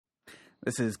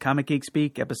This is Comic Geek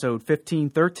Speak, episode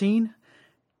 1513,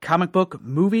 comic book,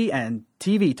 movie, and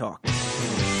TV talk.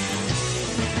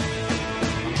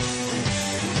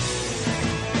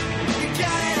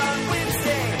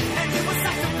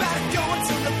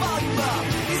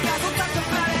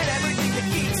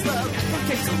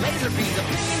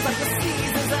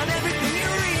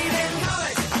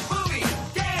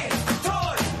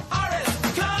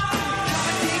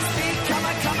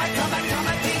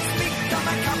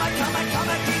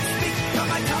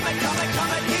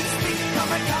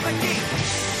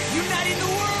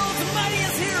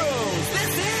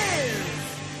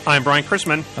 I'm Brian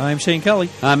Chrisman. I'm Shane Kelly.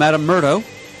 I'm Adam Murdo.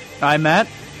 I'm Matt.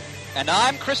 And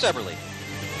I'm Chris Eberly.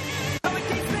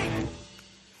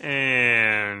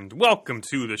 And welcome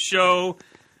to the show.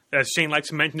 As Shane likes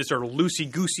to mention, it's our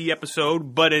loosey-goosey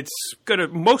episode, but it's going to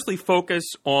mostly focus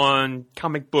on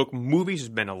comic book movies. There's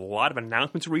been a lot of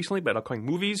announcements recently about upcoming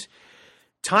movies.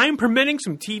 Time permitting,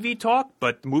 some TV talk,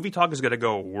 but the movie talk is going to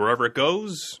go wherever it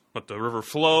goes. Let the river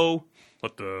flow.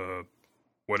 Let the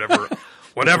whatever...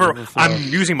 Whatever, I'm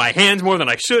using my hands more than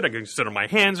I should. I consider my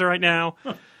hands right now.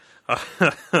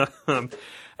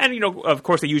 And, you know, of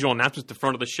course, the usual announcements at the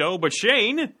front of the show. But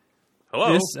Shane,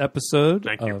 hello. This episode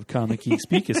of Comic Geek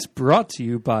Speak is brought to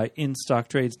you by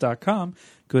InStockTrades.com.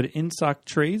 Go to InStock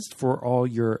Trades for all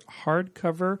your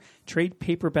hardcover trade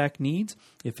paperback needs.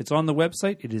 If it's on the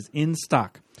website, it is in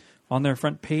stock. On their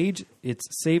front page, it's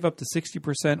save up to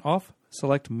 60% off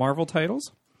select Marvel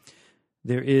titles.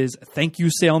 There is thank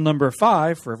you sale number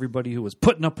 5 for everybody who was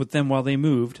putting up with them while they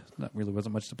moved. That really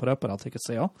wasn't much to put up, but I'll take a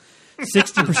sale.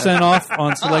 60% off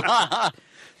on select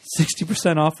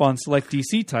 60% off on select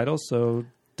DC titles, so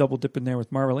double dip in there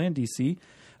with Marvel and DC.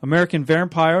 American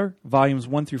Vampire volumes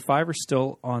 1 through 5 are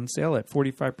still on sale at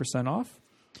 45% off.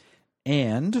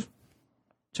 And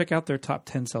check out their top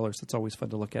 10 sellers. It's always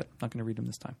fun to look at. Not going to read them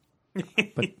this time.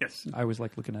 But yes. I always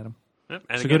like looking at them. Yep.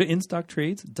 So go to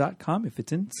InStockTrades.com. If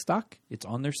it's in stock, it's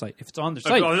on their site. If it's on their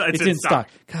site, it's in stock.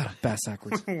 God, I'm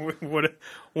backwards. what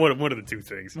are the two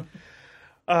things?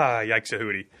 Yikes a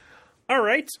hootie. All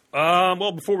right.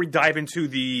 Well, before we dive into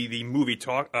the movie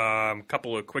talk, a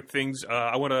couple of quick things.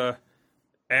 I want to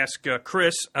ask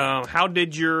Chris, how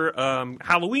did your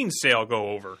Halloween sale go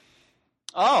over?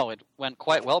 Oh, it went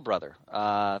quite well, brother. It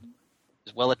was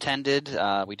well attended.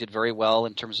 We did very well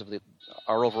in terms of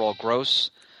our overall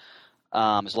gross.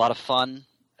 It was a lot of fun.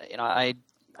 You know, I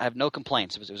have no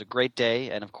complaints. It was a great day,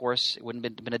 and of course, it wouldn't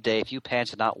have been a day if you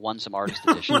pants had not won some artist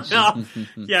editions.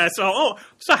 Yeah. So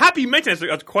happy you mentioned it.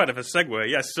 That's quite a segue.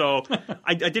 Yes. So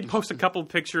I did post a couple of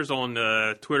pictures on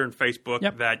Twitter and Facebook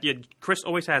that Chris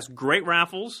always has great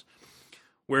raffles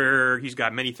where he's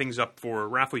got many things up for a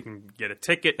raffle. You can get a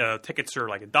ticket. Tickets are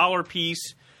like $1 a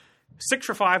piece, 6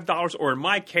 for $5, or in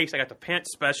my case, I got the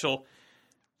pants special.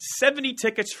 70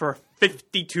 tickets for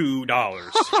 $52.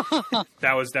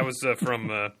 That was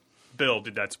from Bill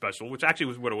did that special, which actually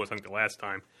was what it was I think the last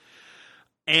time.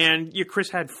 And Chris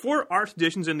had 4 art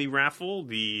editions in the raffle: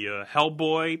 the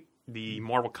Hellboy, the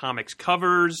Marvel Comics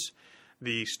covers,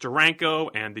 the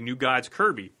Steranko, and the New Gods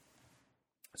Kirby.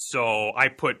 So I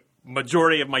put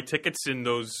majority of my tickets in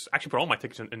those. Actually, put all my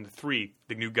tickets in the 3: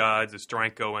 the New Gods, the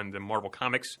Steranko, and the Marvel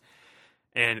Comics.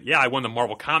 And, I won the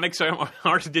Marvel Comics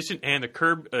Art Edition and the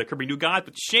Kirby New God.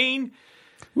 But Shane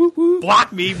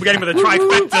blocked me, getting with a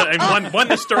trifecta, and won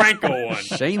the Steranko one.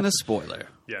 Shane the spoiler.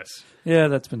 Yes. Yeah,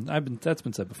 that's been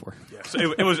said before. Yeah,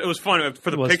 so it was fun.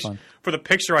 For the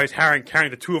picture, I was carrying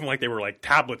the two of them like they were like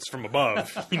tablets from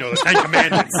above. The 10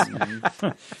 Commandments.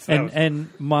 And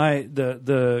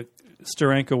the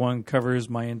Steranko one covers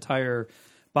my entire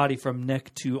body from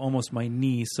neck to almost my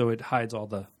knee, so it hides all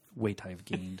the weight I've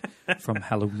gained from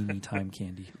Halloween-y time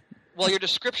candy. Well, your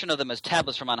description of them as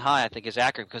tablets from on high, I think, is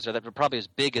accurate because they're probably as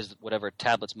big as whatever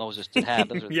tablets Moses had.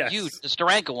 Those are huge. The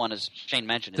Steranko one, as Shane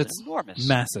mentioned, is enormous.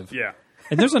 Massive. Yeah.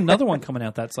 And there's another one coming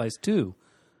out that size, too.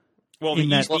 Well, the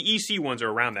EC ones are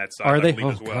around that size, are they? I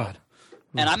believe, as well. God.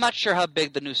 And I'm not sure how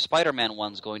big the new Spider-Man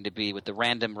one's going to be with the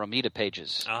random Romita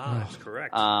pages. That's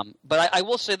correct. But I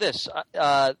will say this.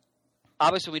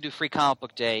 Obviously, we do Free Comic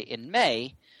Book Day in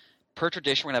May. Per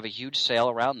tradition, we're going to have a huge sale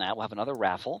around that. We'll have another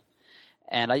raffle.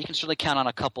 And you can certainly count on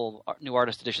a couple new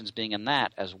artist editions being in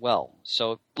that as well.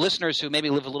 So listeners who maybe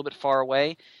live a little bit far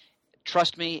away,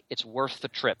 trust me, it's worth the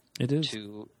trip. It is.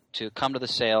 To come to the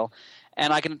sale.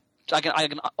 And I can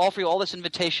offer you all this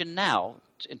invitation now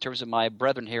in terms of my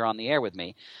brethren here on the air with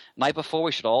me. Night before,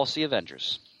 we should all see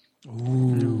Avengers.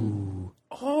 Ooh.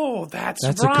 Oh, that's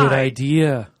right. That's a good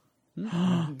idea.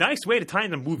 Nice way to tie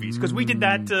in the movies, because we did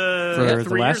that For 3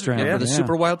 the last years ago. round. For the Yeah.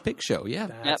 Super Wild Pig Show, yeah.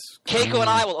 Yep. Keiko and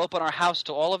I will open our house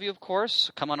to all of you, of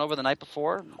course. Come on over the night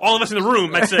before. All of us in the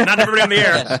room. That's it. Not everybody on the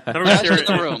air. Yes. Not everybody Just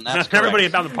in the room. That's Not everybody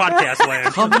about the podcast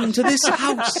land. Come to this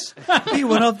house. Be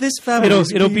one of this family.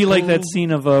 It'll be like that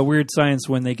scene of Weird Science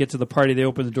when they get to the party, they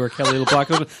open the door, Kelly LeBlanc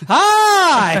goes,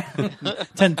 "Hi!"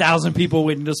 10,000 people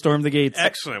waiting to storm the gates.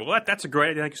 Excellent. Well, that's a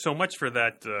great idea. Thank you so much for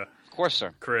that, Of course,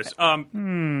 sir. Chris. Go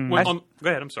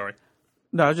ahead. I'm sorry.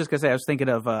 No, I was just going to say, I was thinking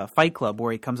of Fight Club,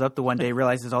 where he comes up the one day,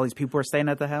 realizes all these people are staying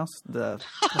at the house. What's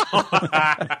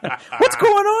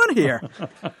going on here?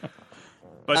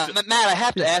 But Matt, I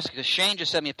have to ask you, because Shane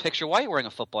just sent me a picture. Why are you wearing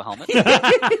a football helmet?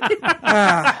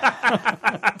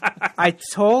 I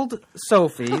told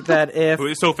Sophie that if...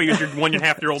 Sophie is your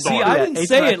 1.5-year-old See, daughter. I didn't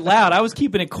say it loud. I was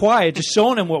keeping it quiet, just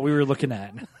showing him what we were looking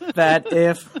at. that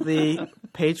if the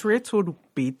Patriots would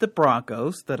beat the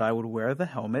Broncos, that I would wear the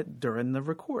helmet during the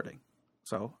recording.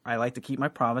 So I like to keep my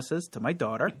promises to my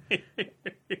daughter,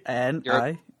 and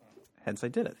hence I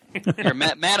did it. You're a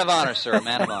man of honor, sir. A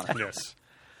man of honor. Yes.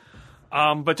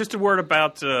 But just a word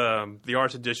about the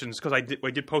arts editions, because I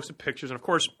did post the pictures, and of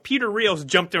course Peter Rios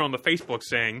jumped in on the Facebook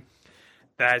saying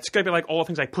that it's going to be like all the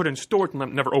things I put in storage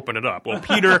and never open it up. Well,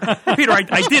 Peter,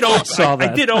 I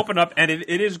did open up, and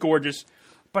it is gorgeous.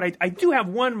 But I do have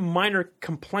one minor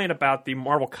complaint about the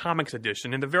Marvel Comics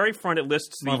edition. In the very front, it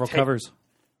lists the Marvel covers.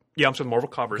 Yeah, I'm sorry, Marvel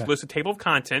covers. Okay. Lists a table of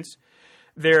contents.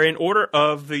 They're in order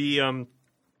of the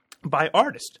by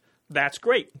artist. That's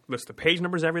great. Lists the page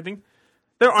numbers, everything.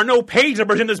 There are no page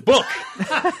numbers in this book.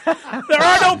 There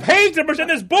are no page numbers in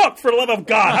this book, for the love of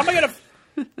God. How am I going to...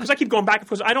 Because I keep going back,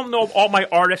 because I don't know all my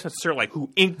artists necessarily, like who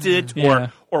inked it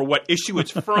or what issue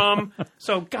it's from.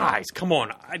 So, guys, come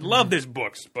on. I love these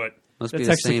books, but... Must be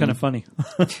That's the actually kind of funny.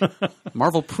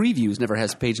 Marvel Previews never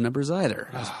has page numbers either.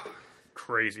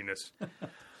 Craziness.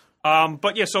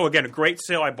 But yeah, so again, a great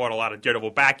sale. I bought a lot of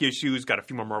Daredevil back issues, got a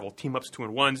few more Marvel team-ups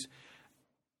 2-in-1s.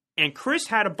 And Chris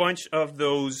had a bunch of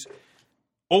those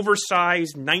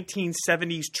oversized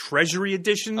 1970s Treasury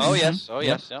editions. Oh, yes.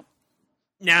 Yep.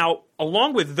 Now,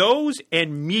 along with those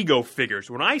and Mego figures,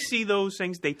 when I see those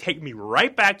things, they take me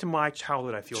right back to my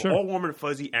childhood. I feel all warm and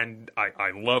fuzzy, and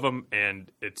I love them, and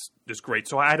it's just great.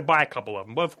 So I had to buy a couple of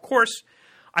them. But, of course,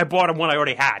 I bought them one I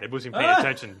already had. I wasn't paying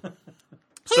attention.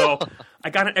 So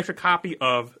I got an extra copy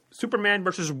of Superman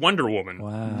versus Wonder Woman.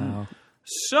 Wow.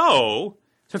 So,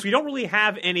 since we don't really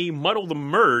have any Muddle the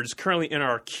Merds currently in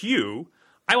our queue,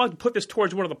 I like to put this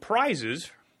towards one of the prizes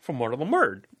from Muddle the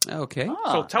Merd. Okay.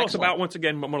 So tell us about, once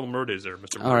again, what Muddle the Merd is there,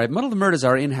 Mr. Merd. All right, Muddle the Merd is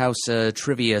our in-house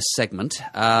trivia segment.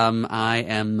 I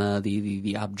am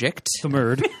the object. The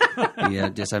Merd.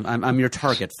 Yes, I'm your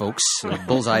target, folks.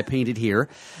 Bullseye painted here.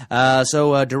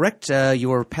 So direct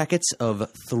your packets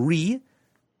of 3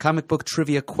 comic book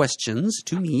trivia questions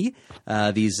to me.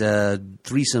 These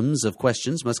threesomes of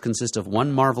questions must consist of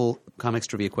 1 Marvel Comics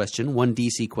trivia question, 1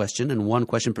 DC question, and 1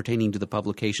 question pertaining to the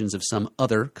publications of some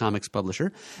other comics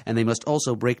publisher. And they must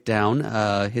also break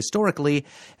down historically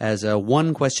as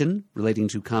 1 question relating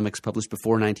to comics published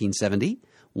before 1970,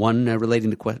 1 relating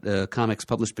to comics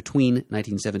published between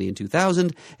 1970 and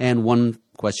 2000, and 1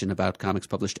 question about comics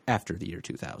published after the year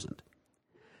 2000.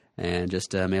 And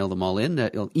just mail them all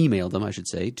in. Email them, I should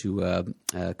say, to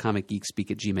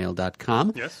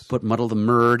comicgeekspeak@gmail.com. Yes. Put Muddle the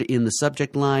Merd in the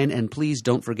subject line, and please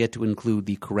don't forget to include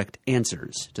the correct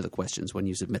answers to the questions when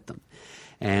you submit them.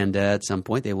 And at some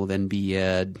point, they will then be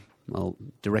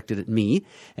directed at me.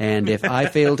 And if I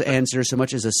fail to answer so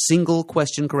much as a single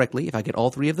question correctly, if I get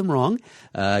all 3 of them wrong,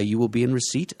 you will be in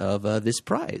receipt of this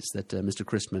prize that Mr.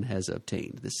 Christman has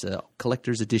obtained. This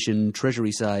collector's edition,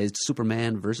 treasury-sized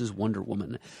Superman versus Wonder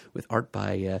Woman with art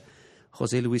by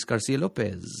Jose Luis Garcia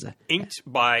Lopez. Inked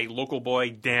by local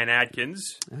boy Dan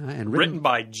Adkins. And written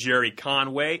by Jerry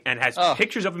Conway, and has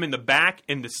pictures of him in the back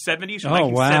in the 70s, from Oh,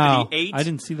 wow. 1978. I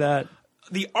didn't see that.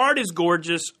 The art is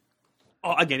gorgeous.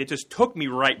 Oh, again, it just took me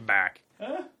right back.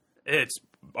 It's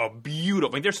a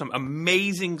beautiful. There's some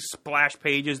amazing splash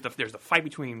pages. There's the fight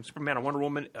between Superman and Wonder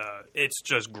Woman. It's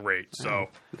just great. So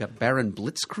we got Baron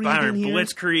Blitzkrieg in here.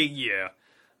 Blitzkrieg, yeah.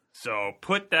 So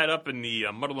put that up in the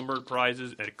Muddle the Merd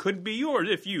prizes, and it could be yours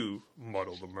if you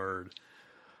muddle the Merd.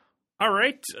 All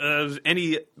right. Does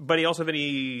anybody else have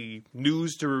any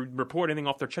news to report? Anything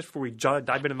off their chest before we dive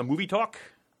into the movie talk?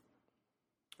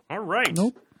 All right.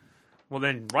 Nope. Well,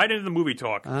 then, right into the movie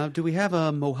talk. Do we have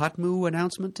a Mohatmu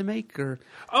announcement to make? Or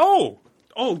Oh,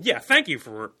 yeah. Thank you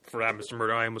for that, Mr.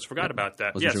 Murder. I almost forgot about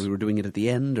that. wasn't Yes. sure we were doing it at the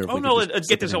end? Or if Oh, we no, could just let's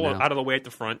slip get this it in all now. out of the way at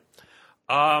the front.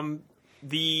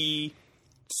 The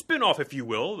spin-off, if you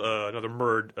will, another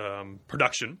Merd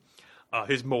production,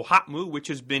 his Mohatmu, which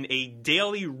has been a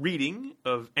daily reading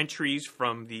of entries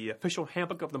from the official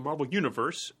handbook of the Marvel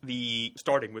Universe,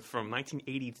 starting with from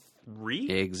 1983.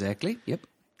 Exactly. Yep.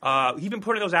 He's been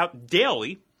putting those out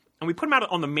daily, and we put them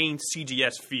out on the main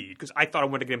CGS feed because I thought I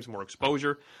wanted to give him some more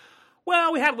exposure.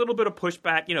 Well, we had a little bit of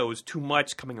pushback. It was too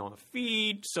much coming on the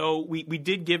feed, so we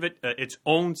did give it its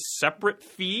own separate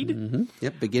feed. Mm-hmm.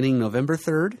 Yep, beginning November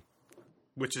 3rd.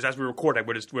 Which is, as we record it,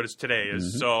 what is today is.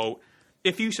 Mm-hmm. So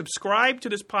if you subscribe to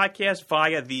this podcast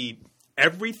via the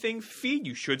Everything feed,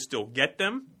 you should still get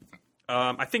them.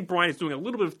 I think Brian is doing a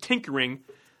little bit of tinkering.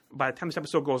 By the time this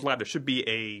episode goes live, there should be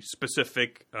a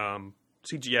specific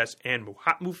CGS and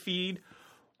Mohatmu feed.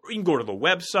 Or you can go to the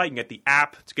website and get the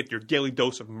app to get your daily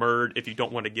dose of Murd if you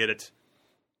don't want to get it,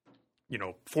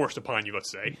 forced upon you,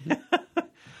 let's say.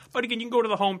 But again, you can go to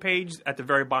the homepage. At the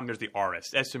very bottom, there's the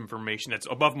RSS information. That's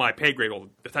above my pay grade, all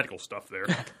the technical stuff there.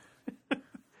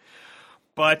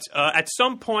 But at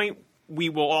some point, we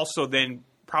will also then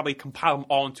probably compile them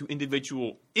all into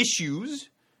individual issues,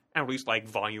 and release like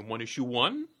Volume 1, Issue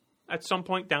 1 at some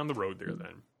point down the road there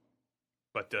then.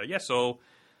 But so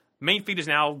main feed is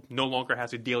now no longer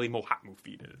has a daily Mohatmu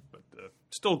feed in it. But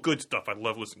still good stuff. I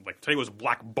love listening. Like today was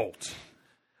Black Bolt.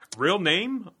 Real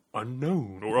name?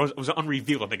 Unknown. Or was it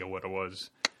unrevealed, I think what it was.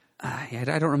 I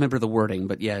don't remember the wording,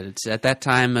 but it's at that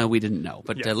time we didn't know.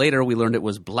 But later we learned it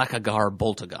was Blackagar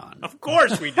Boltagon. Of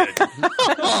course we did.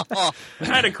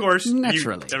 And of course,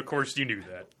 naturally. You knew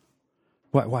that.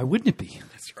 Why wouldn't it be?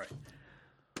 That's right.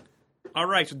 All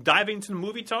right, so diving into the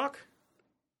movie talk.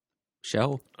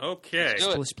 Show. Okay.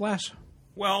 Splash.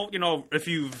 Well, if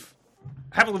you've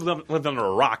haven't lived under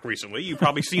a rock recently, you've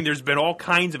probably seen there's been all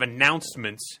kinds of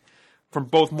announcements from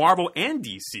both Marvel and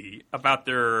DC about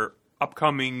their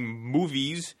upcoming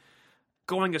movies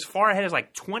going as far ahead as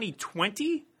like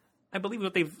 2020. I believe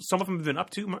what some of them have been up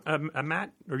to,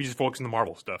 Matt, or are you just focusing on the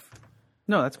Marvel stuff?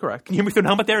 No, that's correct. Can you hear me through the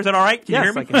helmet there? Is that all right? Can you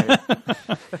hear me? I can hear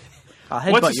you. I'll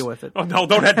headbutt you with it. Oh, no,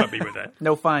 don't headbutt me with that.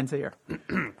 No fines here.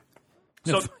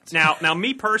 So now,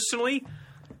 me personally,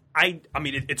 I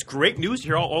mean, it's great news to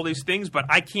hear all these things, but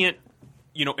I can't,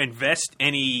 invest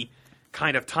any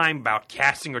kind of time about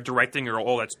casting or directing or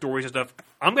all that stories and stuff.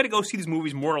 I'm going to go see these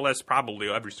movies more or less, probably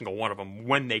every single one of them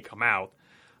when they come out.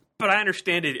 But I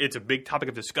understand it's a big topic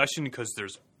of discussion because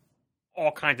there's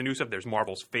all kinds of new stuff. There's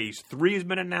Marvel's Phase 3 has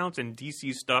been announced and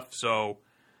DC stuff. So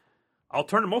I'll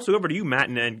turn it mostly over to you, Matt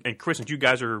and Chris, since you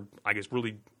guys are, I guess,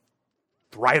 really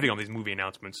thriving on these movie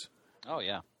announcements. Oh,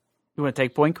 yeah. You want to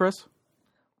take point, Chris?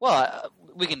 Well,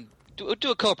 we can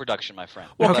do a co-production, my friend.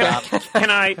 Well, can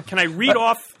I read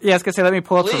off? Yeah, I was going to say, let me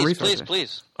pull up some resources.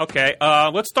 Please. Okay,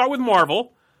 let's start with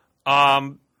Marvel.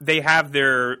 They have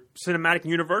their cinematic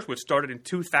universe, which started in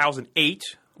 2008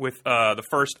 with the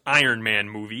first Iron Man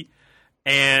movie.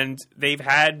 And they've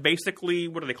had basically,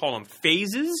 what do they call them,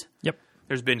 phases? Yep.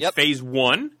 There's been Phase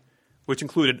 1, which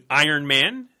included Iron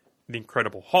Man, The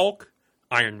Incredible Hulk,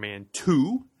 Iron Man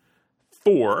 2,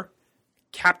 Thor,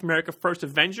 Captain America First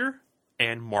Avenger,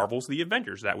 and Marvel's The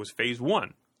Avengers. That was Phase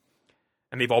 1.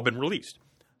 And they've all been released.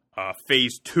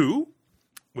 Phase 2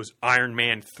 was Iron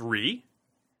Man 3,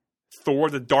 Thor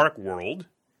The Dark World,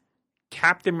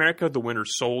 Captain America The Winter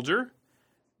Soldier,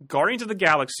 Guardians of the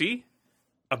Galaxy,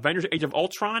 Avengers Age of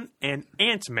Ultron, and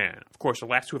Ant-Man. Of course, the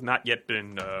last two have not yet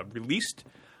been released.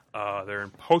 They're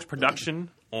in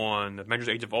post-production on Avengers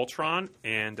Age of Ultron,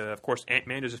 and of course,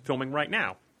 Ant-Man is filming right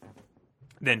now.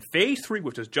 Then Phase 3,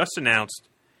 which was just announced,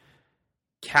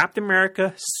 Captain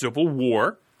America Civil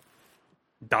War,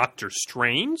 Doctor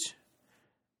Strange,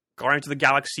 Guardians of the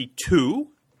Galaxy 2,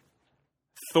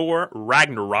 Thor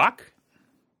Ragnarok,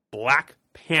 Black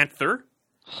Panther,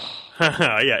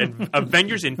 and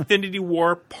Avengers Infinity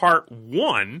War Part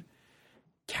 1,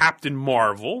 Captain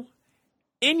Marvel,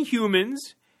 Inhumans,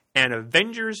 and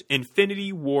Avengers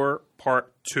Infinity War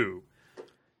Part 2.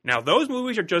 Now, those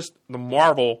movies are just the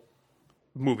Marvel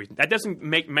movies. That doesn't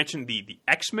mention the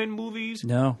X-Men movies,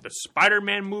 no, the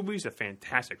Spider-Man movies, the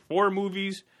Fantastic Four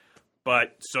movies.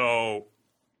 But, so,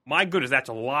 my goodness, that's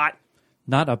a lot.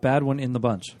 Not a bad one in the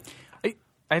bunch.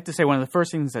 I have to say, one of the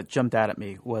first things that jumped out at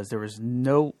me was there was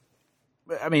no...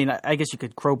 I mean, I guess you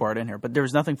could crowbar it in here, but there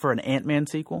was nothing for an Ant-Man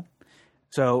sequel.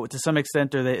 So, to some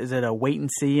extent, is it a wait and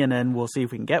see, and then we'll see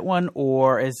if we can get one?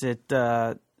 Or is it...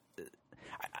 at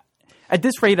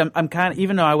this rate, I'm kind of...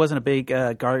 Even though I wasn't a big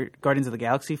Guardians of the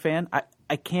Galaxy fan,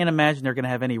 I can't imagine they're going to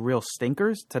have any real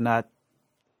stinkers to not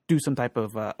do some type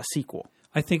of a sequel.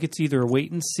 I think it's either a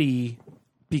wait and see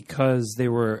because they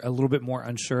were a little bit more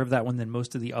unsure of that one than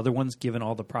most of the other ones, given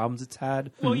all the problems it's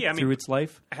had through its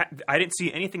life. I didn't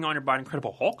see anything on it about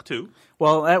Incredible Hulk 2.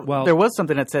 Well, there was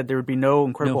something that said there would be no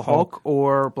Incredible Hulk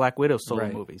or Black Widow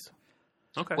solo movies.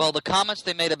 Okay. Well, the comments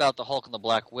they made about the Hulk and the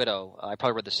Black Widow, I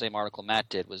probably read the same article Matt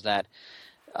did, was that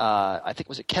I think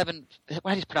was it Kevin?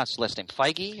 How do you pronounce his last name?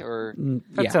 Feige or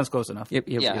that sounds close enough.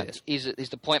 It he's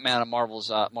the point man of Marvel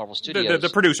Studios. The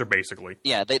producer, basically.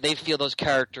 Yeah, they feel those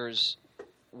characters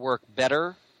work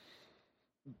better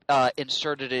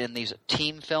inserted in these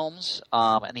team films,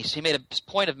 and he made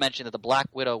a point of mentioning that the Black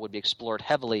Widow would be explored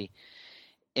heavily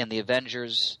in the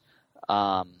Avengers.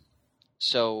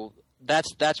 So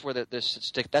that's where that's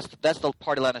the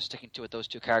party line is sticking to with those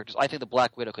two characters. I think the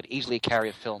Black Widow could easily carry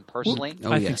a film personally.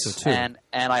 I think so too. And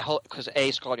I hope, because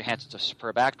A, Scarlett Johansson's a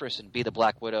superb actress, and B, the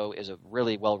Black Widow is a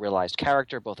really well realized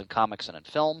character, both in comics and in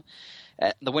film.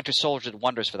 The Winter Soldier did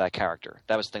wonders for that character.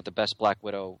 That was, I think, the best Black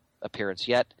Widow appearance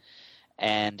yet.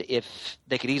 And if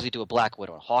they could easily do a Black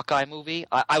Widow and Hawkeye movie,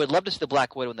 I would love to see the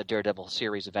Black Widow in the Daredevil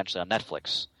series eventually on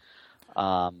Netflix.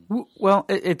 Well,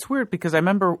 it's weird because I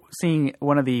remember seeing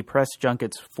one of the press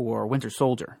junkets for Winter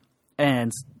Soldier,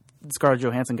 and Scarlett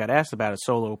Johansson got asked about a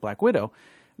solo Black Widow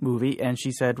movie, and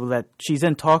she said, well, that she's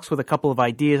in talks with a couple of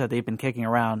ideas that they've been kicking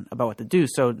around about what to do.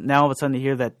 So now all of a sudden to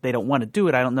hear that they don't want to do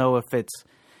it, I don't know if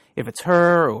it's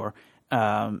her or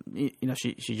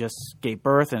she just gave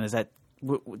birth, and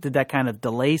did that kind of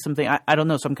delay something? I don't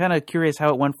know. So I'm kind of curious how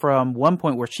it went from one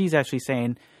point where she's actually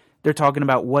saying they're talking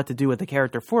about what to do with the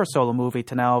character for a solo movie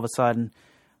to now all of a sudden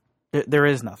there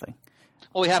is nothing.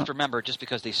 Well, we have to remember, just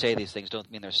because they say these things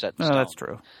don't mean they're set in stone. No, that's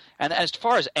true. And as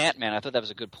far as Ant-Man, I thought that was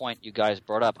a good point you guys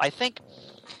brought up. I think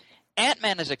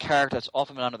Ant-Man is a character that's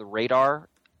often been under the radar,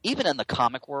 even in the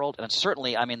comic world, and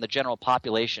certainly, I mean, the general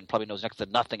population probably knows next to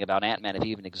nothing about Ant-Man if he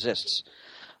even exists.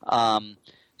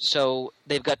 So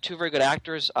they've got two very good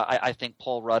actors. I think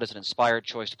Paul Rudd is an inspired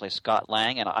choice to play Scott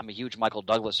Lang, and I'm a huge Michael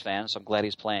Douglas fan, so I'm glad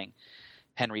he's playing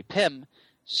Henry Pym.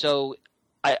 So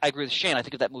I agree with Shane. I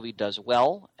think if that movie does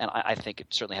well, and I think it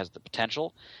certainly has the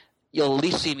potential, you'll at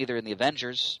least see him either in the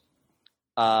Avengers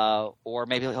or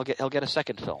maybe he'll get a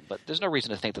second film. But there's no reason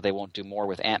to think that they won't do more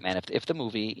with Ant-Man if the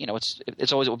movie,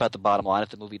 it's always about the bottom line if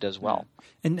the movie does well.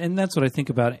 And that's what I think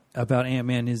about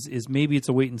Ant-Man is maybe it's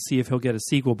a wait and see if he'll get a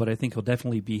sequel, but I think he'll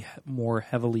definitely be more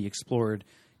heavily explored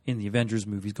in the Avengers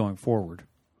movies going forward.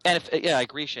 And I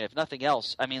agree, Shane. If nothing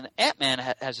else, I mean, Ant-Man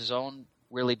has his own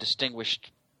really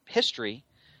distinguished history.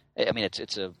 I mean,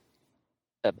 it's a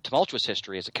tumultuous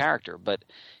history as a character, but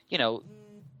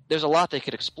there's a lot they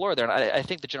could explore there, and I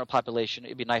think the general population,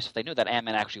 it'd be nice if they knew that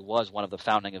Ant-Man actually was one of the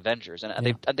founding Avengers,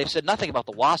 and they've said nothing about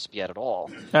the Wasp yet at all.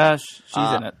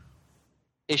 She's in it.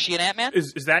 Is she an Ant-Man?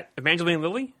 Is that Evangeline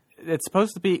Lilly? It's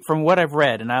supposed to be, from what I've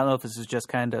read, and I don't know if this is just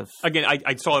kind of... Again,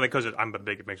 I saw that because I'm a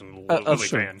big Evangeline Lilly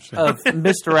fan. Of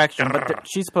misdirection, but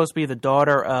she's supposed to be the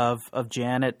daughter of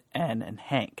Janet and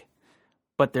Hank.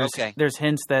 But there's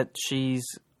hints that she's,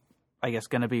 I guess,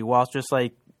 going to be Wasp, just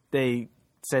like they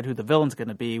said who the villain's going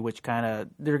to be, which kind of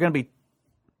they're going to be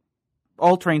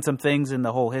altering some things in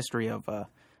the whole history of.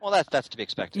 Well, that's to be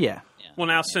expected. Yeah. Well,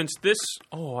 now since this,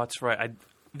 that's right.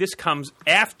 This comes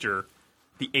after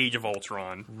the Age of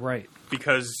Ultron, right?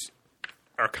 Because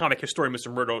our comic historian,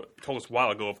 Mr. Murdo, told us a while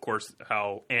ago, of course,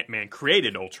 how Ant-Man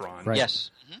created Ultron. Right.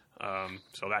 Yes. Mm-hmm.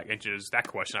 So that answers that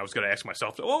question. I was going to ask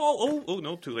myself,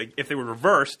 no, too late. If they were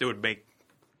reversed, it would make.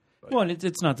 Well, and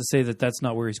it's not to say that that's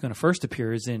not where he's going to first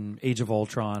appear, is in Age of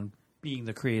Ultron, being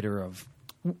the creator of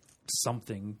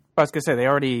something. I was going to say,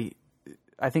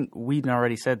 I think Whedon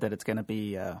already said that it's going to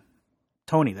be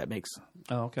Tony that makes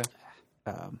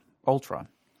Ultron.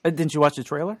 Didn't you watch the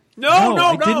trailer? No.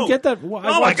 I didn't get that. Oh, my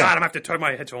God, I'm going to have to turn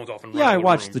my headphones off and run I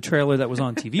watched the trailer that was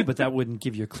on TV, but that wouldn't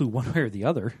give you a clue one way or the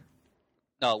other.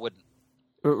 No, it wouldn't.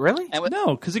 Really?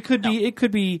 No, because it could be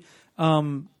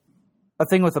a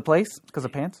thing with the place because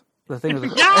of pants. The thing with the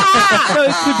no,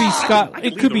 it could be Scott.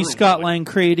 It could be Scott Lang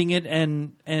creating it,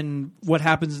 and what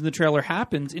happens in the trailer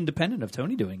happens independent of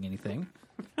Tony doing anything.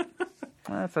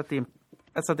 That's not the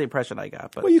impression I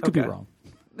got. But well, you could be wrong.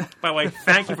 By the way,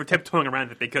 thank you for tiptoeing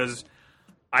around it, because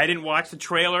I didn't watch the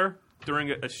trailer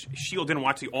during S.H.I.E.L.D. Didn't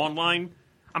watch the online.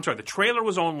 I'm sorry, the trailer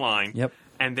was online. Yep.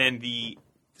 And then the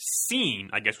scene,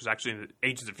 I guess, was actually in the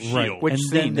Agents of S.H.I.E.L.D. Right. Which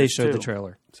and then they showed the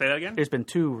trailer. Say that again? There's been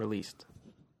 2 released.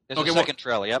 There's a second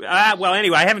trailer, yep. Well,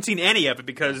 anyway, I haven't seen any of it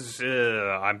because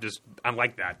I'm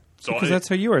like that. So because that's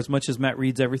how you are. As much as Matt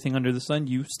reads everything under the sun,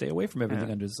 you stay away from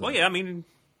everything under the sun. Well, yeah, I mean,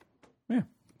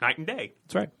 night and day.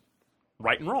 That's right.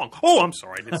 Right and wrong. Oh, I'm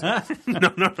sorry. No.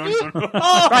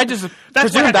 I just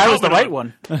presumed I was the right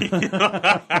one.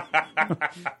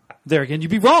 There again,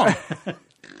 you'd be wrong.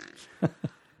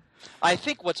 I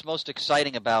think what's most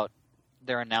exciting about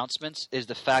their announcements is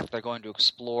the fact that they're going to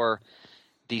explore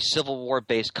the Civil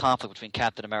War-based conflict between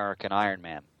Captain America and Iron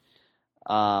Man.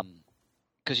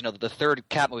 Because, the third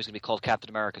Cap movie is going to be called Captain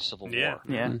America Civil War.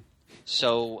 Yeah.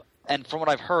 So, and from what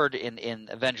I've heard in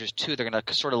Avengers 2, they're going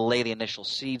to sort of lay the initial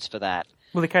seeds for that.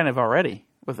 Well, they kind of already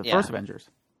with the first Avengers.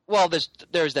 Well, there's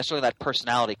that sort of that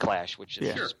personality clash, which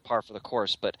is par for the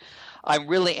course. But I'm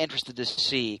really interested to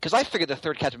see, because I figured the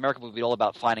third Captain America would be all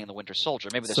about finding the Winter Soldier.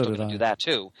 Maybe they're still going to do that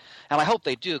too, and I hope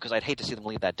they do, because I'd hate to see them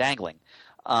leave that dangling.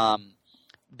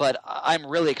 But I'm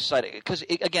really excited because,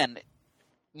 again,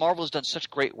 Marvel has done such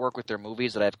great work with their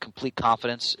movies that I have complete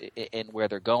confidence in where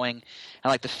they're going.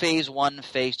 And like the Phase 1,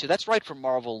 Phase 2, that's right from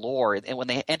Marvel lore. And when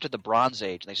they entered the Bronze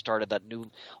Age and they started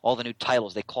all the new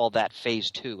titles, they called that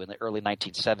Phase 2 in the early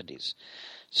 1970s.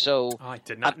 So I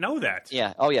did not know that.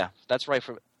 Yeah. Oh, yeah. That's right.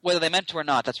 Whether they meant to or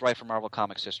not, that's right from Marvel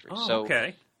Comics history. Oh, so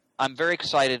okay. I'm very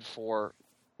excited for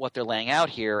what they're laying out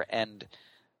here. And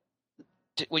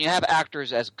when you have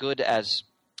actors as good as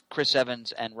Chris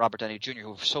Evans and Robert Downey Jr.,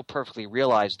 who have so perfectly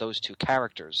realized those two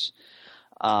characters,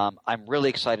 I'm really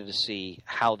excited to see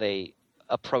how they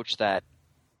approach that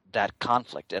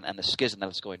conflict and the schism that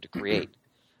it's going to create.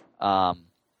 I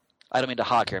don't mean to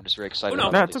hog here. I'm just very excited. Well,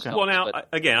 about it's okay. films, Well, now,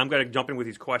 again, I'm going to jump in with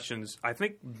these questions. I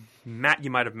think, Matt, you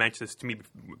might have mentioned this to me,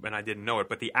 and I didn't know it,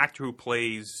 but the actor who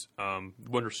plays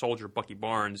Winter Soldier, Bucky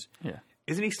Barnes,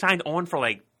 isn't he signed on for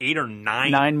like 8 or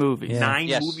 9? 9 movies.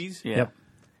 9 movies? Yeah. Yep.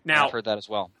 Now, I've heard that as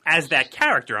well. As that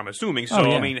character, I'm assuming. So,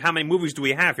 I mean, how many movies do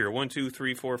we have here? 1, 2,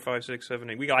 3, 4, 5, 6, 7,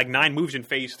 8. We got like 9 movies in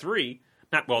Phase 3.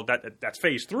 That's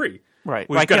Phase 3. Right.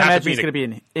 Well, I can't imagine it's going to be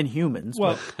in Inhumans.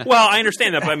 Well, I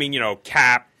understand that, but I mean,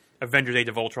 Cap, Avengers: Age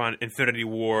of Ultron, Infinity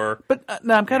War. But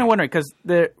no, I'm kind of wondering because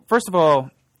first of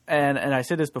all, and I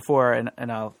said this before, and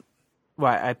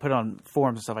I put on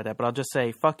forums and stuff like that, but I'll just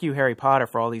say, fuck you, Harry Potter,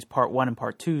 for all these Part 1 and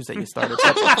Part 2s that you started.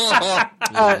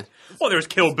 Well, there was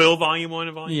Kill Bill Volume 1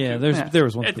 and Volume 2. There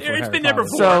was one before It's Harry been there Potter.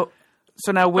 before.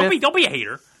 So now with... Don't be a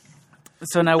hater.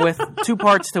 So now with 2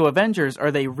 parts to Avengers,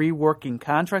 are they reworking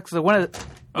contracts? So one of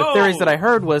the theories that I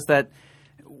heard was that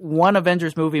one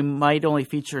Avengers movie might only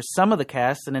feature some of the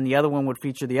cast, and then the other one would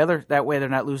feature the other. That way they're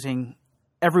not losing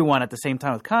everyone at the same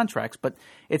time with contracts. But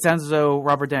it sounds as though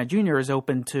Robert Downey Jr. is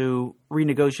open to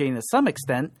renegotiating to some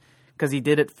extent because he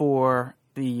did it for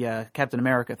the Captain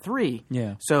America 3.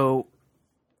 Yeah. So,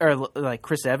 or like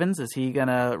Chris Evans, is he going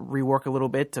to rework a little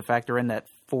bit to factor in that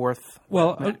fourth?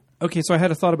 Well, okay, so I had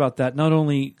a thought about that. Not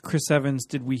only Chris Evans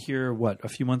did we hear, a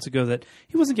few months ago that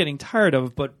he wasn't getting tired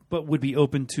of, but would be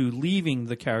open to leaving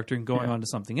the character and going on to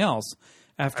something else.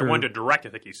 After I wanted to direct, I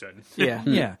think he said. Yeah.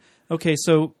 Yeah. Okay,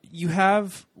 so you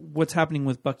have what's happening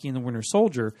with Bucky and the Winter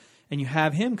Soldier, and you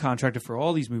have him contracted for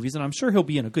all these movies, and I'm sure he'll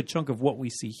be in a good chunk of what we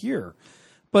see here.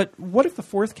 But what if the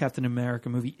fourth Captain America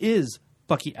movie is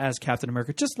Bucky as Captain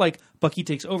America, just like Bucky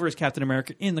takes over as Captain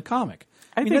America in the comic?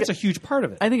 I mean, that's a huge part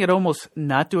of it. I think it'd almost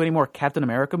not do any more Captain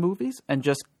America movies and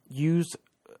just use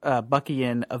Bucky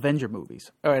in Avenger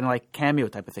movies or in like cameo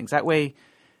type of things. That way,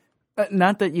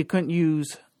 not that you couldn't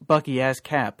use Bucky as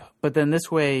Cap, but then this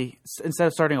way, instead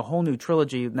of starting a whole new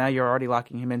trilogy, now you're already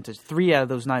locking him into 3 out of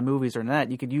those 9 movies or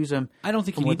not. You could use him. I don't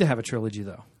think you need to have a trilogy,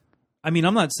 though. I mean,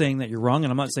 I'm not saying that you're wrong,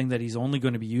 and I'm not saying that he's only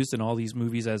going to be used in all these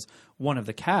movies as one of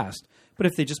the cast. But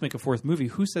if they just make a 4th movie,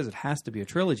 who says it has to be a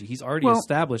trilogy? He's already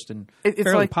established and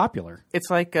fairly popular. It's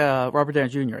like Robert Downey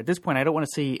Jr. At this point, I don't want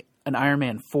to see an Iron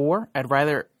Man 4. I'd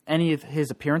rather any of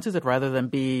his appearances, I'd rather them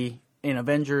be in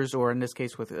Avengers or in this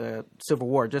case with Civil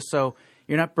War, just so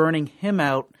you're not burning him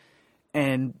out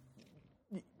and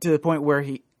to the point where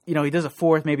he does a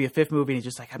 4th, maybe a 5th movie, and he's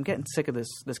just like, I'm getting sick of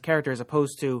this character, as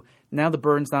opposed to now the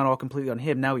burden's not all completely on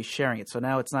him. Now he's sharing it. So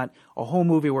now it's not a whole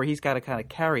movie where he's got to kind of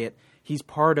carry it. He's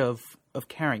part of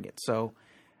carrying it. So,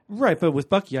 right, but with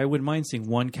Bucky, I wouldn't mind seeing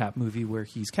one Cap movie where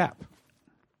he's Cap. I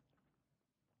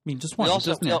mean, just one. We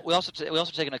also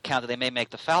take into account that they may make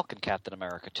the Falcon Captain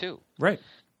America too. Right.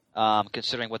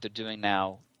 Considering what they're doing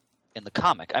now in the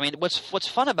comic. I mean, what's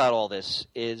fun about all this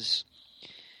is,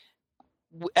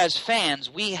 as fans,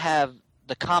 we have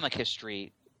the comic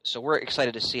history, so we're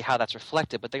excited to see how that's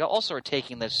reflected. But they also are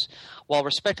taking this, while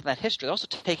respecting that history, they're also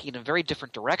taking it in very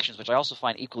different directions, which I also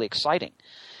find equally exciting.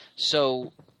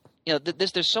 So,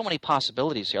 there's so many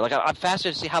possibilities here. Like, I'm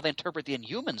fascinated to see how they interpret the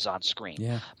Inhumans on screen.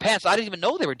 Yeah. Pants, I didn't even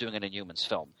know they were doing an Inhumans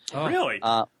film. Oh. Really?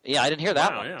 Yeah, I didn't hear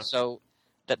that one. Yeah. So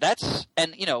that's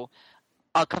and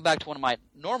I'll come back to one of my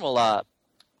normal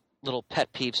little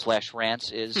pet peeves /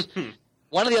 rants is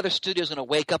one of the other studios going to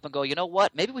wake up and go, you know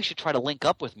what? Maybe we should try to link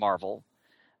up with Marvel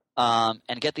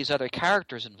and get these other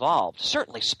characters involved.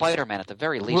 Certainly Spider-Man at the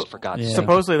very least, for God's sake.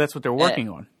 Supposedly that's what they're working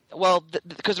on. Well,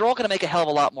 because they're all going to make a hell of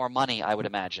a lot more money, I would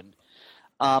imagine.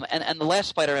 And the last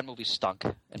Spider-Man movie stunk,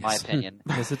 in my opinion.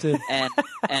 Yes, it did.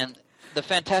 And the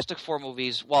Fantastic Four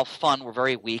movies, while fun, were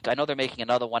very weak. I know they're making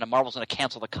another one, and Marvel's going to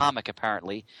cancel the comic,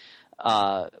 apparently.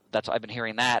 I've been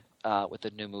hearing that with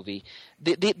the new movie.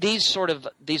 These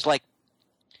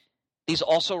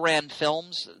also ran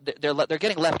films. They're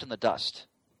getting left in the dust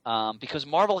because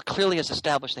Marvel clearly has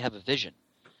established they have a vision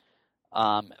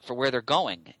for where they're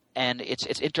going, and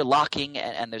it's interlocking,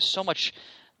 and there's so much.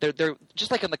 They're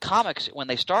just like in the comics when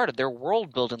they started. They're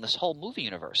world building this whole movie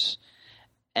universe,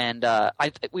 and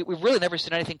we've really never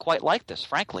seen anything quite like this,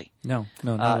 frankly. No,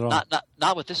 not at all.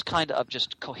 Not with this kind of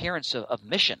just coherence of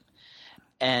mission,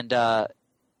 and I'm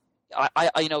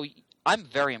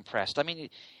very impressed. I mean,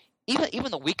 even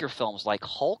the weaker films like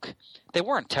Hulk, they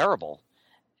weren't terrible,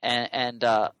 and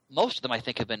most of them I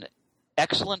think have been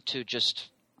excellent to just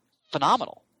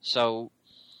phenomenal. So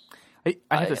I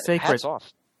have to say, hats Chris,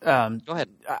 off. Go ahead.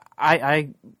 I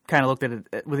kind of looked at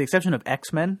it with the exception of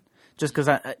X-Men, just because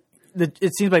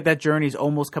it seems like that journey is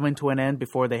almost coming to an end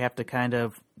before they have to kind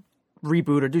of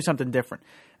reboot or do something different.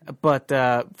 But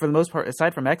for the most part,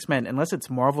 aside from X-Men, unless it's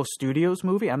Marvel Studios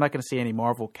movie, I'm not going to see any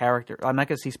Marvel character. I'm not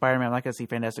going to see Spider-Man. I'm not going to see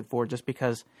Fantastic Four, just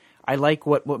because I like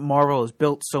what Marvel has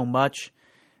built so much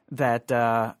that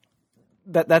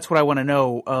that's what I want to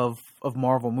know of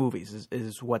Marvel movies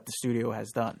is what the studio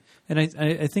has done. And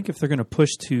I think if they're going to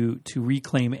push to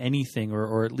reclaim anything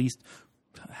or at least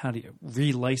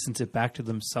relicense it back to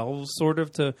themselves, sort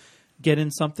of to get in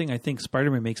something, I think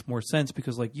Spider-Man makes more sense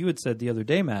because, like you had said the other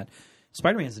day, Matt,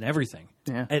 Spider-Man's in everything.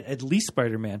 Yeah. At least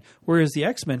Spider-Man. Whereas the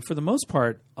X-Men, for the most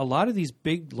part, a lot of these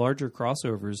big, larger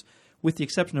crossovers, with the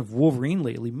exception of Wolverine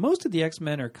lately, most of the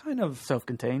X-Men are kind of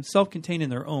self-contained in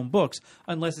their own books,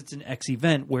 unless it's an X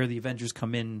event where the Avengers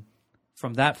come in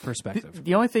from that perspective.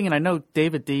 The only thing, and I know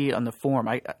David D. on the forum,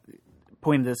 I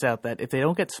pointed this out, that if they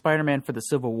don't get Spider-Man for the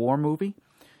Civil War movie,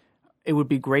 it would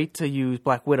be great to use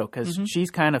Black Widow because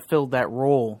she's kind of filled that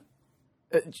role.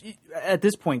 At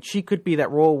this point, she could be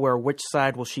that role where which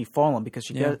side will she fall on, because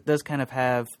she does kind of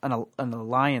have an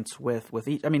alliance with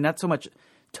each. I mean, not so much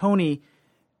Tony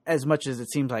as much as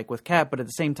it seems like with Cap, but at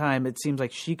the same time, it seems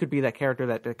like she could be that character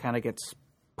that kind of gets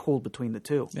pulled between the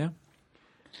two. Yeah.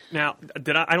 Now,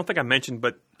 I don't think I mentioned,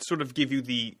 but sort of give you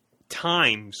the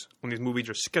times when these movies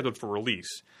are scheduled for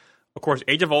release. Of course,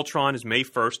 Age of Ultron is May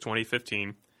 1st,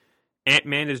 2015.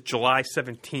 Ant-Man is July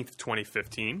 17th,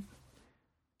 2015.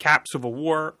 Cap Civil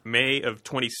War, May of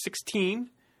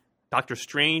 2016. Doctor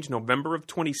Strange, November of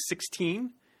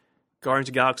 2016. Guardians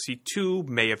of the Galaxy 2,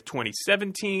 May of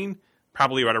 2017.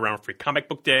 Probably right around Free Comic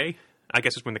Book Day. I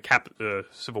guess it's when the Cap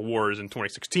Civil War is in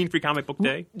 2016, Free Comic Book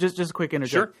Day. Just a quick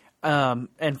interjection. Sure.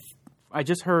 And I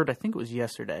just heard, I think it was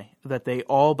yesterday, that they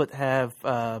all but have,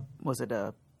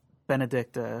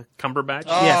 Benedict Cumberbatch?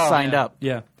 signed up.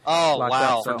 Yeah. Oh, Locked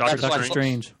wow. up, so. Doctor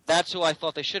Strange. That's who I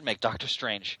thought they should make, Doctor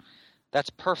Strange. That's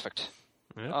perfect.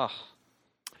 Yeah.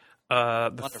 Oh,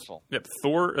 wonderful.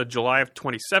 Thor, July of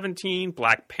 2017.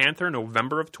 Black Panther,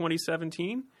 November of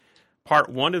 2017. Part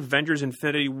 1 of Avengers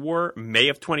Infinity War, May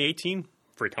of 2018.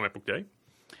 Free Comic Book Day.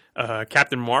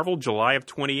 Captain Marvel, July of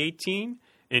 2018.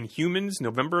 Inhumans,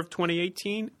 November of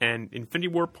 2018. And Infinity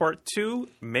War Part 2,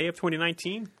 May of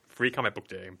 2019. Free Comic Book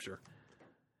Day, I'm sure.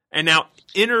 And now,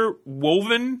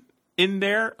 interwoven in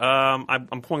there,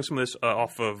 I'm pulling some of this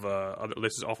off of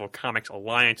this is off of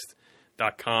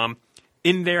ComicsAlliance.com.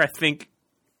 In there, I think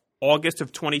August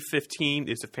of 2015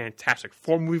 is a Fantastic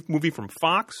Four movie from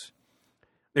Fox.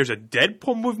 There's a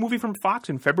Deadpool movie from Fox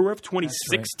in February of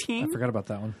 2016. Right. I forgot about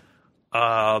that one.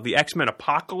 The X-Men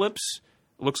Apocalypse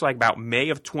looks like about May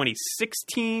of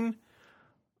 2016.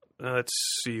 Let's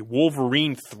see,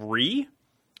 Wolverine 3,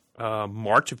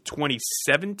 March of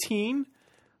 2017.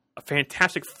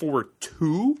 Fantastic Four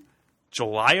 2,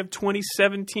 July of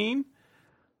 2017.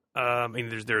 I mean,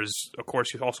 there's of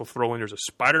course you also throw in there's a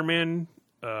Spider-Man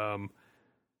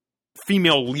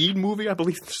female lead movie, I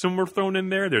believe some were thrown in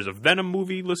there. There's a Venom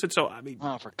movie listed. So I mean,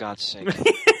 Oh, for God's sake.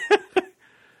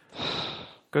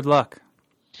 Good luck.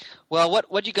 Well,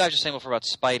 what you guys are saying before about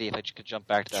Spidey, if I could jump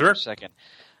back to that for a second.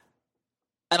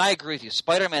 And I agree with you.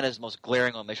 Spider-Man is the most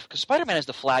glaring omission because Spider-Man is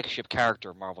the flagship character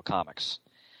of Marvel Comics.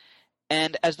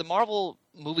 And as the Marvel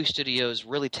movie studios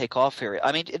really take off here,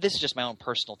 I mean, this is just my own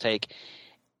personal take.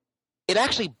 It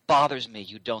actually bothers me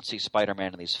you don't see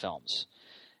Spider-Man in these films.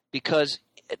 Because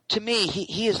to me,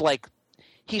 he is like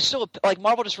 – he's so – like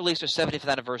Marvel just released their 70th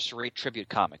anniversary tribute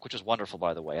comic, which was wonderful,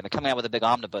 by the way. And they're coming out with a big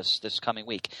omnibus this coming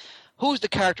week. Who's the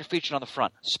character featured on the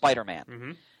front? Spider-Man.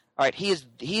 Mm-hmm. All right, he's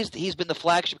been the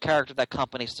flagship character of that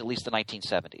company since at least the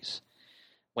 1970s.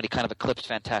 when he kind of eclipsed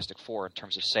Fantastic Four in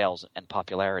terms of sales and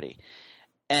popularity.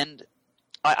 And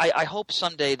I hope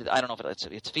someday that, I don't know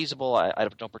if it's feasible. I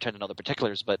don't pretend to know the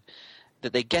particulars, but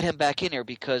that they get him back in here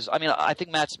because, I mean, I think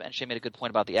Matt and Shea made a good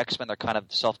point about the X-Men. They're kind of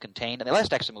self-contained. And the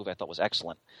last X-Men movie I thought was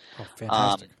excellent. Oh,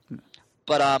 fantastic.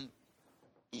 But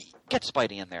get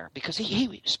Spidey in there because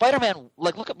he Spider-Man,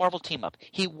 like, look at Marvel Team Up.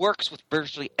 He works with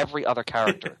virtually every other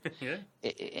character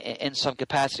in some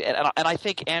capacity. And I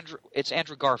think it's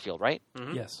Andrew Garfield, right?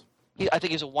 Mm-hmm. Yes. I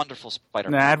think he's a wonderful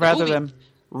Spider-Man. No, I'd rather them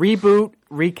reboot,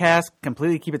 recast,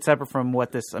 completely keep it separate from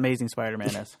what this Amazing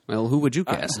Spider-Man is. Well, who would you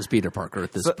cast as Peter Parker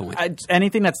at this point?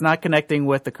 Anything that's not connecting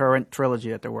with the current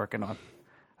trilogy that they're working on.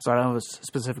 So I don't know a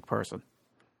specific person.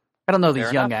 I don't know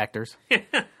these young actors.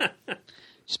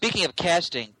 Speaking of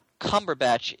casting,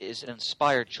 Cumberbatch is an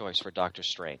inspired choice for Doctor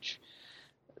Strange.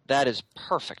 That is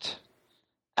perfect.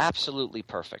 Absolutely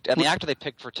perfect. And the actor they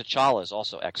picked for T'Challa is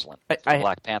also excellent.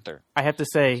 Black Panther. I have to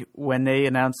say, when they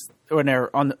announced, when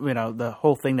they're on, the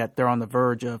whole thing that they're on the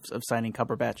verge of signing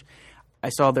Cumberbatch, I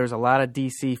saw there's a lot of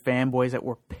DC fanboys that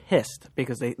were pissed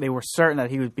because they were certain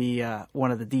that he would be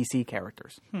one of the DC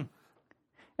characters.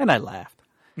 And I laughed.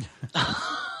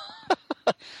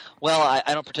 Well,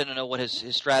 I don't pretend to know what his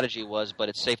strategy was, but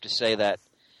it's safe to say that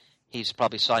he's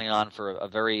probably signing on for a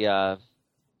very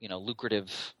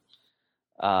lucrative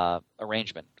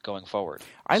arrangement going forward.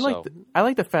 I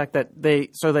like the fact that they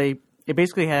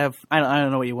basically have, I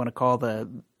don't know what you want to call the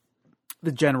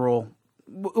general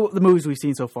the movies we've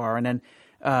seen so far, and then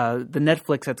the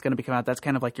Netflix that's going to be coming out, that's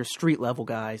kind of like your street level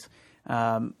guys.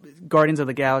 Guardians of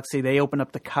the Galaxy, they open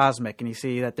up the cosmic, and you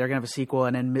see that they're going to have a sequel,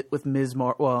 and then with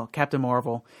Captain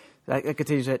Marvel, that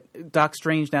continues it. Doc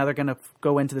Strange, now they're going to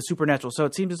go into the supernatural. So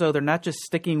it seems as though they're not just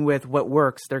sticking with what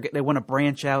works; they want to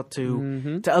branch out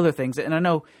to other things. And I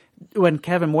know when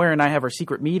Kevin Moyer and I have our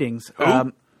secret meetings.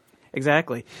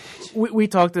 Exactly. We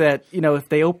talked that, if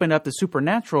they open up the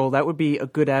supernatural, that would be a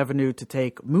good avenue to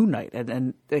take Moon Knight,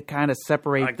 and they kind of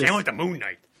separate. I can't wait to Moon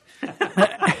Knight. No,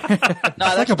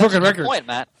 that's a good point,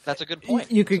 Matt. That's a good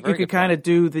point. You could kind of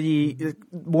do the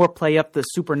more play up the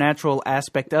supernatural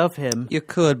aspect of him. You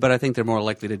could, but I think they're more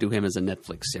likely to do him as a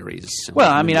Netflix series.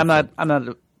 Well, I mean, I'm not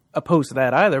opposed to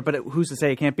that either, but who's to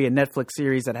say it can't be a Netflix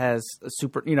series that has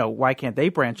a why can't they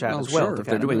branch out as well? Sure. If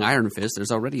they're doing Iron Fist,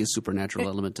 there's already a supernatural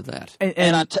element to that. Go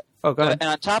ahead. And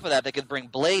on top of that, they could bring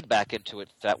Blade back into it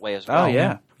that way as well. Oh,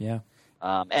 yeah. Yeah.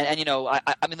 I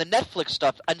mean, the Netflix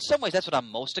stuff, in some ways, that's what I'm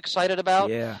most excited about.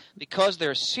 Yeah. Because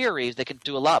they're a series, they can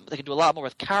do a lot more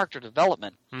with character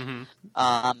development. Mm-hmm.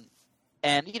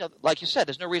 And, like you said,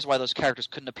 there's no reason why those characters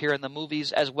couldn't appear in the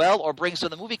movies as well, or bring some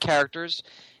of the movie characters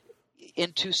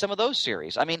into some of those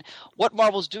series. I mean, what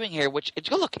Marvel's doing here,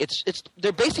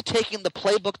 they're basically taking the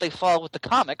playbook they follow with the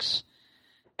comics,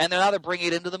 and they're bringing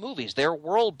it into the movies. They're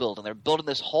world building. They're building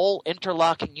this whole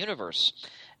interlocking universe.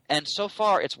 And so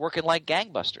far, it's working like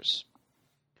gangbusters.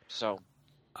 So,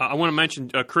 I want to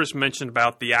mention, Chris mentioned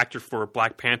about the actor for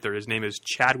Black Panther. His name is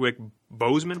Chadwick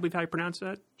Boseman, I believe how you pronounce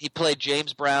that. He played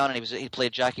James Brown, and he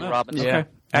played Jackie Robinson. Yeah,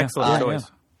 excellent choice.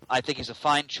 Yeah. I think he's a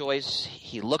fine choice.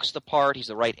 He looks the part. He's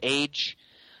the right age.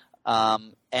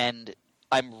 And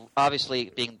I'm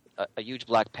obviously being a huge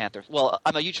Black Panther. Well,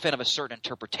 I'm a huge fan of a certain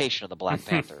interpretation of the Black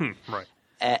Panther. Right.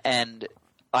 And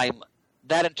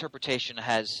that interpretation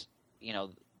has,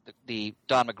 the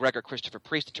Don McGregor, Christopher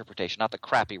Priest interpretation, not the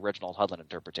crappy Reginald Hudlin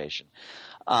interpretation.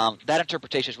 That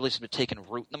interpretation has really sort of taken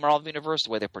root in the Marvel Universe, the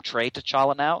way they portray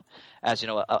T'Challa now, as,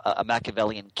 a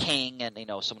Machiavellian king and,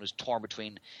 someone who's torn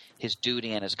between his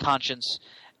duty and his conscience.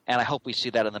 And I hope we see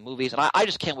that in the movies. And I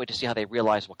just can't wait to see how they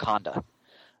realize Wakanda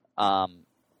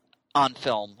on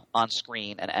film, on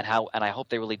screen, and I hope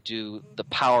they really do the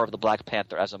power of the Black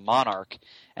Panther as a monarch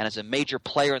and as a major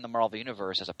player in the Marvel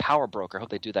Universe, as a power broker. I hope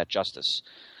they do that justice.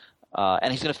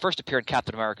 And he's going to first appear in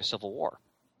Captain America: Civil War.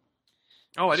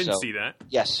 Oh, I didn't see that.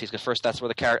 Yes, he's going to first. That's where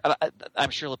the character. I'm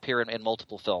sure he'll appear in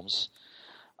multiple films.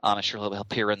 I'm sure he'll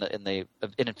appear in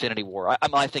Infinity War.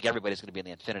 I think everybody's going to be in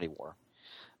the Infinity War.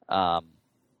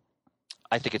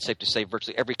 I think it's safe to say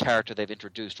virtually every character they've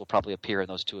introduced will probably appear in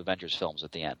those two Avengers films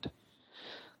at the end.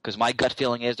 Because my gut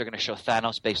feeling is they're going to show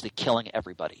Thanos basically killing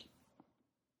everybody,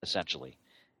 essentially.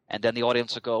 And then the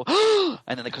audience will go,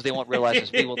 and then because they won't realize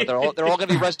as we will, that they're all going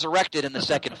to be resurrected in the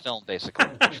second film, basically,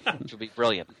 which would be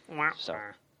brilliant. So,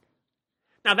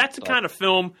 now that's the kind of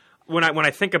film when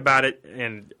I think about it,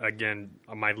 and again,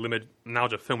 my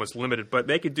knowledge of film is limited, but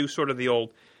they could do sort of the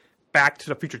old Back to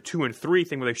the Future 2 and 3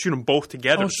 thing where they shoot them both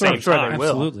together at the same time. They will.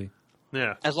 Absolutely.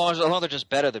 Yeah. As long as they're just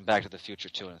better than Back to the Future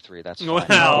 2 and 3, that's fine.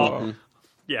 Well,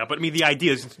 yeah, but I mean the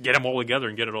idea is to get them all together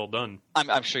and get it all done.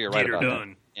 I'm sure you're right about done.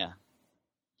 that. Yeah.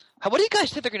 What do you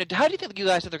guys think they're going to? How do you think you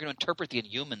guys think they're going to interpret the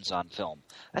Inhumans on film?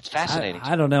 That's fascinating.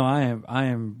 I don't know. I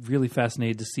am really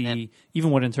fascinated to see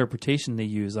even what interpretation they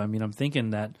use. I mean, I'm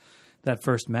thinking that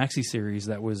first maxi series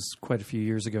that was quite a few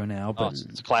years ago now, but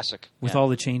it's a classic. With all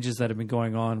the changes that have been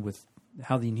going on with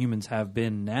how the Inhumans have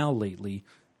been now lately,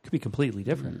 could be completely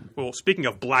different. Well, speaking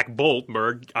of Black Bolt,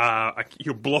 Berg,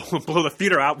 you blow the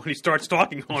theater out when he starts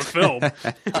talking on film.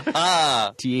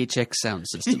 THX sound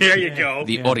system. There you go.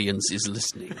 The audience is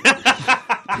listening.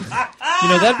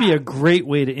 That'd be a great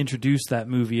way to introduce that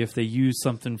movie if they use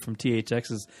something from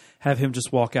THX's. Have him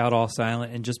just walk out all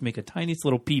silent and just make a tiny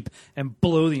little peep and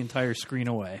blow the entire screen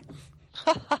away.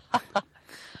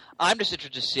 I'm just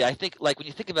interested to see. I think, like, when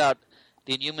you think about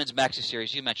the Inhumans maxi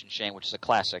series, you mentioned, Shane, which is a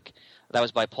classic. That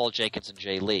was by Paul Jenkins and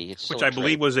Jay Lee. Which I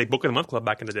believe was a Book of the Month Club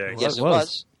back in the day. Yes, it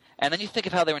was. And then you think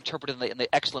of how they were interpreted in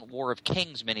the excellent War of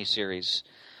Kings miniseries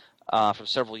from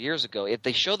several years ago.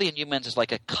 They show the Inhumans as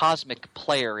like a cosmic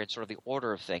player in sort of the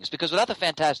order of things. Because without the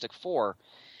Fantastic Four,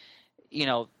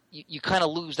 you kind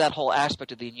of lose that whole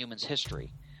aspect of the Inhumans'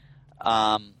 history.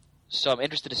 So I'm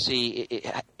interested to see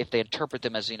if they interpret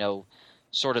them as,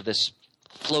 sort of this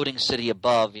floating city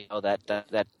above,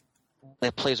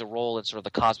 that plays a role in sort of the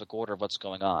cosmic order of what's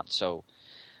going on. So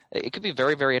it could be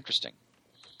very, very interesting.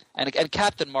 And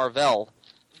Captain Marvel,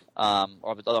 or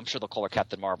I'm sure they'll call her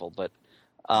Captain Marvel, but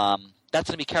that's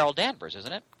going to be Carol Danvers,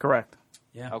 isn't it? Correct.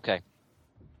 Yeah. Okay.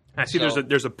 I see.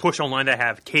 There's a push online to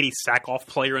have Katie Sackhoff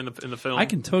play her in the film. I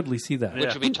can totally see that.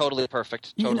 Which would be totally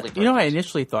perfect. Perfect. I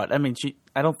initially thought. I mean,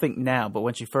 I don't think now, but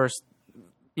when she first,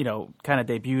 kind of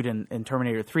debuted in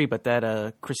Terminator 3, but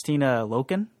that Christina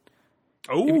Loken.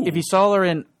 Oh. If you saw her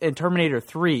in Terminator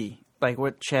 3, like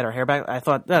what she had her hair back, I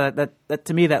thought that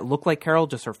to me that looked like Carol,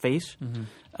 just her face.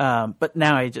 Mm-hmm. But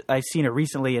now I've seen her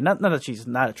recently, and not that she's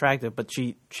not attractive, but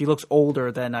she looks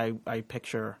older than I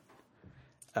picture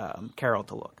Carol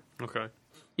to look. Okay.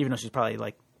 Even though she's probably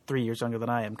like 3 years younger than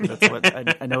I am, because that's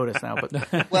what I notice now.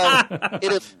 But well,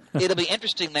 it'll be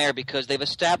interesting there because they've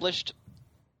established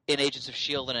in Agents of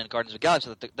S.H.I.E.L.D. and in Guardians of the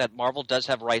Galaxy that Marvel does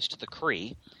have rights to the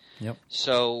Kree. Yep.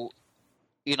 So,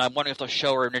 I'm wondering if they'll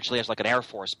show her initially as like an Air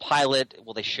Force pilot.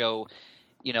 Will they show,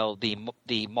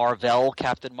 the Marvel,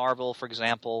 Captain Marvel, for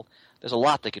example? There's a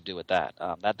lot they could do with that.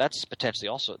 That's potentially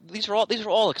also. These are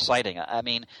all exciting. I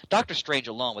mean, Doctor Strange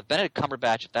alone with Benedict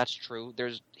Cumberbatch, if that's true,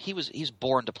 he's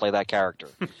born to play that character.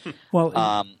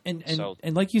 Well,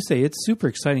 and like you say, it's super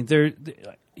exciting.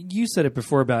 You said it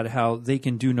before about how they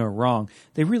can do no wrong.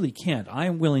 They really can't. I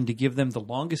am willing to give them the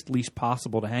longest leash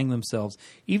possible to hang themselves,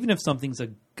 even if something's a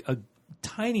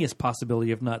tiniest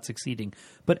possibility of not succeeding.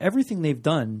 But everything they've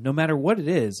done, no matter what it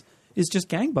is just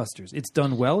gangbusters. It's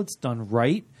done well. It's done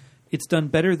right. It's done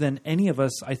better than any of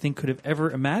us, I think, could have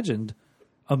ever imagined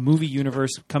a movie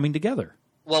universe coming together.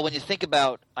 Well, when you think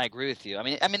about, I agree with you. I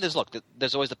mean, there's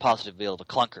always the possibility of a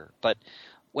clunker. But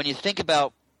when you think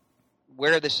about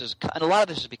where this is, and a lot of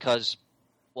this is because,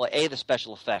 well, the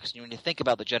special effects. When you think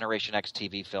about the Generation X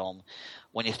TV film,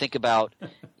 when you think about,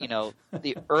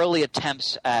 the early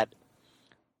attempts at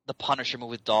the Punisher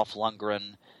movie with Dolph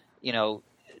Lundgren,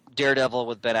 Daredevil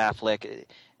with Ben Affleck.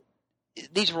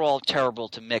 These were all terrible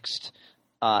to mixed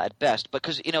at best,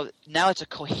 because now it's a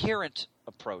coherent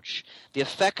approach. The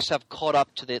effects have caught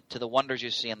up to the wonders you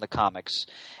see in the comics,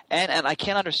 and I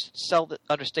can't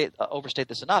overstate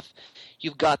this enough.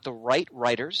 You've got the right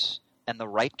writers and the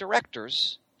right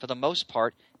directors, for the most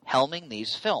part, helming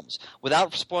these films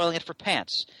without spoiling it for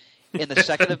pants. In the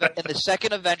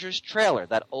second Avengers trailer,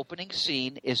 that opening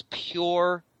scene is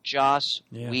pure Joss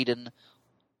Whedon.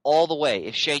 All the way.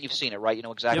 If Shane, you've seen it, right? You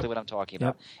know exactly what I'm talking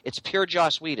about. Yep. It's pure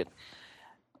Joss Whedon.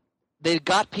 They've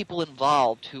got people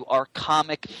involved who are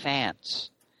comic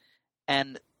fans,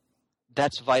 and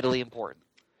that's vitally important.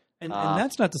 And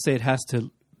that's not to say it has to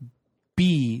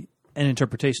be an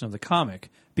interpretation of the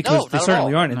comic, because they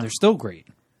certainly aren't, and they're still great.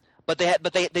 But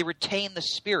they retain the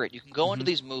spirit. You can go into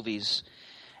these movies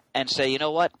and say, you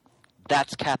know what?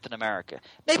 That's Captain America.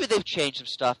 Maybe they've changed some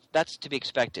stuff. That's to be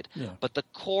expected. Yeah. But the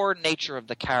core nature of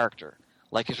the character,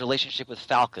 like his relationship with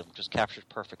Falcon, which is captured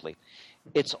perfectly,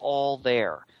 it's all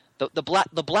there. The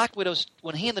Black Widow's,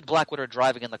 when he and the Black Widow are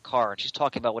driving in the car and she's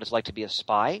talking about what it's like to be a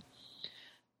spy,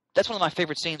 that's one of my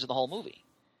favorite scenes in the whole movie.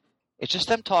 It's just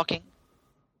them talking.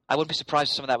 I wouldn't be surprised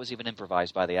if some of that was even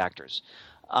improvised by the actors.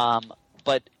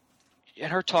 But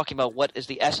and her talking about what is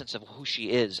the essence of who she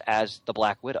is as the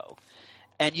Black Widow.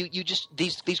 And you just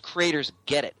these creators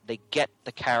get it. They get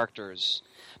the characters,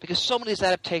 because so many of these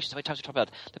adaptations, how many times we talk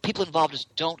about the people involved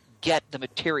just don't get the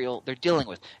material they're dealing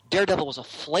with. Daredevil was a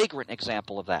flagrant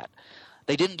example of that.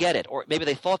 They didn't get it, or maybe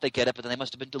they thought they get it, but then they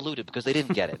must have been deluded because they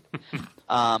didn't get it.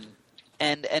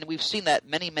 and we've seen that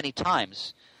many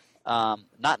times.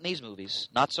 Not in these movies,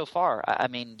 not so far. I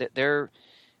mean, they're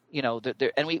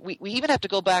and we even have to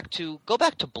go back to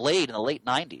Blade in the late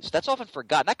 '90s. That's often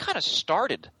forgotten. That kind of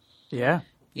started. Yeah.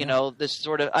 You know, this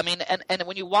sort of. I mean, and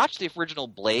when you watch the original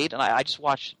Blade, and I just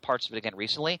watched parts of it again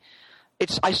recently.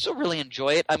 I still really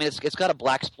enjoy it. I mean, it's got a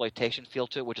blaxploitation feel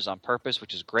to it, which is on purpose,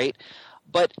 which is great.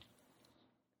 But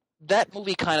that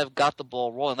movie kind of got the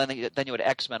ball rolling. Then you had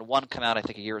X-Men 1 come out, I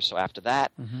think, a year or so after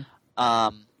that. Mm-hmm.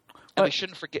 And we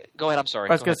shouldn't forget. Go ahead. I'm sorry.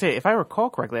 I was going to say, if I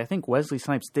recall correctly, I think Wesley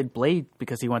Snipes did Blade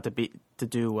because he wanted to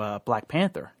do Black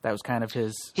Panther. That was kind of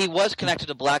his. He was connected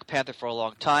to Black Panther for a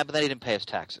long time, but then he didn't pay his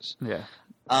taxes. Yeah.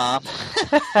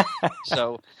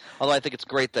 So, although I think it's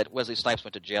great that Wesley Snipes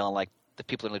went to jail and the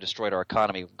people who really destroyed our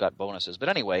economy got bonuses. But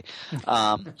anyway,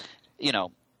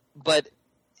 but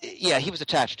yeah, he was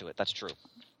attached to it. That's true.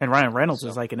 And Ryan Reynolds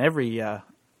is in every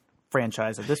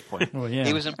franchise at this point. Well, yeah.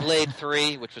 He was in Blade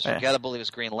 3, which was forgettable. He was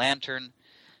Green Lantern.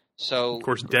 So, of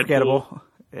course, Deadpool. Forgettable.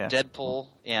 Yeah. Deadpool.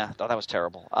 Yeah, that was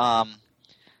terrible.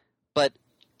 But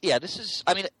yeah, this is.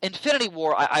 I mean, Infinity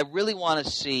War. I really want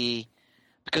to see,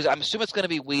 because I'm assuming it's going to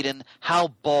be Whedon. How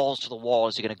balls to the wall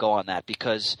is he going to go on that?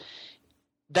 Because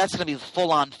that's going to be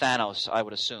full-on Thanos, I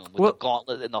would assume, with the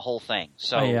gauntlet and the whole thing.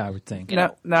 So, yeah, I would think.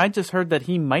 Now, I just heard that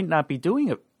he might not be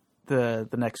doing the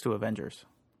next two Avengers.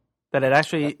 That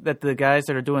that the guys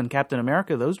that are doing Captain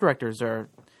America, those directors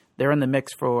they're in the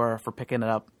mix for picking it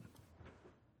up.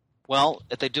 Well,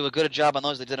 if they do a good job on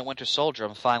those they did in Winter Soldier,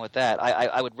 I'm fine with that.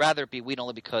 I would rather it be Whedon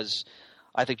only because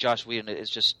I think Joss Whedon is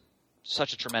just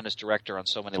such a tremendous director on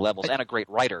so many levels and a great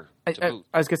writer to boot.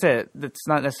 I was going to say, that's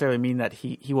not necessarily mean that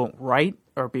he won't write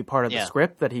or be part of the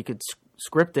script, that he could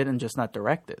script it and just not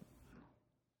direct it.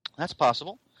 That's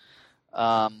possible.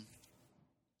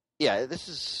 Yeah, this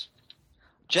is...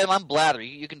 Jim, I'm blathering.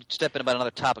 You can step in about another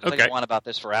topic. Okay. I can go on about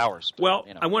this for hours. But,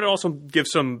 I want to also give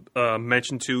some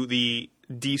mention to the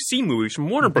DC movies from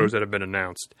Warner Bros. That have been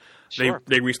announced. Sure.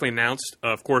 They recently announced,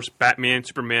 of course, Batman,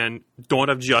 Superman, Dawn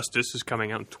of Justice is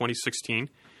coming out in 2016.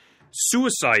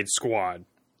 Suicide Squad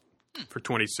for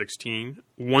 2016.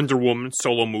 Wonder Woman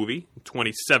solo movie in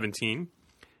 2017.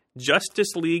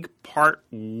 Justice League Part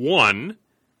 1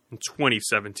 in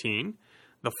 2017.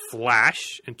 The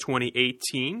Flash in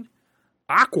 2018.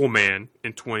 Aquaman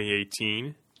in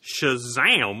 2018,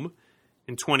 Shazam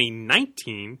in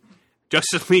 2019,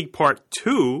 Justice League Part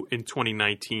 2 in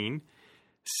 2019,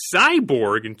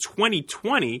 Cyborg in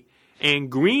 2020, and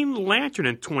Green Lantern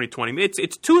in 2020.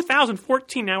 It's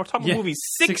 2014 now. We're talking movies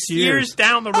 6 years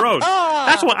down the road.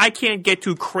 That's why I can't get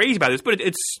too crazy about this, but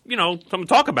it's something to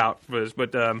talk about for this.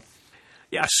 But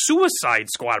Suicide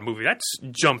Squad movie, that's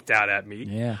jumped out at me.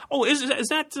 Yeah. Oh, is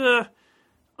that...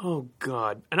 Oh,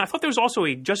 God. And I thought there was also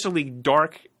a Justice League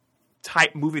Dark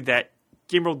type movie that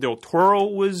Guillermo del Toro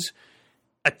was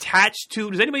attached to.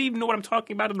 Does anybody even know what I'm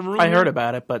talking about in the room? I heard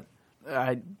about it, but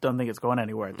I don't think it's going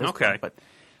anywhere at this point. But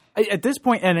at this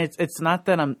point, and it's not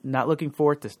that I'm not looking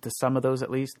forward to some of those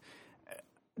at least.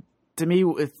 To me,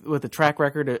 with the track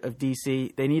record of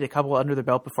DC, they need a couple under the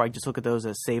belt before I just look at those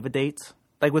as save-a-dates.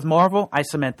 Like with Marvel, I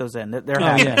cement those in. They're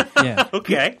happening. Yeah.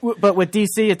 Okay. But with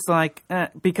DC, it's like,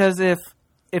 because if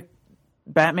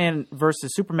Batman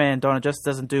versus Superman Dawn of Justice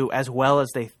doesn't do as well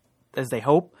as they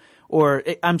hope, or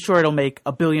I'm sure it'll make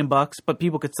 $1 billion, but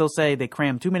people could still say they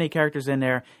crammed too many characters in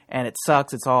there and it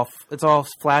sucks. It's all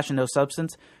flash and no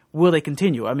substance. Will they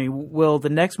continue? I mean, will the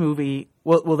next movie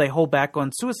will they hold back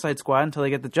on Suicide Squad until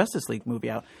they get the Justice League movie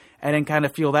out and then kind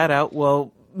of feel that out?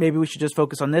 Well, maybe we should just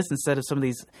focus on this instead of some of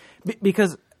these,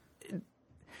 because.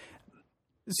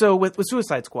 So with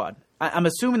Suicide Squad, I'm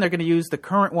assuming they're going to use the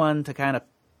current one to kind of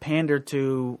pander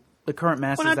to the current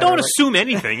masses. Well, don't assume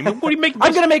anything. I mean, what do you make?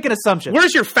 I'm going to make an assumption.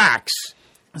 Where's your facts?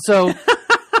 So,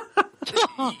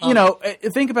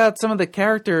 think about some of the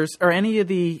characters or any of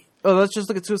the. Oh, let's just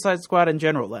look at Suicide Squad in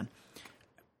general then.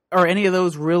 Are any of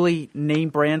those really name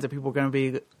brands that people are going to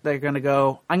be? They're going to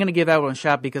go. I'm going to give that one a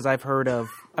shot because I've heard of.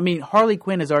 I mean, Harley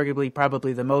Quinn is arguably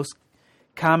probably the most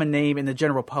common name in the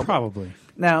general public. Probably.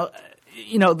 Now,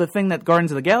 the thing that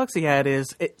Guardians of the Galaxy had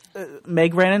is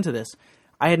Meg ran into this.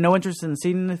 I had no interest in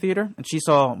seeing it in the theater, and she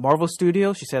saw Marvel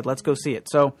Studios. She said, let's go see it.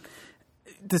 So,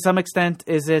 to some extent,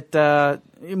 is it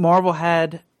Marvel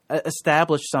had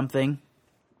established something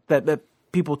that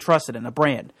people trusted in, a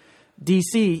brand.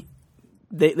 DC,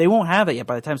 they won't have it yet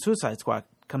by the time Suicide Squad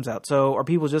comes out. So, are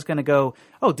people just going to go,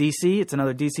 oh, DC, it's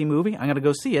another DC movie, I'm going to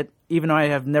go see it, even though I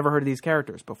have never heard of these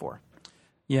characters before?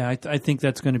 Yeah, I think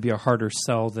that's going to be a harder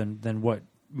sell than what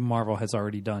Marvel has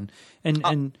already done.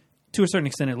 And to a certain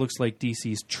extent, it looks like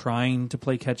DC's trying to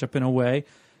play catch up in a way.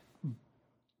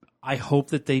 I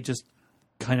hope that they just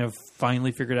kind of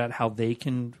finally figured out how they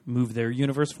can move their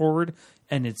universe forward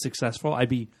and it's successful, I'd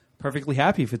be perfectly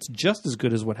happy if it's just as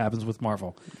good as what happens with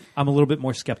Marvel. I'm a little bit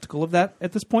more skeptical of that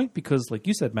at this point because, like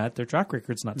you said, Matt, their track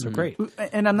record's not so great.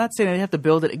 And I'm not saying they have to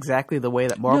build it exactly the way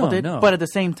that Marvel did, no. but at the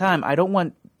same time, I don't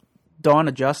want Dawn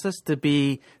of Justice to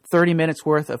be 30 minutes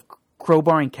worth of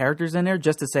crowbarring characters in there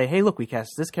just to say, hey, look, we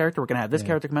cast this character, we're going to have this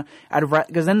character come out.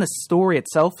 Because then the story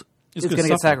itself is going to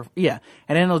get sacrificed. Yeah,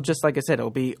 and then it'll just, like I said,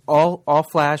 it'll be all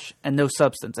flash and no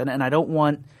substance. And I don't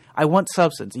want... I want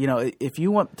substance. You know, if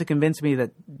you want to convince me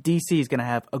that DC is going to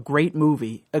have a great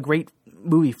movie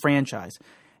franchise,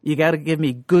 you got to give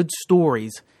me good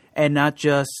stories and not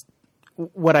just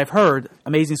what I've heard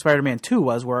Amazing Spider-Man 2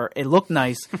 was, where it looked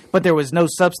nice, but there was no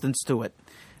substance to it.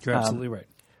 You're absolutely right.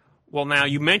 Well, now,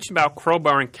 you mentioned about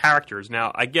crowbarring characters.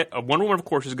 Now, I get Wonder Woman, of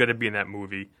course, is going to be in that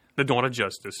movie, The Dawn of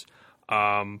Justice.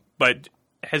 But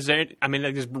has there, I mean,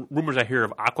 like, there's rumors I hear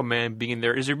of Aquaman being in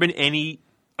there. Has there been any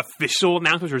official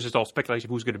announcements, or is this all speculation of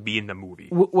who's going to be in the movie?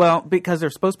 Well, because they're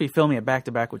supposed to be filming it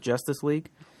back-to-back with Justice League.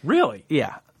 Really?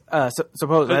 Yeah.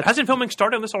 Suppose hasn't filming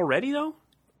started on this already, though?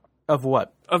 Of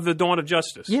what? Of The Dawn of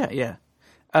Justice. Yeah.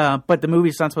 But the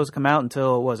movie's not supposed to come out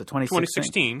until, what was it,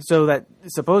 2016? 2016. So that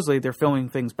supposedly they're filming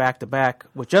things back-to-back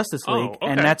with Justice League, okay.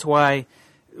 and that's why,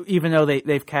 even though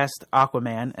they've cast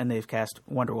Aquaman, and they've cast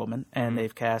Wonder Woman, and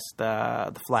they've cast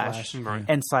The Flash, right.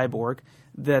 and Cyborg,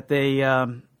 that they...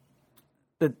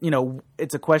 that, you know,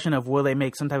 it's a question of will they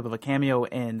make some type of a cameo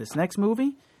in this next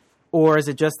movie, or is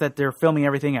it just that they're filming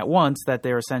everything at once, that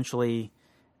they're essentially,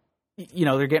 you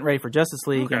know, they're getting ready for Justice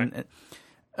League. Okay.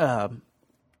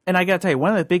 And I got to tell you,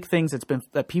 one of the big things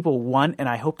that people want, and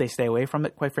I hope they stay away from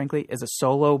it, quite frankly, is a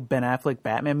solo Ben Affleck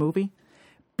Batman movie,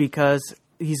 because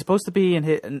he's supposed to be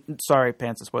sorry,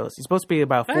 Pants and Spoilers. He's supposed to be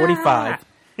about 45.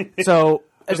 So,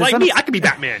 it's like me, I could be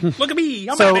Batman. Look at me,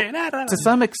 I'm Batman. To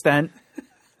some extent,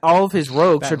 all of his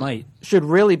rogues should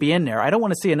really be in there. I don't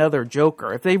want to see another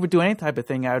Joker. If they would do any type of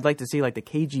thing, I would like to see like the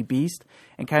KG Beast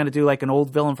and kind of do like an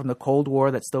old villain from the Cold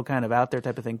War that's still kind of out there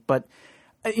type of thing. But,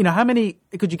 you know, how many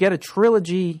could you get a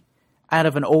trilogy out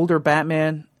of an older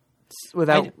Batman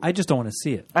without... I just don't want to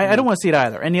see it. I don't want to see it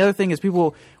either. And the other thing is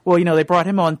people, well, you know, they brought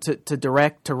him on to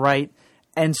direct, to write,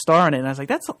 and star in it. And I was like,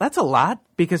 that's a lot,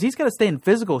 because he's got to stay in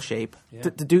physical shape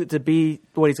to be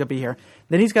what he's going to be here.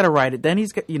 Then he's got to write it. Then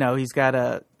he's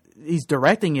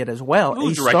directing it as well.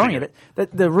 Who's he's starring in it.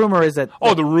 The rumor is that...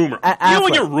 Oh, the rumor. You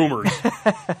don't get rumors.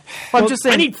 I'm just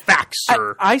saying... I need facts,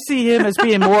 sir. I see him as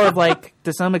being more of like,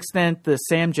 to some extent, the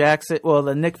Sam Jackson,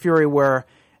 the Nick Fury, where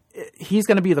he's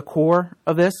going to be the core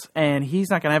of this, and he's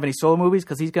not going to have any solo movies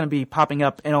because he's going to be popping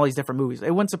up in all these different movies.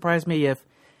 It wouldn't surprise me if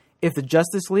the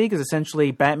Justice League is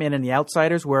essentially Batman and the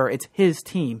Outsiders, where it's his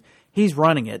team. He's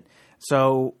running it.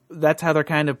 So that's how they're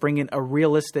kind of bringing a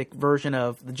realistic version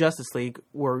of the Justice League,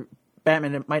 where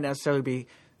Batman might not necessarily be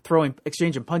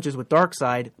exchanging punches with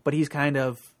Darkseid, but he's kind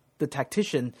of the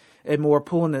tactician and more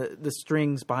pulling the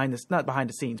strings not behind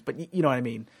the scenes, but you know what I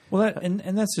mean. Well,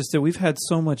 and that's just it. We've had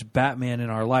so much Batman in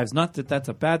our lives. Not that that's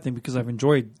a bad thing, because I've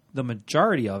enjoyed the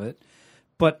majority of it.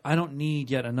 But I don't need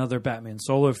yet another Batman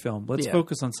solo film. Let's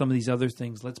focus on some of these other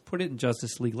things. Let's put it in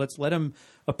Justice League. Let's let him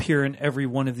appear in every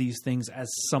one of these things as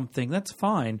something. That's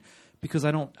fine, because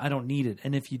I don't need it.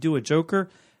 And if you do a Joker,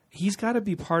 he's got to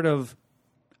be part of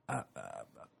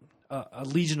a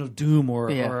Legion of Doom or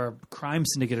a crime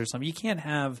syndicate or something. You can't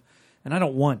have, and I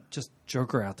don't want just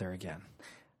Joker out there again.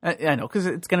 I know, because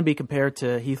it's going to be compared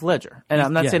to Heath Ledger. And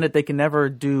I'm not saying that they can never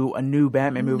do a new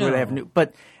Batman movie where they have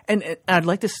but I'd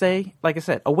like to say, like I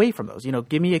said, away from those. You know,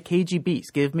 give me a KG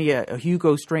Beast. Give me a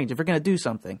Hugo Strange if you're going to do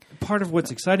something. Part of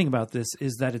what's exciting about this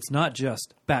is that it's not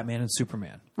just Batman and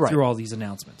Superman through all these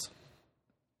announcements.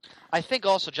 I think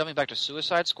also, jumping back to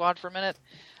Suicide Squad for a minute,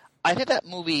 I think that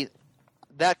movie,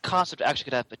 that concept actually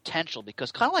could have potential,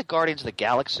 because kind of like Guardians of the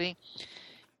Galaxy,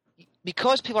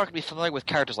 because people aren't going to be familiar with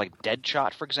characters like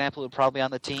Deadshot, for example, who would probably be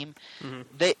on the team,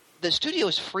 the studio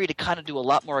is free to kind of do a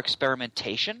lot more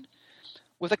experimentation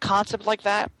with a concept like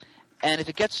that. And if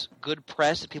it gets good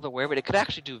press and people are aware of it, it could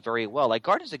actually do very well. Like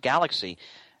Guardians of the Galaxy,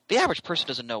 the average person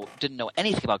didn't know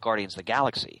anything about Guardians of the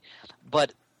Galaxy.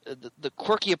 But the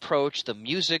quirky approach, the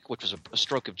music, which was a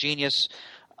stroke of genius,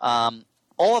 all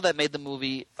of that made the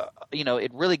movie,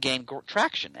 it really gained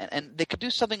traction. And they could do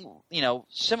something,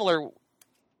 similar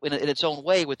in its own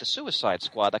way with the Suicide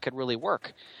Squad that could really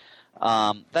work.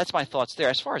 That's my thoughts there.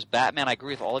 As far as Batman, I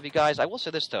agree with all of you guys. I will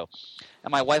say this, though,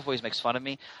 and my wife always makes fun of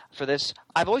me for this.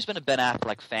 I've always been a Ben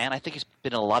Affleck fan. I think he's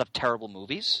been in a lot of terrible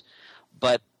movies,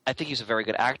 but I think he's a very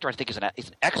good actor. I think he's an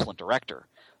excellent director.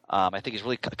 I think he's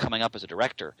really coming up as a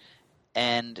director.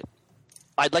 And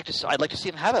I'd like to see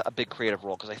him have a big creative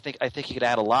role, because I think he could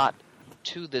add a lot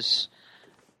to this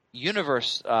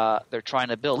universe they're trying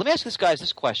to build. Let me ask this guys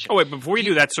this question. Oh wait, before you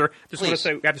do that, sir, just want to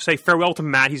say we have to say farewell to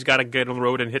Matt. He's got to get on the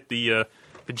road and hit the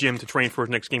gym to train for his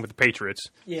next game with the Patriots.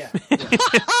 Yeah.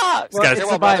 Well,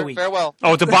 it's a bye week. Farewell.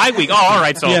 Oh, it's a bye week. Oh, all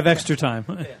right. So You have extra time.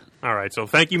 all right. So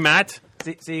thank you, Matt.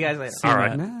 See you guys later. All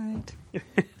right. Night.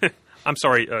 I'm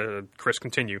sorry, Chris.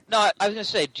 Continue. No, I was going to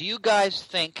say, do you guys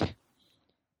think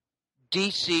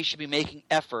DC should be making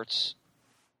efforts,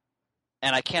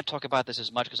 and I can't talk about this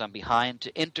as much because I'm behind,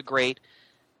 to integrate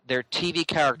their TV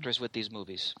characters with these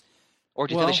movies? Or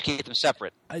do you think they should keep them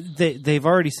separate? They've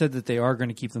already said that they are going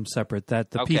to keep them separate,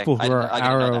 that the people who are I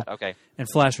didn't know Arrow that. Okay. and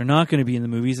Flash are not going to be in the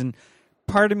movies. And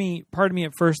part of me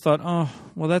at first thought, oh,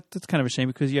 well, that's kind of a shame,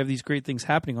 because you have these great things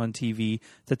happening on TV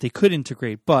that they could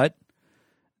integrate. But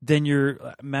then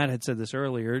Matt had said this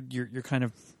earlier, you're kind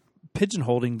of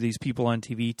pigeonholing these people on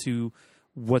TV to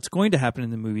what's going to happen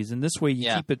in the movies. And this way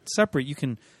you keep it separate. You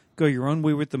can go your own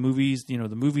way with the movies. The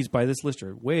movies by this list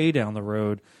are way down the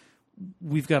road.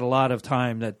 We've got a lot of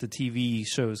time that the TV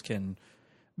shows can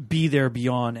be there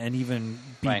beyond and even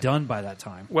be done by that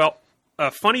time. Well,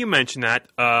 funny you mention that,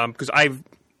 because I've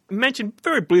mentioned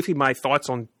very briefly my thoughts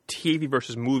on TV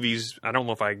versus movies. I don't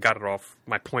know if I got it off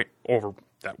my point over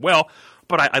that well,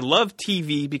 but I love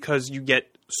TV because you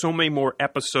get so many more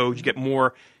episodes, you get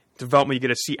more development, you get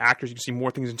to see actors, you can see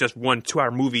more things than just 1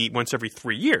 2-hour movie once every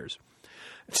 3 years.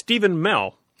 Stephen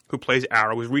Amell, who plays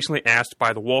Arrow, was recently asked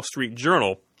by the Wall Street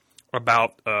Journal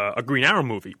about a Green Arrow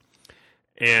movie.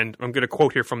 And I'm going to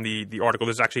quote here from the article.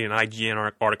 This is actually an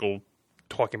IGN article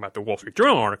talking about the Wall Street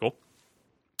Journal article.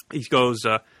 He goes,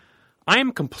 I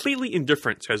am completely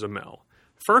indifferent, says Amell.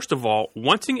 First of all,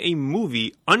 wanting a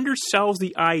movie undersells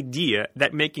the idea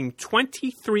that making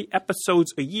 23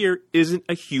 episodes a year isn't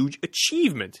a huge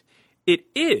achievement. It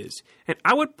is, and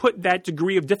I would put that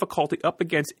degree of difficulty up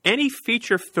against any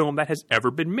feature film that has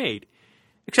ever been made,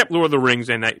 except Lord of the Rings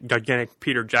and that gigantic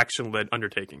Peter Jackson-led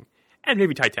undertaking, and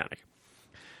maybe Titanic.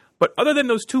 But other than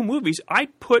those 2 movies,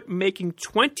 I'd put making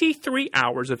 23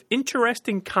 hours of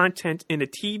interesting content in a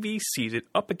TV season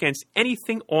up against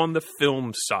anything on the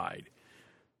film side.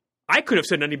 I couldn't have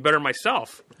said any better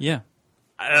myself. Yeah.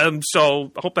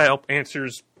 So I hope that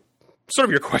answers sort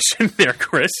of your question there,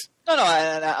 Chris. No,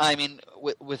 I mean,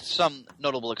 with some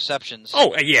notable exceptions.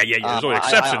 Oh, yeah. There's always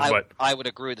exceptions, but I would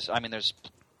agree with this. I mean,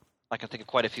 I can think of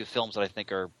quite a few films that I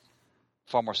think are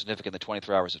far more significant than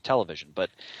 23 hours of television. But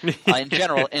in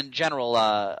general,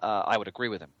 I would agree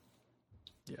with him.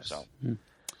 yes. So,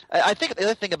 I think the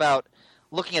other thing about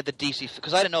looking at the DC,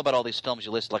 because I didn't know about all these films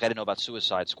you listed, like I didn't know about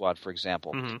Suicide Squad, for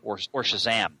example, or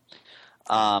Shazam.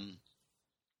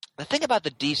 The thing about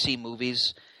the DC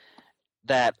movies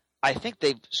that I think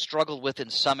they've struggled with in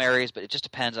some areas, but it just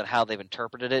depends on how they've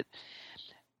interpreted it.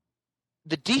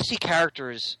 The DC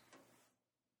characters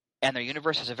and their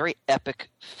universe has a very epic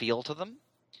feel to them.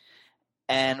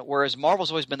 And whereas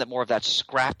Marvel's always been more of that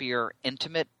scrappier,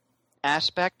 intimate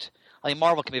aspect, I mean,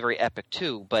 Marvel can be very epic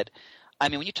too, but I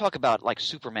mean, when you talk about like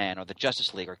Superman or the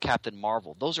Justice League or Captain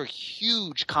Marvel, those are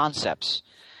huge concepts.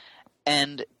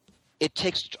 And it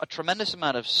takes a tremendous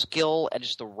amount of skill and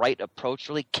just the right approach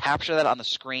to really capture that on the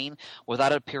screen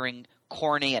without it appearing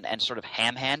corny and sort of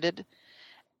ham-handed.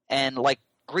 And like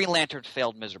Green Lantern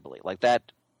failed miserably. Like that,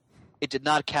 it did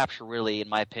not capture really, in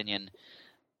my opinion,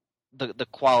 the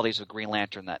qualities of Green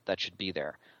Lantern that should be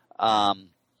there.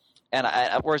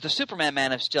 Whereas the Superman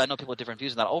Man of Steel, I know people have different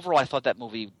views on that. Overall, I thought that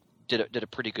movie did a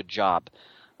pretty good job.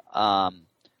 So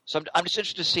I'm just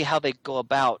interested to see how they go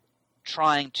about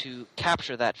trying to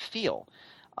capture that feel.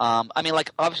 I mean, like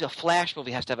obviously a Flash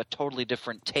movie has to have a totally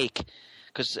different take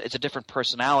because it's a different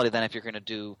personality than if you're going to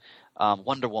do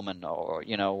Wonder Woman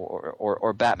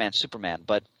or Batman, Superman.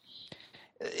 But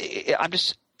I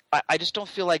just don't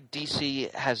feel like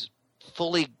DC has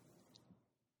fully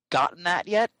gotten that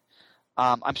yet.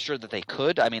 I'm sure that they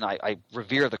could. I mean, I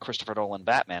revere the Christopher Nolan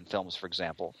Batman films, for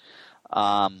example.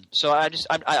 So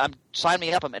I'm sign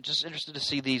me up. I'm just interested to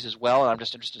see these as well, and I'm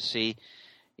just interested to see,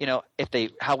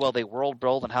 how well they world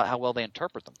build and how well they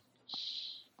interpret them.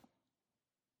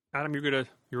 Adam, you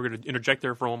were gonna interject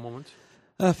there for a moment.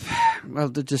 Well,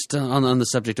 just on the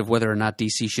subject of whether or not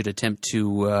DC should attempt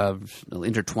to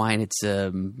intertwine its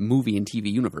movie and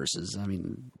TV universes. I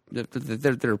mean,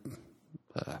 they're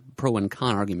pro and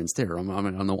con arguments there. On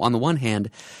the one hand,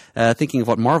 thinking of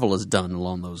what Marvel has done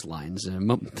along those lines,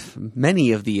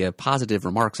 many of the positive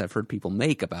remarks I've heard people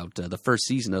make about the first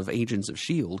season of Agents of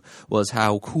S.H.I.E.L.D. was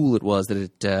how cool it was that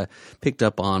it picked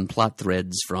up on plot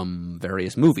threads from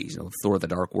various movies, Thor: The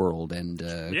Dark World and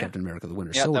Captain America: The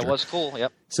Winter Soldier. Yeah, that was cool.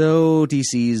 Yep. So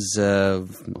DC's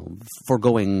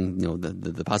foregoing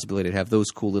the possibility to have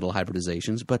those cool little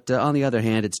hybridizations. But on the other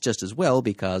hand, it's just as well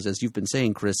because, as you've been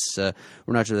saying, Chris, we're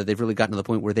not sure that they've really gotten to the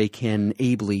point where they can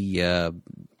ably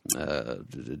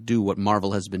do what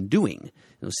Marvel has been doing,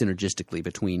 synergistically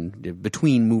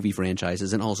between movie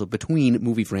franchises and also between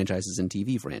movie franchises and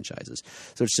TV franchises.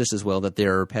 So it's just as well that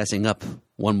they're passing up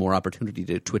one more opportunity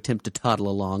to attempt to toddle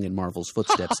along in Marvel's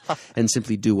footsteps and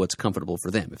simply do what's comfortable for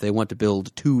them. If they want to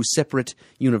build two separate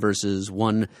universes,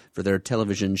 one for their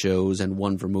television shows and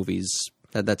one for movies,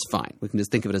 that's fine. We can just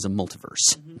think of it as a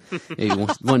multiverse. Maybe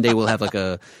one day we'll have like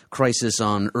a Crisis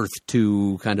on Earth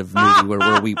 2 kind of movie where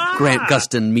Grant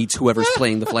Gustin meets whoever's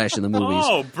playing the Flash in the movies.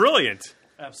 Oh, brilliant.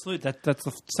 Absolutely. That's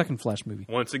the second Flash movie.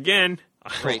 Once again,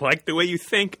 I like the way you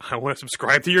think. I want to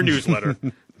subscribe to your newsletter.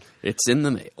 It's in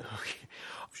the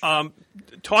mail.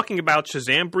 Talking about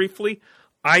Shazam briefly,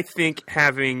 I think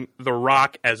having The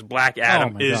Rock as Black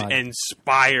Adam is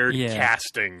inspired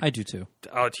casting. I do too.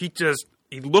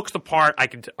 He looks the part. I'm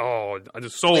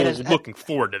just so looking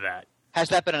forward to that. Has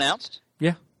that been announced?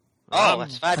 Yeah. Oh,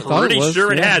 that's fabulous. Pretty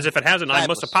sure it has. If it hasn't, I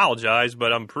must apologize,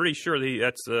 but I'm pretty sure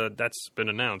that's been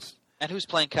announced. And who's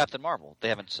playing Captain Marvel? They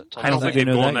haven't told us. I don't think they've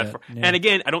gone that far. Yeah. And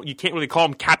again, you can't really call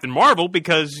him Captain Marvel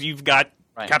because you've got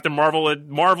Captain Marvel at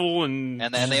Marvel, and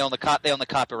they own the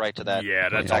copyright to that. Yeah,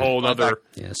 that's a whole other.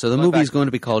 Yeah, so the movie's going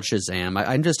to be called Shazam.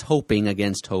 I'm just hoping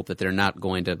against hope that they're not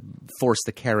going to force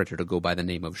the character to go by the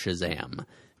name of Shazam,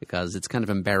 because it's kind of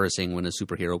embarrassing when a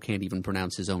superhero can't even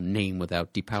pronounce his own name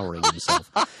without depowering himself.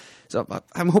 So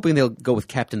I'm hoping they'll go with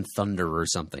Captain Thunder or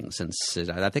something, since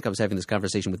I think I was having this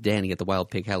conversation with Danny at the Wild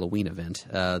Pig Halloween event,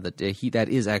 that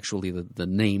is actually the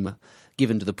name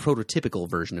given to the prototypical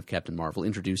version of Captain Marvel,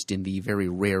 introduced in the very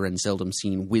rare and seldom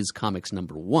seen Whiz Comics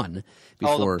 #1.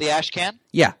 Before, the ash can?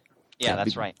 Yeah. Yeah,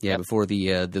 that's right. Yeah, before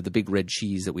the big red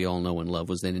cheese that we all know and love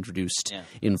was then introduced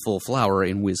in full flower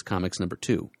in Whiz Comics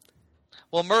 #2.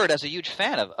 Well, Murd, as a huge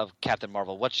fan of Captain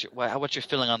Marvel, what's your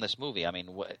feeling on this movie? I mean,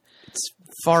 it's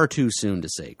far too soon to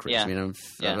say, Chris.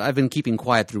 Yeah. I've been keeping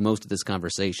quiet through most of this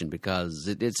conversation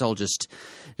because it's all just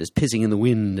pissing in the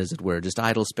wind, as it were, just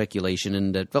idle speculation.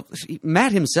 And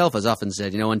Matt himself has often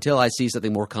said, until I see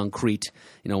something more concrete,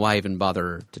 why even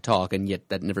bother to talk? And yet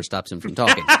that never stops him from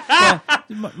talking.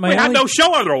 We had no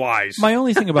show otherwise. My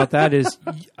only thing about that is,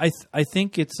 I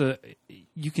think it's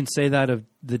you can say that of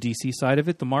the DC side of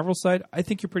it. The Marvel side, I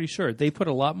think you're pretty sure. They put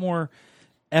a lot more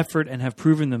effort and have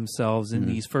proven themselves in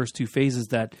these first two phases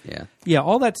that,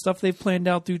 all that stuff they've planned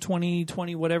out through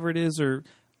 2020, whatever it is,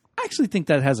 I actually think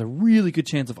that has a really good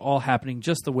chance of all happening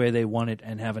just the way they want it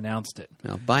and have announced it.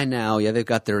 Now, by now, they've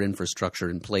got their infrastructure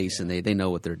in place, and they know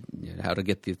what how to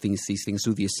get these things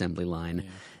through the assembly line.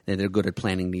 Yeah. They're good at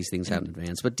planning these things out in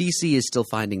advance. But DC is still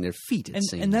finding their feet, it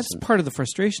seems. And that's part of the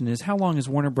frustration is how long has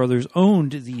Warner Brothers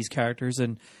owned these characters,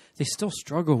 and they still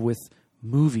struggle with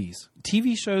movies.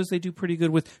 TV shows they do pretty good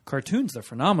with. Cartoons they're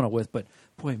phenomenal with, but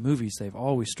boy, movies they've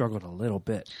always struggled a little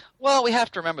bit. Well, we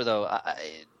have to remember, though,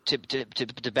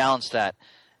 to balance that,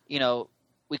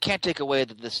 we can't take away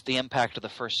the impact of the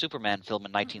first Superman film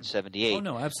in 1978. Oh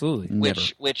no, absolutely.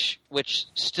 Which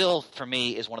still for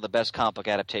me is one of the best comic book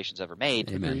adaptations ever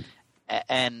made. Amen.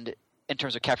 And in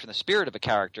terms of capturing the spirit of a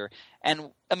character,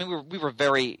 and I mean we were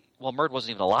very well. Murd wasn't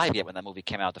even alive yet when that movie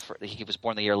came out. He was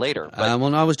born the year later. But,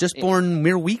 no, I was just born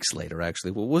mere weeks later.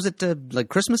 Actually, was it like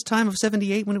Christmas time of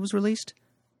 '78 when it was released?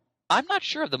 I'm not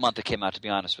sure of the month it came out. To be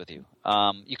honest with you,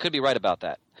 you could be right about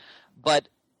that, but.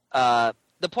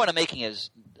 The point I'm making is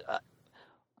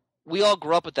we all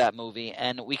grew up with that movie,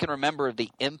 and we can remember the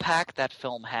impact that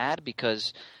film had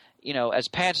because, as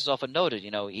Pants has often noted,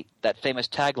 that famous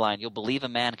tagline, "You'll believe a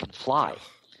man can fly."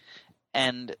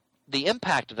 And the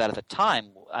impact of that at the time,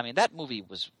 I mean, that movie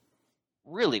was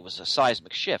a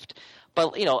seismic shift.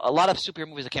 But, a lot of superhero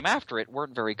movies that came after it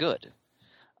weren't very good.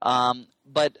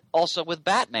 But also with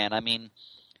Batman, I mean,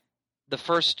 the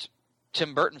first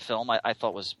Tim Burton film I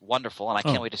thought was wonderful, and I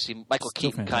can't wait to see Michael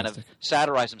Keaton kind of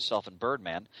satirize himself in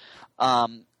Birdman. For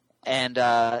me,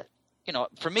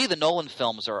 the Nolan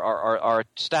films are a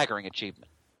staggering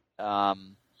achievement.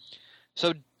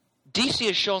 So DC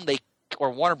has shown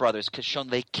or Warner Brothers has shown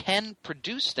they can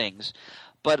produce things,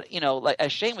 but like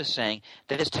as Shane was saying,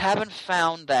 they just haven't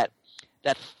found that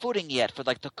footing yet for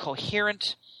like the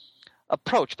coherent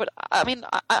approach. But I mean,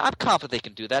 I'm confident they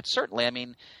can do that. Certainly, I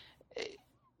mean.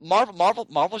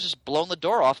 Marvel's just blown the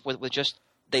door off with just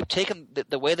they've taken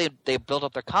the way they've built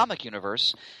up their comic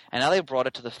universe, and now they've brought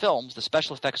it to the films. The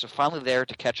special effects are finally there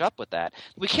to catch up with that.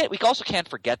 We also can't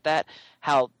forget that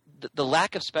how the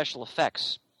lack of special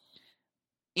effects,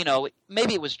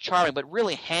 maybe it was charming, but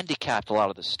really handicapped a lot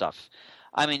of this stuff.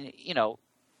 I mean,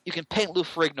 you can paint Lou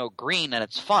Ferrigno green and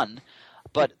it's fun,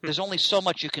 but there's only so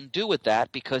much you can do with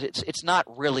that because it's not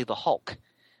really the Hulk,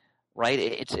 right?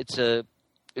 It's a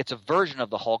version of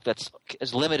the Hulk that's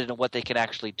is limited in what they can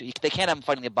actually do. They can't have him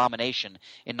fighting the Abomination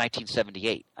in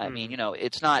 1978. I mean,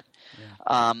 it's not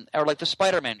or like the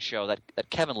Spider-Man show that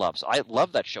Kevin loves. I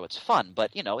love that show. It's fun,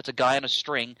 but it's a guy on a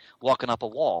string walking up a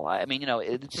wall. I mean,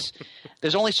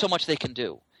 there's only so much they can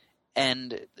do.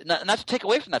 And not to take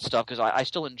away from that stuff because I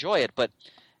still enjoy it, but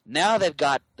now they've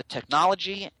got the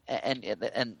technology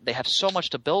and they have so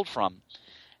much to build from.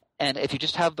 And if you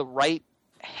just have the right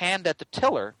hand at the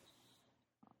tiller,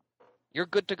 you're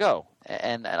good to go.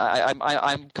 And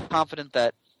I'm confident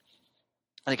that,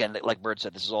 and again, like Bird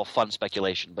said, this is all fun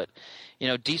speculation, but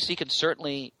DC can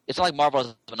certainly. It's not like Marvel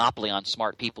has a monopoly on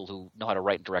smart people who know how to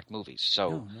write and direct movies.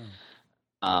 So,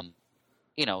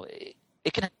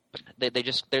 it can. They're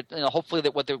hopefully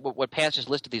that what Pants just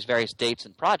listed these various dates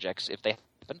and projects, if they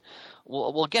happen,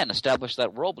 will again establish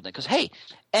that world building. Because hey,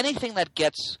 anything that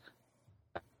gets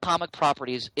comic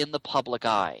properties in the public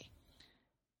eye,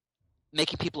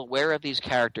 making people aware of these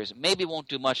characters, maybe won't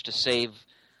do much to save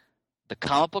the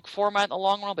comic book format in the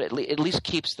long run, but at least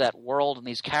keeps that world and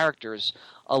these characters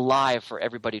alive for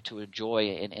everybody to enjoy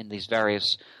in these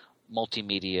various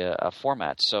multimedia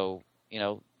formats. So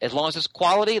as long as it's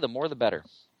quality, the more the better.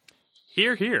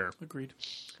 Hear, hear. Agreed.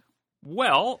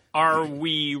 Well, are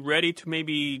we ready to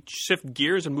maybe shift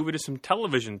gears and move into some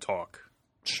television talk?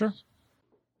 Sure.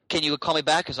 Can you call me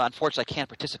back? Because unfortunately I can't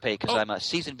participate because I'm a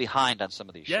season behind on some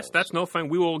of these shows. Yes, that's no fun.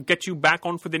 We will get you back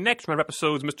on for the next round of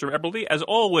episodes, Mr. Eberly. As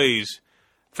always,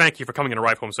 thank you for coming and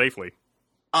arrive home safely.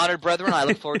 Honored brethren, I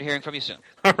look forward to hearing from you soon.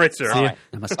 All right, sir. All right.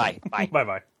 Bye. Bye.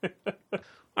 Bye-bye.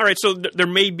 All right, so there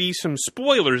may be some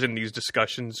spoilers in these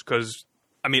discussions because,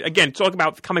 I mean, again, talk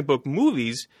about comic book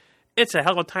movies, it's a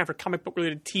hell of a time for comic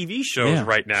book-related TV shows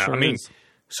right now. Sure I mean, is.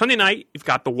 Sunday night, you've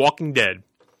got The Walking Dead.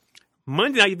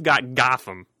 Monday night, you've got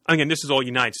Gotham. Again, this is all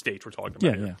United States we're talking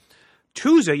about. Yeah.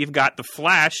 Tuesday, you've got The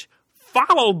Flash,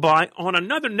 followed by, on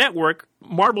another network,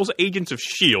 Marvel's Agents of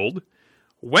S.H.I.E.L.D.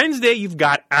 Wednesday, you've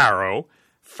got Arrow.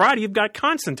 Friday, you've got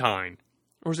Constantine.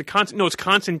 Or is it Constantine? No, it's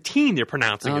Constantine they're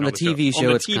pronouncing it on the TV show. On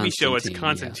the it's TV show, it's Constantine,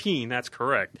 Constantine. That's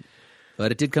correct.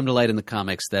 But it did come to light in the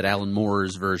comics that Alan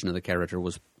Moore's version of the character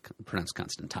was pronounced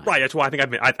Constantine. Right, that's why I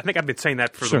think I've been saying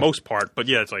that for the most part. But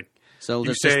yeah, it's like so. You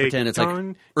Let's say just pretend it's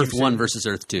like Earth 1 versus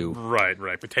Earth 2.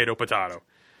 Right. Potato.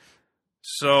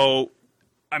 So,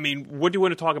 I mean, what do you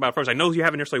want to talk about first? I know you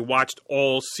haven't necessarily watched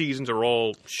all seasons or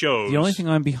all shows. The only thing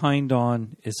I'm behind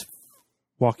on is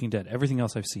Walking Dead. Everything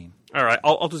else I've seen. All right,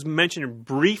 I'll just mention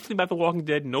briefly about The Walking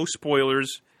Dead. No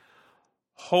spoilers.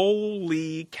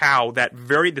 Holy cow!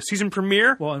 The season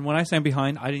premiere. Well, and when I say I'm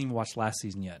behind, I didn't even watch last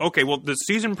season yet. Okay, well, the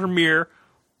season premiere,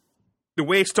 the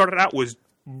way it started out was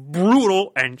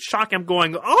brutal and shocking. I'm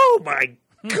going, oh my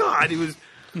god, it was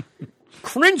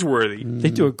cringeworthy. They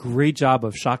do a great job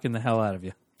of shocking the hell out of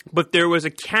you. But there was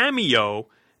a cameo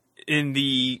in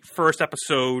the first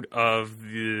episode of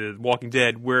The Walking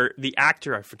Dead where the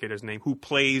actor, I forget his name, who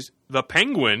plays the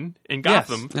Penguin in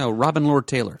Gotham. No, Robin Lord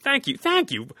Taylor. Thank you.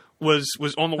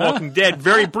 Was on The Walking Dead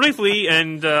very briefly,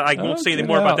 and I won't say any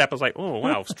more about that, but I was like, oh,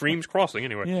 wow, streams crossing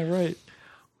anyway. Yeah, right.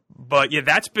 But yeah,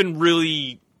 that's been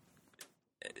really...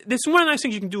 This is one of the nice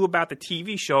things you can do about the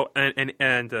TV show and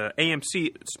AMC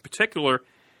in particular.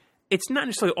 It's not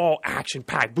necessarily all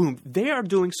action-packed. Boom. They are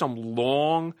doing some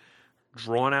long,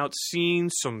 drawn-out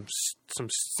scenes, some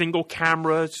single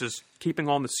cameras, just keeping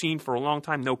on the scene for a long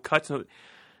time, no cuts.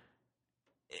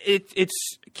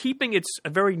 It's keeping a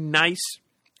very nice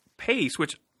pace,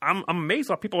 which I'm amazed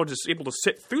how people are just able to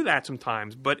sit through that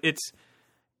sometimes. But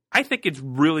I think it's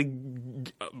really,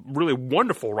 really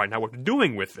wonderful right now what they're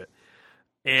doing with it.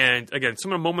 And again,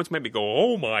 some of the moments make me go,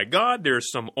 oh my God, there's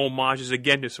some homages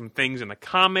again to some things in the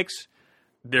comics.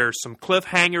 There's some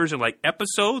cliffhangers and like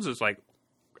episodes. It's like,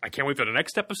 I can't wait for the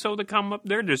next episode to come up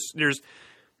there. There's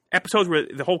episodes where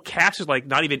the whole cast is like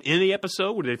not even in the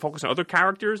episode, where they focus on other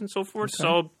characters and so forth. Okay.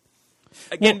 So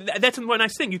again, that's one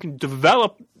nice thing. You can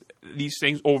develop these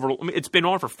things over. I mean, it's been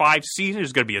on for 5 seasons.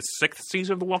 There's going to be a 6th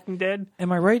season of The Walking Dead.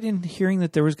 Am I right in hearing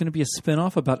that there was going to be a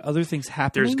spinoff about other things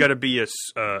happening? There's going to be a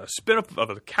spinoff of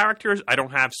other characters. I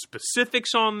don't have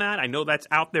specifics on that. I know that's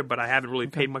out there, but I haven't really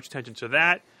paid much attention to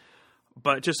that.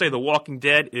 But just say The Walking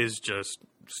Dead is just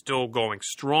still going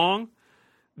strong.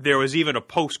 There was even a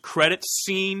post-credits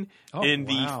scene in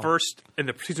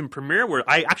the season premiere where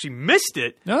I actually missed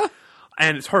it.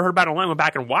 And it's heard about it online, went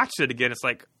back and watched it again. It's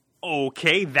like,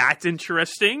 okay, that's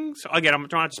interesting. So again, I'm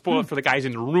trying not to spoil it for the guys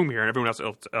in the room here, and everyone else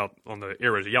out on the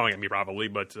air is yelling at me probably,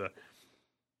 but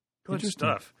good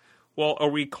stuff. Well, are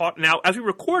we caught now? As we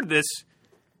record this,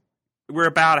 we're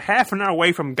about half an hour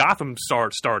away from Gotham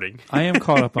starting. I am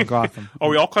caught up on Gotham. Are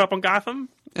we all caught up on Gotham?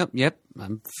 Yep.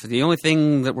 The only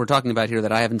thing that we're talking about here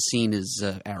that I haven't seen is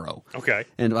Arrow. Okay.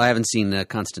 And I haven't seen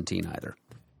Constantine either.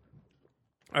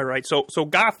 All right. So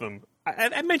Gotham.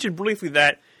 I mentioned briefly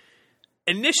that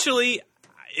initially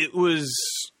it was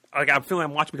like I'm feeling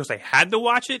I'm watching because I had to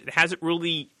watch it. It hasn't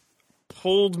really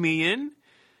pulled me in.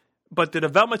 But the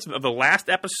developments of the last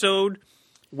episode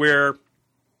where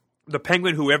the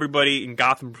Penguin, who everybody in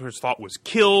Gotham thought was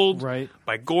killed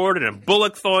by Gordon, and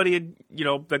Bullock thought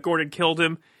that Gordon killed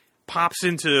him, pops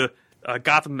into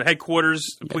Gotham headquarters,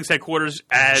 police headquarters,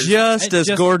 as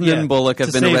Gordon and Bullock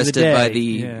have been arrested by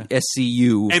the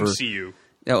SCU. MCU.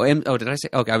 Did I say?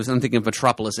 Okay, I'm thinking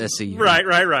Metropolis SCU. Right.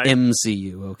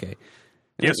 MCU. Okay.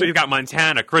 Yeah, so you've got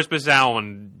Montana, Crispus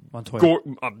Allen,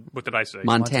 what did I say?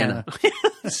 Montana.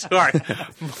 Sorry.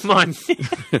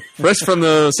 Fresh from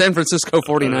the San Francisco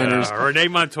 49ers. Renee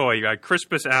Montoya, you got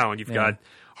Crispus Allen, you've got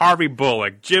Harvey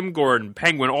Bullock, Jim Gordon,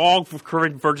 Penguin, all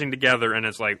converging together, and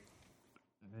it's like,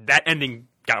 that ending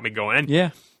got me going.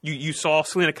 And you saw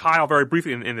Selena Kyle very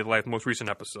briefly in the most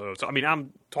recent episode. So, I mean,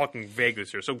 I'm talking vaguely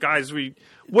here. So, guys,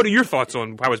 what are your thoughts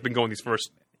on how it's been going these first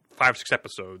 5 or 6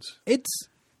 episodes?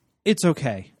 It's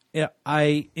okay. Yeah,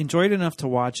 I enjoyed enough to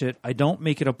watch it. I don't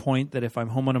make it a point that if I'm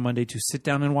home on a Monday to sit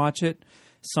down and watch it.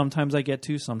 Sometimes I get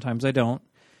to, sometimes I don't.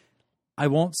 I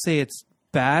won't say it's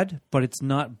bad, but it's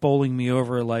not bowling me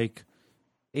over like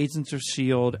Agents of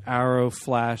S.H.I.E.L.D., Arrow,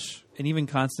 Flash, and even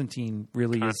Constantine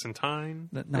really Constantine?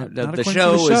 is. Not the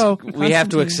show is... We have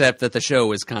to accept that the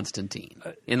show is Constantine.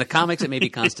 In the comics, it may be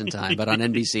Constantine, but on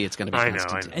NBC, it's going to be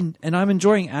Constantine. I know. And I'm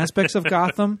enjoying aspects of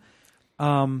Gotham.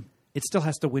 It still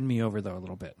has to win me over though a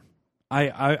little bit.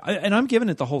 And I'm giving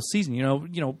it the whole season.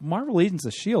 Marvel Agents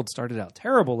of S.H.I.E.L.D. started out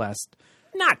terrible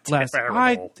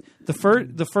terrible.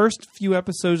 The first few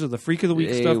episodes of the Freak of the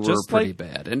Week stuff were pretty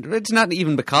bad, and it's not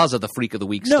even because of the Freak of the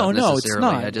Week stuff necessarily. It's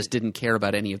not. I just didn't care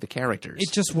about any of the characters.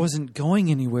 It just wasn't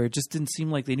going anywhere. It just didn't seem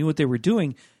like they knew what they were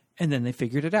doing, and then they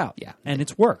figured it out. Yeah, and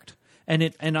it's worked.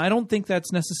 And I don't think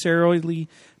that's necessarily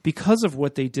because of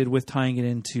what they did with tying it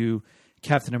into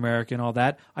Captain America and all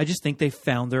that. I just think they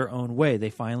found their own way.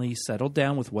 They finally settled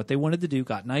down with what they wanted to do,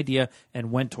 got an idea,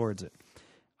 and went towards it.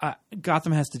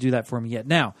 Gotham has to do that for me yet.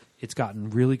 Now, it's gotten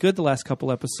really good the last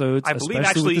couple episodes, I believe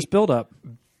especially with this build-up.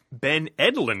 Ben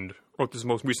Edlund wrote this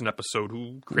most recent episode,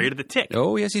 who created The Tick.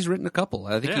 Oh, yes, he's written a couple.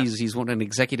 I think he's an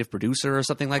executive producer or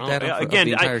something like that of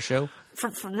the entire show.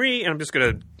 For me, and I'm just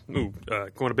going to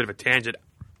go on a bit of a tangent,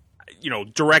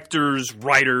 directors,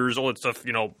 writers, all that stuff,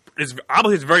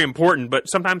 obviously it's very important, but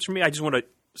sometimes for me, I just want to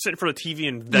sit in front of the TV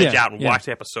and veg out and watch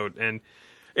the episode. And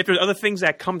if there's other things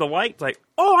that come to light, like,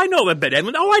 I know that Ben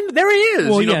Edlund. There he is.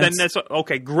 Well, then that's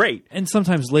okay, great. And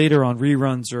sometimes later on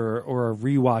reruns or a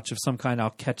rewatch of some kind, I'll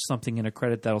catch something in a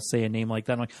credit that'll say a name like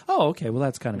that. I'm like, okay, well,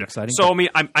 that's kind of exciting. So,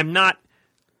 I'm not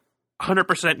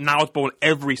 100% knowledgeable in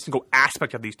every single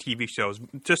aspect of these TV shows,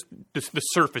 just the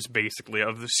surface, basically,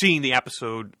 of seeing the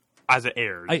episode as it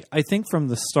airs. I think from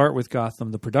the start with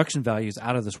Gotham, the production value is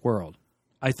out of this world.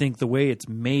 I think the way it's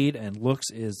made and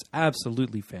looks is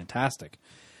absolutely fantastic.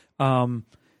 My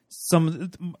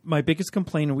biggest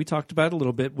complaint, and we talked about it a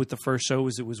little bit with the first show,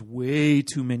 is it was way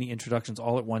too many introductions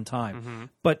all at one time. Mm-hmm.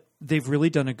 But they've really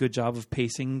done a good job of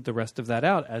pacing the rest of that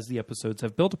out as the episodes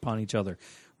have built upon each other,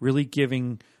 really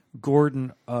giving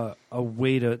Gordon a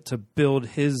way to build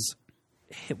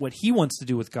what he wants to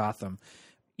do with Gotham.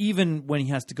 Even when he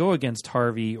has to go against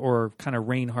Harvey or kind of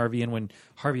rein Harvey in when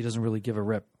Harvey doesn't really give a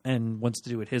rip and wants to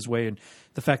do it his way. And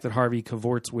the fact that Harvey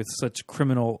cavorts with such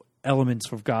criminal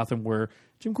elements of Gotham where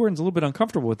Jim Gordon's a little bit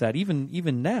uncomfortable with that,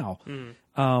 even now.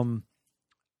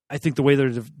 I think the way they're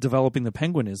developing the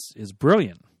Penguin is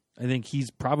brilliant. I think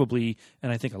he's probably,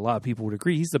 and I think a lot of people would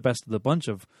agree, he's the best of the bunch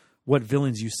of what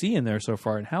villains you see in there so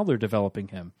far and how they're developing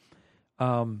him.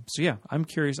 I'm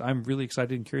curious. I'm really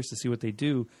excited and curious to see what they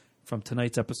do from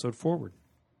tonight's episode forward.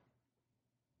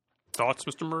 Thoughts,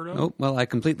 Mr. Murdo? Oh, well, I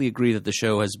completely agree that the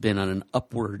show has been on an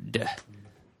upward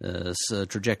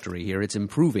trajectory here. It's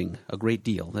improving a great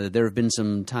deal. There have been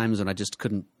some times when I just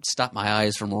couldn't stop my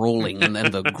eyes from rolling and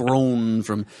the groan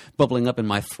from bubbling up in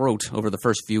my throat over the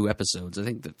first few episodes. I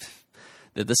think that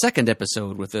the second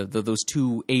episode with those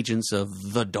two agents of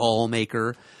the doll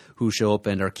maker who show up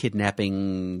and are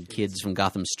kidnapping kids from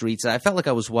Gotham streets. I felt like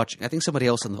I was watching – I think somebody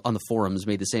else on the forums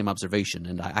made the same observation,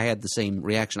 and I had the same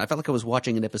reaction. I felt like I was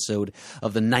watching an episode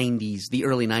of the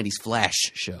early 90s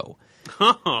Flash show.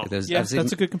 That's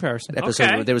a good comparison.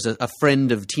 Episode where there was a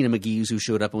friend of Tina McGee's who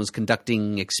showed up and was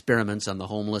conducting experiments on the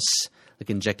homeless like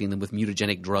injecting them with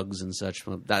mutagenic drugs and such.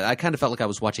 I kind of felt like I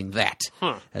was watching that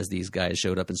as these guys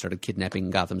showed up and started kidnapping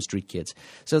Gotham street kids.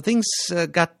 So things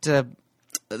got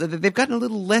they've gotten a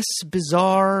little less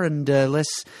bizarre and less.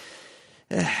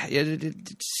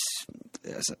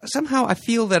 Somehow I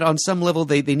feel that on some level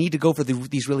they need to go for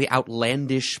these really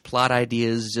outlandish plot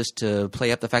ideas just to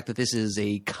play up the fact that this is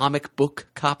a comic book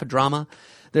cop drama.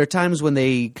 There are times when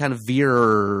they kind of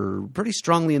veer pretty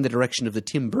strongly in the direction of the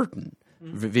Tim Burton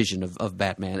vision of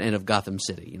Batman and of Gotham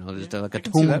City. There's like a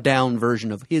toned-down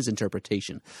version of his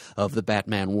interpretation of the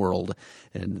Batman world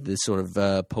and this sort of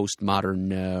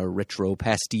postmodern retro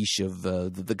pastiche of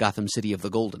the Gotham City of the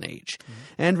Golden Age.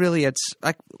 And really, it's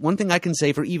one thing I can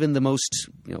say for even the most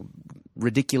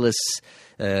ridiculous,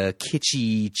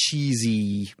 kitschy,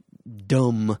 cheesy,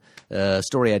 dumb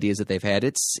story ideas that they've had.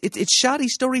 It's shoddy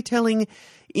storytelling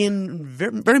in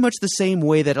very much the same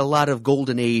way that a lot of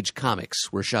Golden Age comics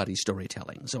were shoddy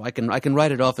storytelling. So I can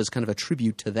write it off as kind of a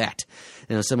tribute to that.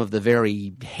 Some of the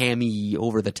very hammy,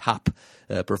 over the top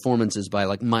performances by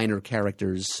like minor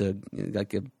characters,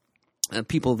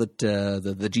 people that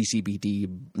the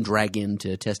GCPD drag in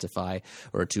to testify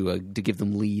or to give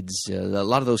them leads. A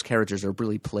lot of those characters are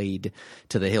really played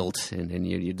to the hilt, and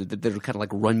they're kind of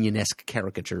like Runyon-esque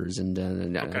caricatures.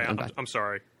 I'm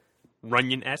sorry.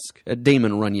 Runyon-esque?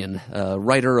 Damon Runyon,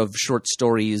 writer of short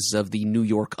stories of the New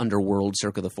York underworld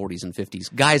circa the 40s and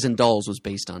 50s. Guys and Dolls was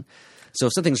based on. So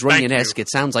if something's Runyon-esque, it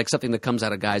sounds like something that comes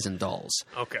out of Guys and Dolls.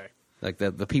 Okay. Like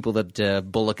the people that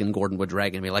Bullock and Gordon would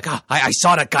drag in me, like, I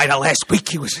saw that guy last week.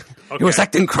 He was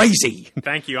acting crazy.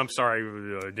 Thank you. I'm sorry,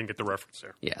 I didn't get the reference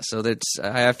there. Yeah, so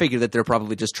I figure that they're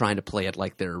probably just trying to play it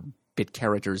like they're bit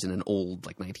characters in an old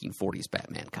 1940s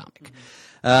Batman comic.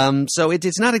 So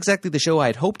it's not exactly the show I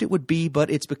had hoped it would be,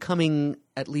 but it's becoming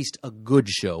at least a good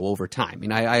show over time. I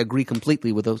mean, I agree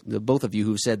completely with both of you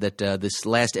who said that this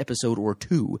last episode or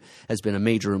two has been a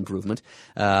major improvement.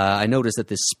 I noticed that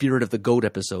the Spirit of the Goat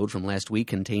episode from last week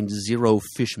contained zero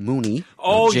Fish Mooney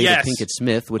of Jada Pinkett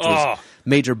Smith, which was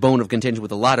major bone of contention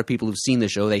with a lot of people who've seen the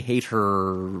show. They hate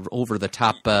her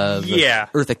over-the-top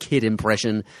Eartha Kitt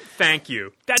impression. Thank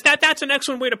you. That's an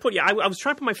excellent way to put it. I was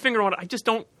trying to put my finger on it. I just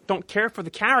don't care for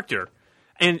the character.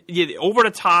 And over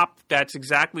the top, that's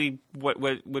exactly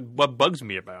what bugs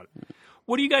me about it.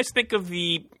 What do you guys think of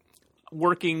the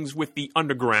workings with the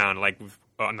underground,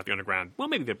 not the underground, well,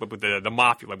 maybe with the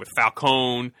mafia, like with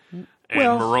Falcone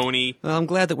and Maroni? Well, I'm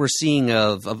glad that we're seeing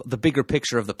of the bigger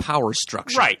picture of the power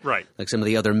structure. Right. Like some of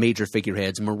the other major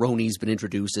figureheads. Maroni's been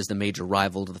introduced as the major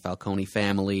rival to the Falcone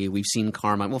family. We've seen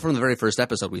Carmine. Well, from the very first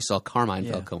episode, we saw Carmine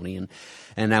Falcone,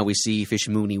 and now we see Fish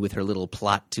Mooney with her little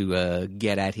plot to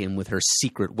get at him with her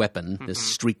secret weapon, this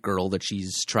street girl that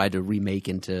she's tried to remake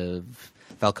into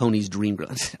Falcone's dream girl.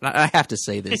 I have to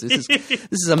say this. This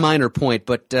is a minor point,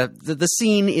 but the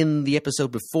scene in the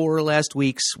episode before last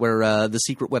week's where the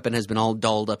secret weapon has been all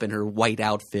dolled up in her white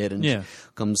outfit and she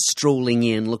comes strolling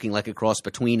in looking like a cross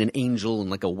between an angel and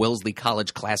like a Wellesley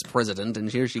College class president,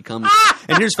 and here she comes.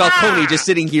 And here's Falcone just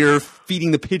sitting here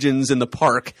feeding the pigeons in the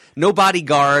park. No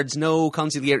bodyguards, no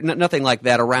consigliere, nothing like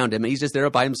that around him. He's just there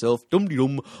by himself.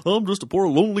 Dum-de-dum, I'm just a poor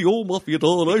lonely old mafia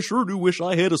don, and I sure do wish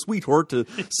I had a sweetheart to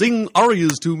sing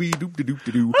arias to me.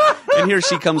 Doop-de-doop-de-doo. And here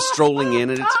she comes strolling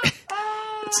in, and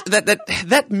it's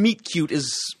that meet cute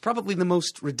is probably the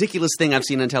most ridiculous thing I've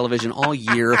seen on television all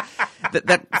year.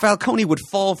 That Falcone would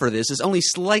fall for this is only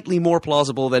slightly more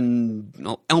plausible than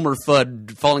Elmer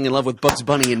Fudd falling in love with Bugs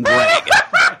Bunny in drag.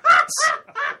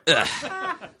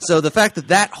 So the fact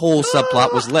that whole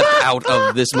subplot was left out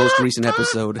of this most recent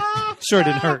episode sure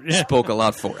didn't hurt. Yeah. Spoke a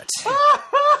lot for it.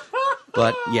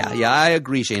 But yeah, I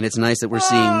agree, Shane. It's nice that we're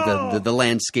seeing the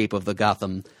landscape of the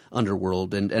Gotham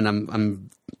underworld, and I'm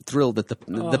thrilled that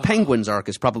the Penguins arc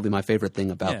is probably my favorite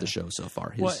thing about the show so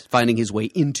far. Finding his way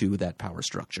into that power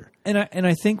structure. And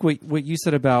I think what you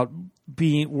said about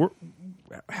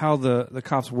how the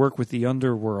cops work with the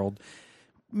underworld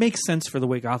makes sense for the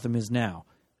way Gotham is now.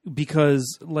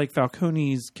 Because, like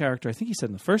Falcone's character, I think he said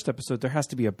in the first episode, there has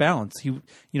to be a balance.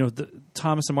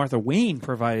 Thomas and Martha Wayne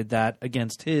provided that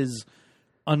against his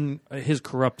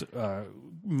corrupt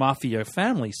mafia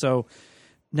family. So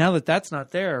now that that's not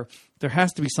there, there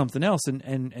has to be something else,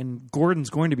 and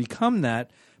Gordon's going to become that.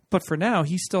 But for now,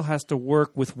 he still has to work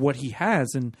with what he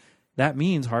has, and that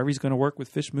means Harvey's going to work with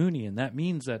Fish Mooney, and that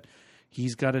means that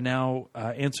he's got to now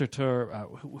answer to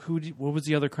what was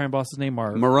the other crime boss's name?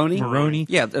 Maroni.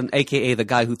 Yeah, a.k.a. the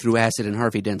guy who threw acid in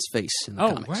Harvey Dent's face in the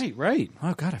comics. Right.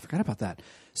 Oh, God, I forgot about that.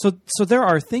 So there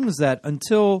are things that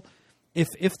until,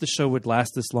 if the show would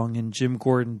last this long and Jim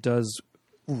Gordon does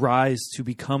rise to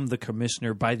become the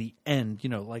commissioner by the end,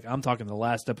 like I'm talking the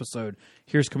last episode,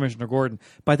 here's Commissioner Gordon.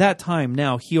 By that time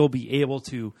now, he'll be able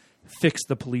to fix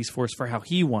the police force for how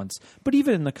he wants. But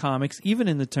even in the comics, even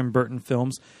in the Tim Burton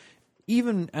films,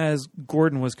 even as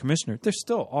Gordon was commissioner, there's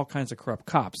still all kinds of corrupt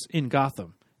cops in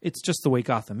Gotham. It's just the way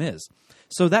Gotham is.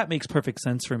 So that makes perfect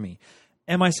sense for me.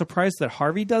 Am I surprised that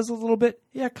Harvey does a little bit?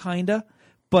 Yeah, kinda.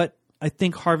 But I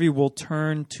think Harvey will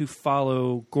turn to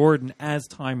follow Gordon as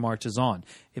time marches on.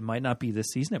 It might not be this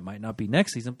season, it might not be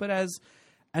next season, but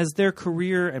as their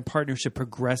career and partnership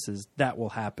progresses, that will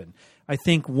happen. I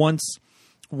think once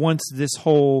this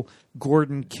whole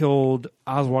Gordon killed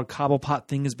Oswald Cobblepot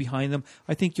thing is behind them,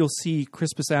 I think you'll see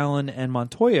Crispus Allen and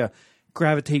Montoya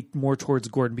gravitate more towards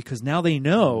Gordon because now they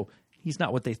know he's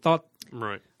not what they thought.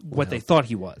 Right. They thought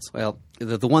he was. Well,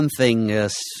 the one thing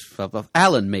of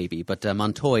Alan maybe, but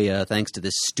Montoya, thanks to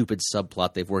this stupid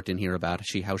subplot they've worked in here about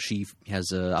how she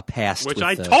has a past, which with,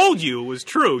 I told you was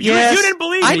true. Yes, you didn't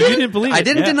believe I me. didn't, You didn't believe it. I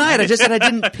didn't Yeah. deny it. I just said I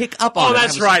didn't pick up on it.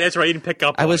 That's right. That's right. You didn't pick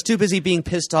up. I on was it. too busy being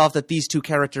pissed off that these two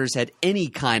characters had any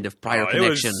kind of prior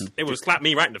connection. It was slap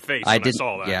me right in the face I when didn't. I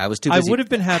saw that. Yeah, I was too I busy. would have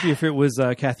been happy if it was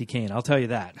Kathy Kane. I'll tell you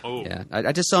that. Oh. Yeah,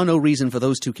 I just saw no reason for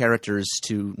those two characters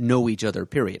to know each other,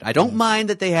 period. I don't mind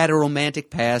that they had a romantic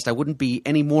past. I wouldn't be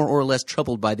any more or less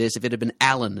troubled by this if it had been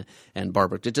Alan and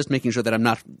Barbara. Just making sure that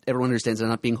everyone understands that I'm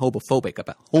not being homophobic.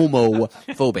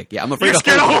 Yeah, I'm afraid You're of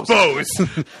scared of hobos.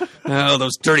 hobos. Oh,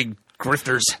 those dirty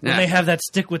grifters. When they have that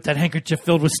stick with that handkerchief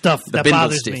filled with stuff, that bindle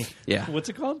bothers stick. me. Yeah. What's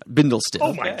it called? Bindlestiff.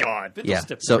 Oh my God. Yeah.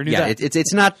 Stiff. So Never knew yeah, that.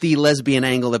 it's not the lesbian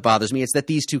angle that bothers me. It's that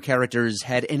these two characters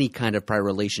had any kind of prior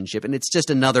relationship, and it's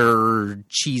just another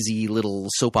cheesy little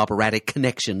soap operatic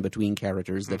connection between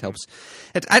characters that helps.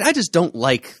 I just don't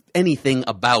like anything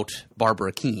about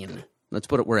Barbara Keene. Let's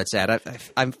put it where it's at.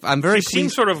 I'm very She pleased.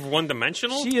 seems sort of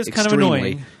one-dimensional. She is kind of Extremely.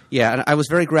 annoying. Yeah, and I was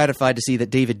very gratified to see that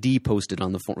David D. posted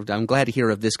on the forum. I'm glad to hear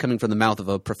of this coming from the mouth of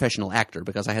a professional actor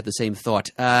because I had the same thought.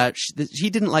 She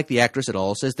didn't like the actress at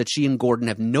all, says that she and Gordon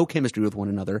have no chemistry with one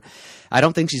another. I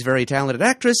don't think she's a very talented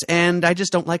actress, and I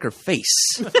just don't like her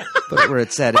face. Put it where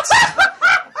it's at.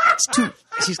 It's too...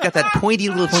 She's got that pointy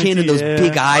little chin and those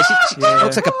big eyes. She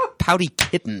looks like a pouty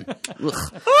kitten.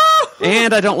 Ugh.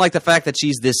 And I don't like the fact that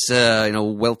she's this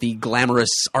wealthy, glamorous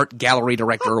art gallery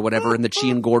director or whatever, and that she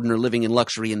and Gordon are living in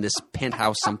luxury in this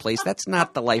penthouse someplace. That's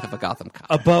not the life of a Gotham cop.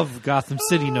 Above Gotham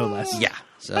City, no less. Yeah.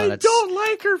 So I don't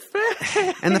like her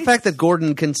face. And the fact that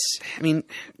Gordon can...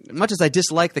 much as I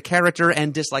dislike the character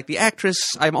and dislike the actress,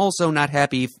 I'm also not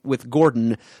happy with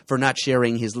Gordon for not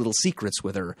sharing his little secrets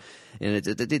with her. And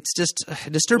it's just a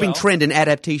disturbing trend in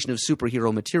adaptation of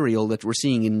superhero material that we're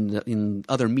seeing in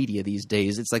other media these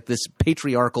days. It's like this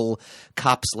patriarchal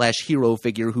cop/hero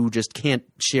figure who just can't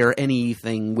share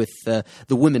anything with the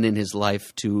women in his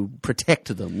life to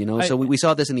protect them. So we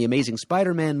saw this in the Amazing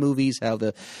Spider-Man movies, how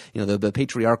the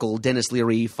patriarchal Dennis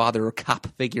Leary father cop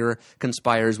figure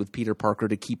conspires with Peter Parker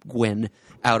to keep Gwen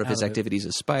out of his activities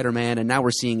as Spider-Man, and now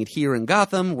we're seeing it here in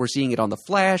Gotham. We're seeing it on The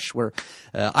Flash, where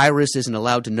Iris isn't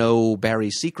allowed to know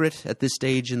Barry's secret at this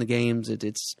stage in the games.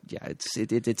 It's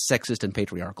sexist and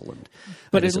patriarchal.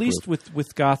 But at least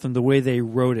with Gotham, the way they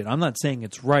wrote it, I'm not saying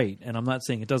it's right, and I'm not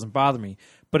saying it doesn't bother me,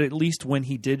 but at least when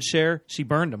he did share, she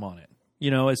burned him on it.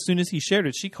 As soon as he shared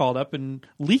it, she called up and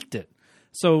leaked it.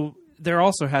 So there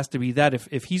also has to be that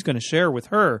if he's going to share with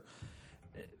her,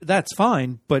 that's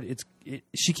fine, but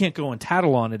she can't go and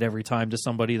tattle on it every time to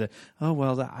somebody that,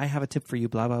 I have a tip for you,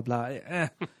 blah, blah, blah.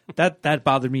 That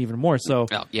bothered me even more. So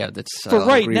that's for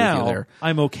right now,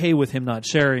 I'm okay with him not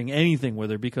sharing anything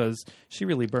with her because she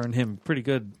really burned him pretty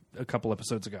good a couple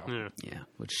episodes ago. Yeah,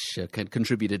 which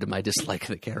contributed to my dislike of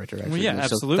the character, actually. Well, yeah,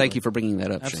 absolutely. So thank you for bringing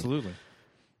that up, Shane. Absolutely.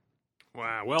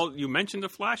 Wow. Well, you mentioned The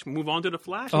Flash. Move on to The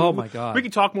Flash. Oh, my God. We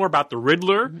can talk more about the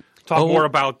Riddler. Talk more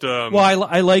about... well,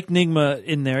 I like Nigma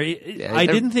in there. I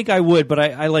didn't think I would, but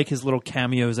I like his little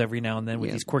cameos every now and then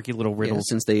with these quirky little riddles.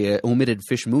 Since they omitted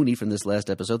Fish Mooney from this last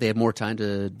episode, they have more time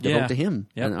to devote to him.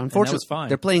 Yep. And unfortunately, that was fine.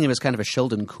 They're playing him as kind of a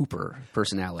Sheldon Cooper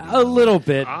personality. A little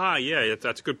bit. Yeah,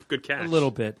 that's a good catch. A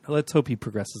little bit. Let's hope he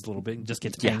progresses a little bit and just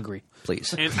gets angry.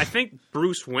 Please. And I think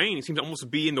Bruce Wayne seems to almost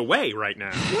be in the way right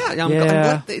now.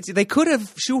 They could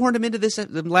have shoehorned him into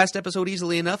the last episode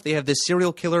easily enough. They have this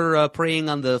serial killer preying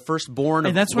on the firstborn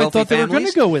of that's where I thought they were going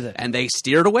to go with it. And they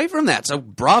steered away from that. So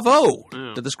bravo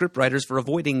to the scriptwriters for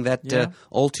avoiding that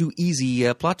all too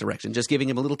easy plot direction. Just giving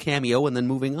him a little cameo and then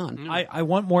moving on. I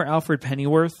want more Alfred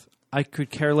Pennyworth. I could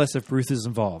care less if Bruce is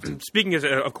involved. Speaking as,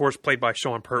 of course, played by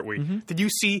Sean Pertwee, did you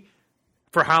see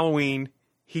for Halloween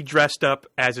he dressed up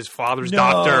as his father's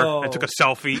doctor and took a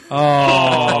selfie?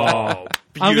 Oh,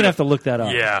 I'm going to have to look that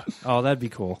up. Yeah. Oh, that'd be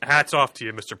cool. Hats off to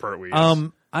you, Mr. Pertwee.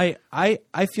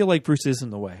 I feel like Bruce is in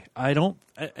the way. I don't,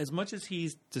 as much as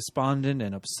he's despondent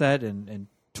and upset and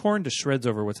torn to shreds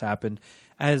over what's happened,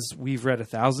 as we've read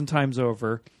 1,000 times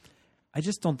over, I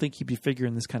just don't think he'd be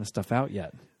figuring this kind of stuff out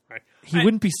yet. Right. He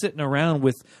wouldn't be sitting around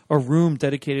with a room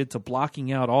dedicated to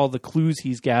blocking out all the clues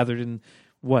he's gathered in,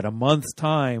 a month's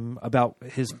time about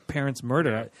his parents'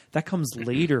 murder. That comes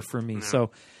later for me.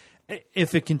 So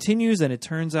if it continues and it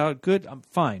turns out good, I'm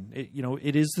fine.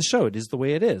 It is the show. It is the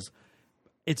way it is.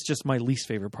 It's just my least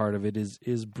favorite part of it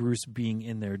is Bruce being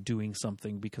in there doing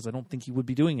something, because I don't think he would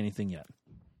be doing anything yet.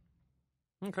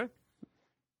 Okay.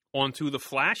 On to The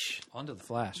Flash.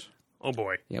 Oh,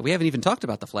 boy. Yeah, we haven't even talked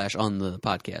about The Flash on the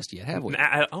podcast yet, have we?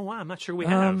 Wow, I'm not sure we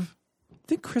have. I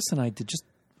think Chris and I did, just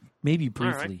maybe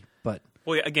briefly. But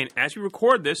well, yeah, again, as we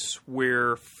record this,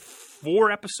 we're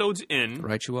 4 episodes in.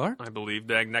 Right you are. I believe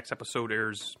the next episode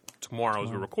airs tomorrow as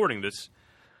we're recording this.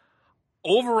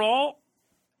 Overall,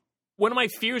 one of my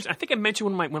fears, I think I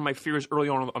mentioned one of my fears early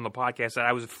on the podcast, that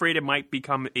I was afraid it might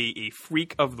become a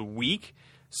freak of the week,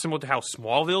 similar to how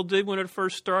Smallville did when it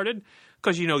first started.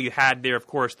 Because, you had there, of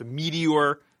course, the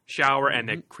meteor shower, and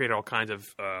that created all kinds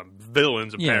of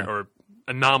villains or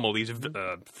anomalies,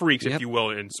 freaks, if you will,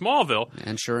 in Smallville.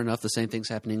 And sure enough, the same thing's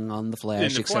happening on The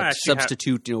Flash, except Flash,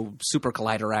 substitute super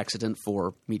collider accident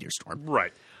for meteor storm.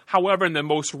 Right. However, in the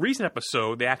most recent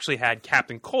episode, they actually had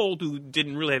Captain Cold, who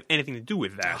didn't really have anything to do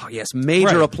with that. Oh, yes.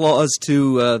 Major applause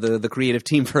to the creative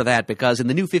team for that, because in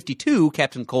the New 52,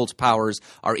 Captain Cold's powers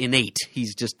are innate.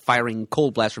 He's just firing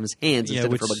cold blasts from his hands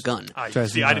instead of from a gun. I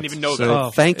didn't even know that.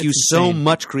 So thank you so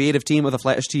much, creative team of the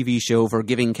Flash TV show, for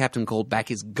giving Captain Cold back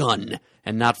his gun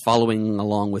and not following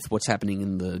along with what's happening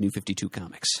in the New 52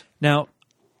 comics. Now,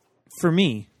 for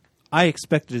me, I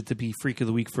expected it to be Freak of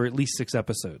the Week for at least 6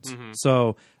 episodes.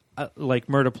 So, like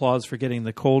Mert applauds for getting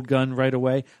the cold gun right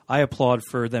away, I applaud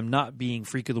for them not being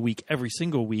Freak of the Week every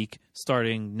single week,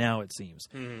 starting now, it seems.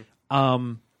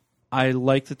 I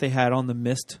like that they had on the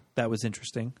Mist. That was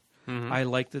interesting. I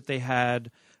like that they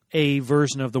had a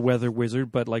version of the Weather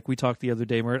Wizard, but like we talked the other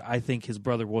day, Mert, I think his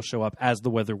brother will show up as the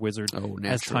Weather Wizard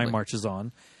as time marches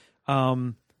on.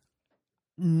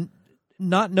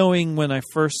 Not knowing when I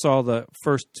first saw the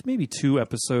first maybe 2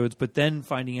 episodes, but then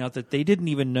finding out that they didn't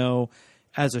even know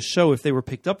as a show if they were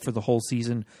picked up for the whole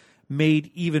season, made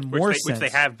even more sense. Which they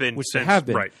have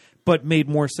been. Right. But made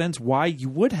more sense why you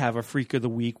would have a Freak of the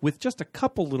Week with just a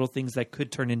couple little things that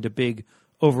could turn into big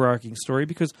overarching story,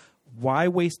 because why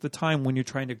waste the time when you're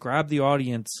trying to grab the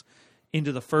audience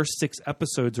into the first 6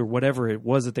 episodes or whatever it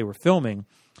was that they were filming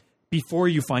before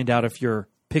you find out if you're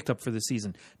picked up for the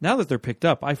season. Now that they're picked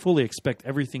up, I fully expect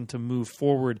everything to move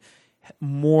forward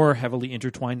more heavily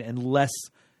intertwined and less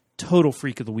total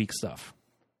Freak of the Week stuff.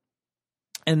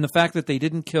 And the fact that they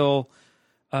didn't kill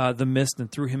the Mist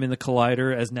and threw him in the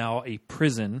Collider as now a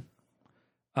prison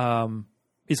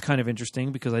is kind of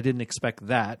interesting, because I didn't expect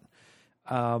that.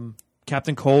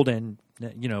 Captain Cold and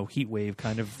Heat Wave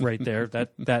kind of right there.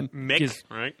 That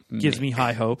Mick, gives me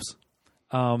high hopes.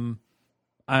 I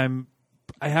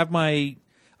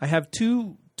have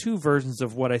two versions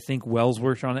of what I think Wells'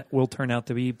 work on it will turn out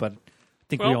to be, but I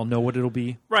think we all know what it'll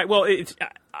be. Right. Well,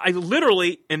 I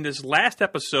literally, in this last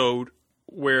episode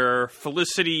where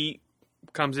Felicity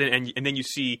comes in and then you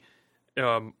see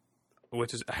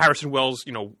which is Harrison Wells,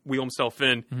 wheel himself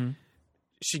in.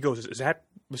 She goes, "Is that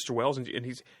Mr. Wells?" And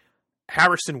he's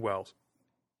Harrison Wells.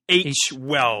 H.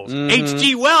 Wells.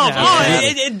 H.G. Wells. Yeah.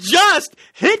 It just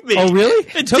hit me. Oh, really?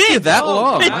 It took did. you that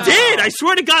long. It did. I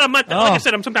swear to God, I'm not, like I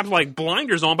said, I'm sometimes like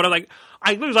blinders on, but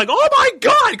I was like, oh my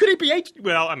God, could it be H?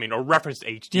 Well, I mean, a reference to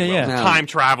H.G. Wells. Yeah. Time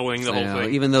traveling, the whole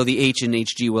thing. Even though the H in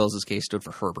H.G. Wells' case stood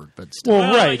for Herbert, but still.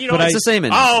 Well, right. But it's the same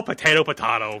in potato.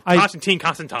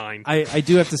 Constantine. I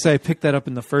do have to say I picked that up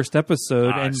in the first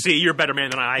episode. and see, you're a better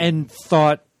man than I. And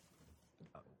thought...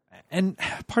 And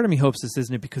part of me hopes this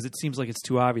isn't it, because it seems like it's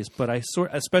too obvious. But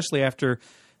especially after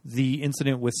the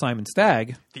incident with Simon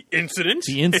Stagg. The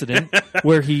incident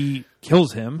where he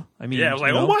kills him. I mean, I was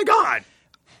like, oh my God.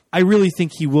 I really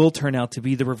think he will turn out to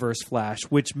be the Reverse Flash,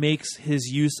 which makes his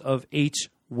use of H.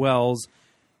 Wells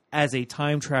as a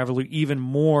time traveler even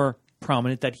more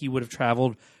prominent, that he would have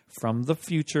traveled from the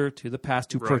future to the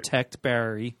past to protect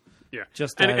Barry. Yeah.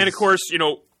 And of course,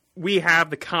 we have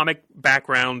the comic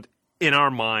background in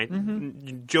our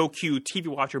mind. Joe Q, TV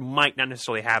watcher, might not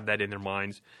necessarily have that in their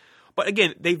minds. But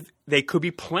again, they could be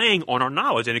playing on our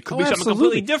knowledge, and it could be something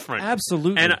absolutely. completely different.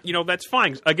 Absolutely. And that's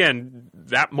fine. Again,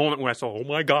 that moment when I saw, oh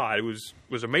my God, it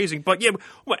was amazing. But yeah,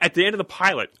 at the end of the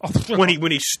pilot, when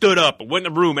he stood up, went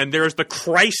in the room, and there's the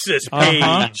crisis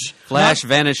page. Flash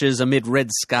vanishes amid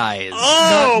red skies.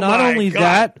 Oh, not my only God.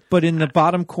 that, but in the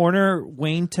bottom corner,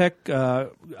 Wayne Tech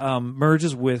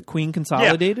merges with Queen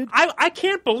Consolidated. Yeah, I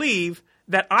can't believe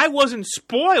that I wasn't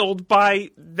spoiled by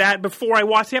that before I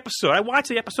watched the episode. I watched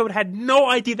the episode, had no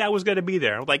idea that was going to be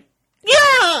there. I was like,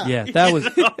 yeah! Yeah, that was...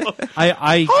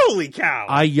 I Holy cow!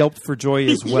 I yelped for joy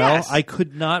as well. Yes. I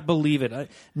could not believe it.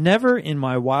 Never in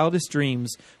my wildest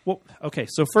dreams... Well, okay,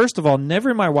 so first of all,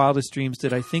 never in my wildest dreams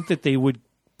did I think that they would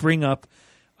bring up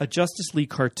a Justice League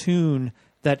cartoon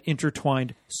that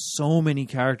intertwined so many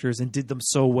characters and did them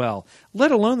so well,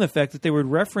 let alone the fact that they would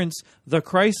reference the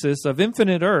Crisis of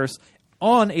Infinite Earths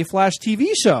on a Flash TV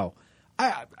show.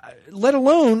 Let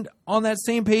alone on that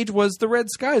same page was the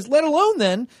Red Skies. Let alone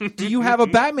then, do you have a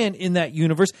Batman in that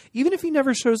universe? Even if he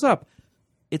never shows up,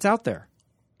 it's out there.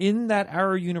 In that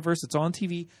Arrow universe, it's on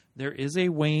TV. There is a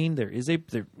Wayne. There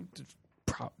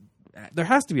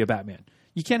has to be a Batman.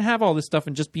 You can't have all this stuff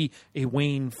and just be a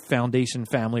Wayne Foundation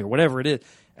family or whatever it is.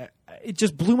 It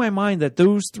just blew my mind that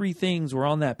those three things were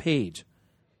on that page.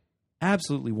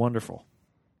 Absolutely wonderful.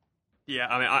 Yeah,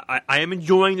 I mean, I am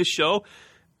enjoying the show.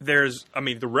 The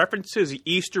references, the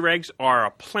Easter eggs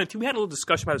are plenty. We had a little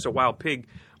discussion about this at Wild Pig,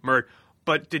 Mert.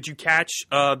 But did you catch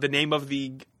the name of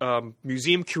the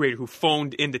museum curator who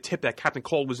phoned in the tip that Captain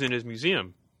Cold was in his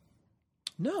museum?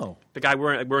 No. The guy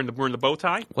wearing the bow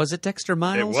tie? Was it Dexter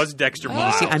Miles? It was Dexter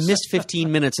Miles. See, I missed 15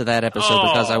 minutes of that episode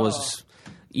because I was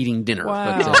eating dinner.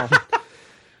 Wow.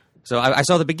 So I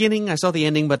saw the beginning, I saw the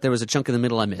ending, but there was a chunk in the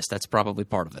middle I missed. That's probably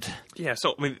part of it. Yeah,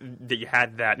 so that you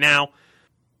had that. Now,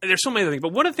 there's so many other things,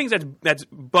 but one of the things that's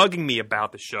bugging me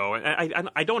about the show, and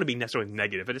I don't want to be necessarily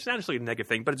negative, and it's not necessarily a negative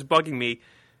thing, but it's bugging me,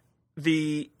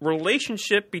 the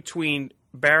relationship between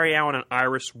Barry Allen and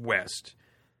Iris West,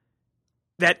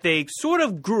 that they sort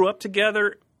of grew up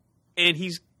together, and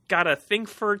he's got a thing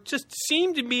for, just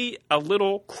seemed to me a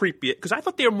little creepy, because I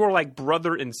thought they were more like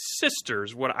brother and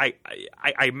sisters, what I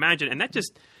imagine, and that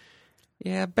just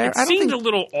it seemed a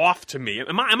little off to me.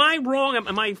 Am I wrong?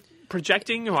 Am I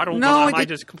projecting? I don't know. Am I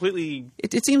just completely...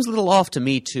 It seems a little off to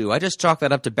me, too. I just chalk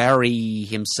that up to Barry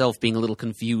himself being a little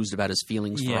confused about his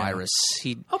feelings for Iris.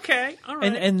 Okay, all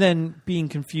right. And then being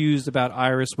confused about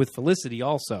Iris with Felicity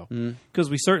also.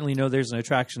 Because we certainly know there's an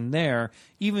attraction there,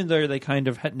 even though they kind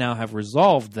of now have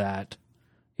resolved that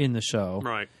in the show.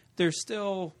 Right. They're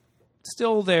still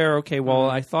there. Okay, well,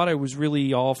 I thought I was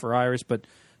really all for Iris, but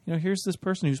here's this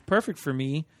person who's perfect for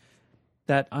me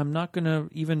that I'm not going to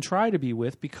even try to be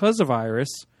with because of Iris.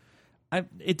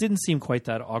 It didn't seem quite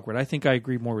that awkward. I think I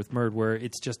agree more with Murd, where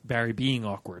it's just Barry being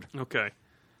awkward. Okay.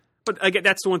 But again,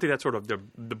 that's the one thing that sort of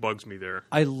that bugs me there.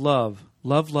 I love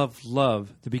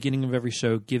the beginning of every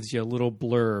show gives you a little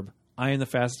blurb. I am the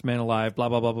fastest man alive, blah,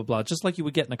 blah, blah, blah, blah, just like you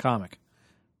would get in a comic.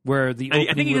 Where the opening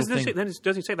I think he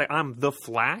does he say, like, I'm the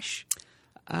Flash?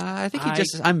 I think he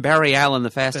just says, I'm Barry Allen,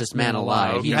 the fastest man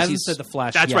alive. He hasn't said the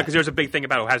Flash That's yet. right, because there's a big thing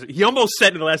about it. He almost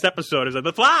said in the last episode, he said,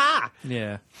 the Flash!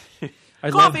 Yeah.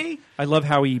 Coffee! I love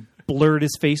how he blurred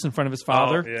his face in front of his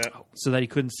father so that he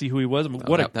couldn't see who he was.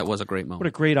 That was a great moment. What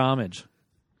a great homage.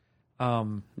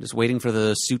 Just waiting for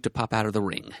the suit to pop out of the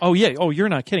ring. Oh, yeah. Oh, you're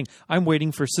not kidding. I'm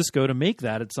waiting for Cisco to make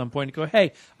that at some point and go,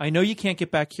 hey, I know you can't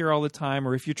get back here all the time,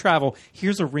 or if you travel,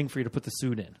 here's a ring for you to put the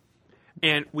suit in.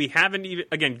 And we haven't even,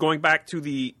 again, going back to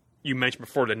you mentioned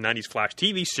before, the 90s Flash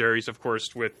TV series, of course,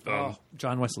 with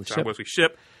John Wesley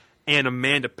Shipp. And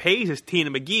Amanda Page as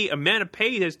Tina McGee. Amanda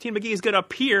Page as Tina McGee is going to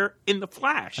appear in The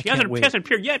Flash. She hasn't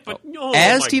appeared yet, but...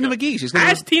 As Tina McGee. She's going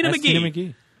as Tina McGee. Tina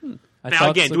McGee.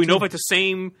 Now, again, do we know if it's the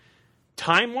same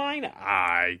timeline?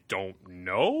 I don't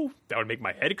know. That would make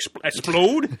my head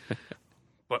explode.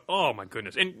 But, oh, my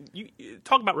goodness. And you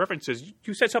talk about references.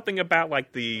 You said something about,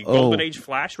 like, the Golden Age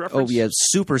Flash reference? Oh, yeah.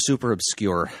 Super, super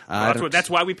obscure. That's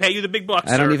why we pay you the big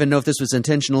bucks, I don't even know if this was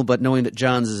intentional, but knowing that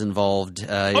Johns is involved...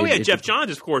 Jeff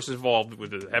Johns, of course, is involved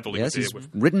with it heavily. Yes, he's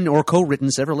written or co-written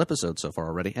several episodes so far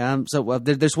already.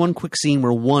 There's one quick scene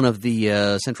where one of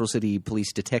the Central City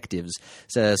Police detectives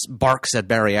barks at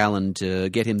Barry Allen to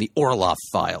get him the Orloff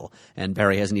file, and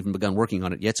Barry hasn't even begun working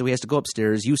on it yet, so he has to go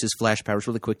upstairs, use his flash powers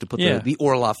really quick to put the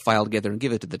Orloff file together and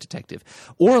give it to the detective.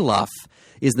 Orloff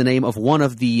is the name of one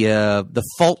of the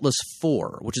Faultless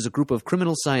Four, which is a group of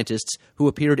criminal scientists who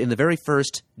appeared in the very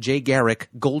first Jay Garrick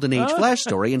Golden Age Flash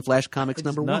story in Flash Comics #1.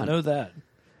 I did not know that.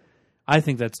 I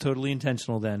think that's totally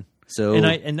intentional then. So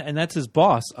and that's his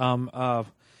boss. I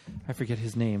forget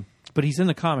his name, but he's in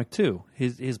the comic too.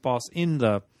 His boss in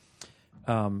the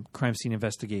crime scene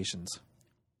investigations.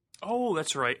 Oh,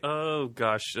 that's right. Oh,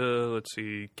 gosh. Let's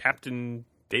see. Captain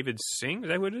David Singh? Is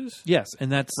that what it is? Yes,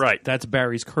 and that's right. That's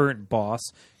Barry's current boss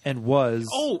and was...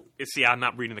 Oh, see, I'm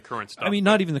not reading the current stuff. I mean,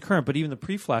 not even the current, but even the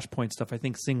pre-Flashpoint stuff, I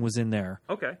think Singh was in there.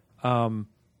 Okay.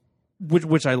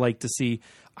 Which I like to see.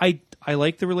 I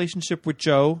like the relationship with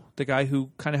Joe, the guy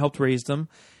who kind of helped raise them.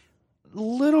 A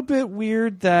little bit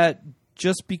weird that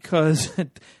just because...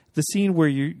 The scene where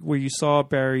you saw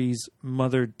Barry's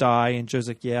mother die and Joe's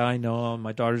like, yeah, I know,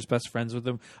 my daughter's best friends with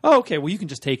him. Oh, okay, well, you can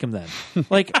just take him then.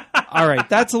 Like, all right,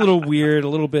 that's a little weird, a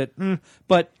little bit,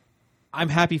 but I'm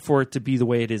happy for it to be the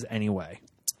way it is anyway.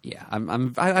 Yeah,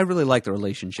 I really like the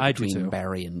relationship I do between too.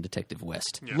 Barry and Detective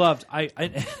West. Yeah. Loved. I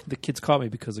the kids caught me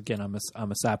because again,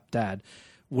 I'm a sap dad.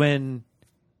 When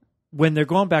they're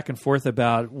going back and forth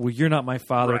about, well, you're not my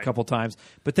father Right. a couple times,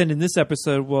 but then in this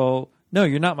episode, well, no,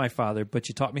 you're not my father, but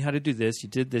you taught me how to do this. You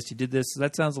did this. You did this. So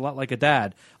that sounds a lot like a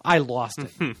dad. I lost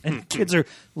it. And the kids are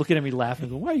looking at me laughing,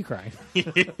 going, why are you crying?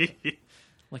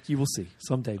 Like, you will see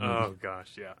someday. Maybe. Oh, gosh,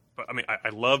 yeah. But, I mean, I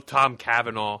love Tom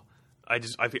Cavanaugh. I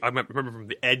remember from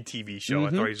the Ed TV show. I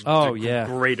thought he was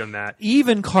great on that.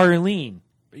 Even Carlene.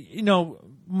 You know,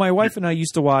 my wife and I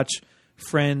used to watch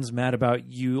Friends, Mad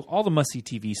About You, all the must-see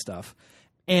TV stuff.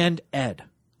 And Ed.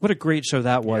 What a great show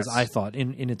that was, Yes. I thought,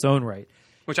 in its own right.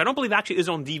 Which I don't believe actually is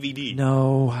on DVD.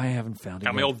 No, I haven't found it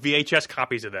Got my yet. old VHS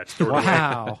copies of that story.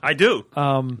 Wow. I do.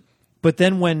 But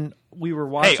then when we were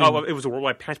watching... Hey, it was a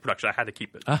worldwide Parents production. I had to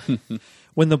keep it.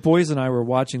 when the boys and I were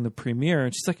watching the premiere,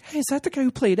 and she's like, hey, is that the guy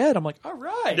who played Ed? I'm like, all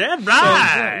right. Yeah,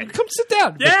 right. So, come sit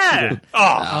down. Yeah.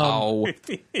 Oh,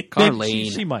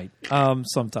 Carlene. She might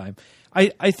sometime.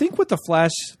 I think what the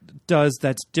Flash does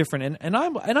that's different, and I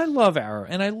love Arrow,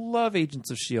 and I love Agents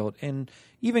of S.H.I.E.L.D., and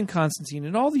even Constantine,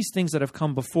 and all these things that have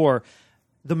come before,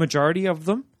 the majority of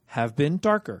them have been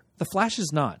darker. The Flash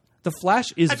is not. The Flash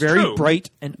is That's very true.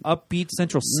 bright and upbeat.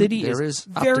 Central City There is is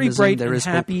very optimism, bright there and is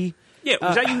hope. happy. Yeah,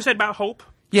 was that you who said about Hope?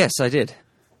 Yes, I did.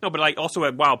 No, but like also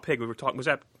at Wild Pig, we were talking. Was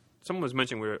that someone was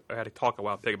mentioning I had to talk at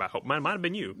Wild Pig about Hope? Might have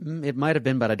been you. It might have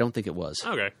been, but I don't think it was.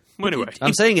 Okay. Well, anyway.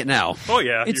 I'm saying it now. Oh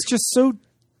yeah. It's just so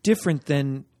different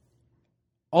than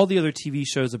all the other TV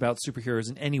shows about superheroes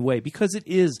in any way because it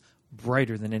is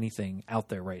brighter than anything out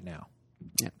there right now.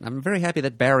 Yeah, I'm very happy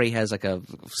that Barry has like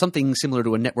something similar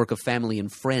to a network of family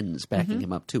and friends backing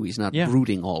him up too. He's not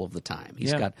brooding all of the time.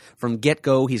 He's got from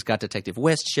get-go. He's got Detective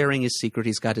West sharing his secret.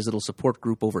 He's got his little support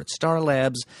group over at Star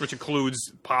Labs, which includes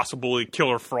possibly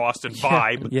Killer Frost and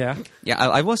Vibe. Yeah.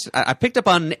 I picked up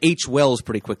on H. Wells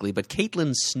pretty quickly, but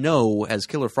Caitlin Snow as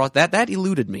Killer Frost that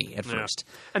eluded me at first.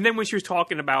 And then when she was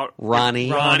talking about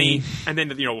Ronnie, and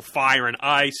then Fire and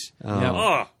Ice.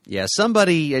 Yeah,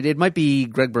 somebody, it might be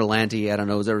Greg Berlanti, I don't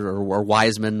know, or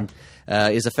Wiseman,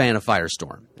 is a fan of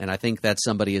Firestorm. And I think that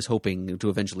somebody is hoping to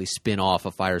eventually spin off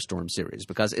a Firestorm series.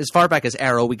 Because as far back as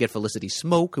Arrow, we get Felicity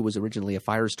Smoke, who was originally a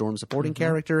Firestorm supporting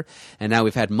character. And now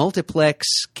we've had Multiplex,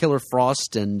 Killer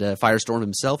Frost, and Firestorm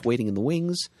himself waiting in the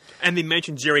wings. And they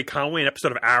mentioned Jerry Conway in an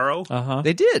episode of Arrow. Uh-huh.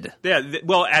 They did. Yeah,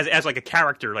 well, as like a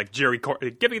character, like Jerry.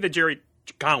 Give me the Jerry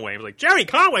Conway. I was like, Jerry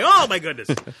Conway, oh my goodness.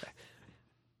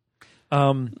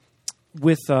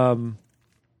 With oh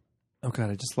god,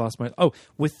 I just lost my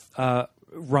with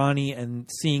Ronnie and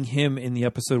seeing him in the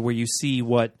episode where you see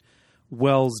what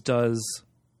Wells does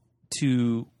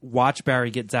to watch Barry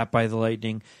get zapped by the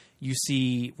lightning. You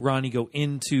see Ronnie go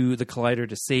into the collider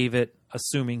to save it,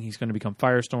 assuming he's going to become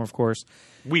Firestorm, of course.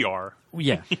 We are.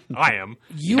 Yeah. I am.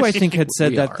 You, I think, had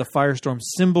said We that are. the Firestorm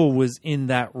symbol was in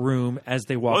that room as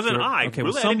they walked Wasn't through. I? Okay,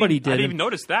 Really? well, somebody I did. didn't even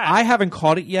notice that. I haven't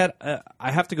caught it yet.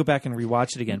 I have to go back and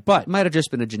rewatch it again. But It might have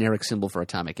just been a generic symbol for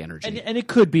atomic energy. and it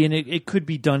could be, and it could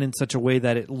be done in such a way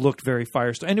that it looked very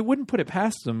Firestorm, and it wouldn't put it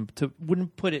past them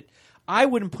I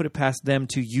wouldn't put it past them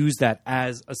to use that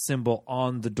as a symbol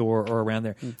on the door or around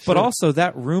there. But also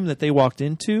that room that they walked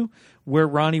into, where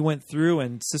Ronnie went through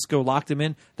and Cisco locked him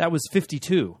in, that was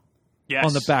 52 Yes.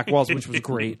 on the back walls, which was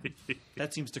great.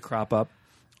 That seems to crop up.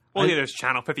 Well, yeah, there's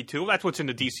Channel 52. That's what's in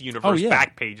the DC Universe yeah.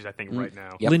 back pages, I think, right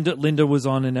now. Yep. Linda was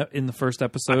on in the first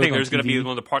episode. I think on there's going to be TV.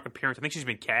 one of the park appearance. I think she's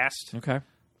been cast. Okay.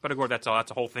 But of course, that's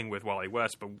a whole thing with Wally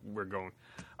West. But we're going.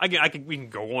 We can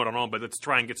go on and on, but let's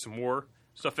try and get some more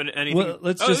stuff in anything. Well,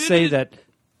 let's just say that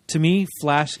to me,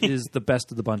 Flash is the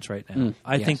best of the bunch right now.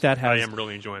 I think that has. I am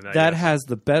really enjoying that. That yes. has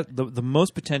the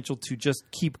most potential to just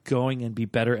keep going and be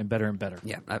better and better and better.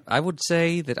 Yeah, I would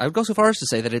go so far as to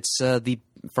say that it's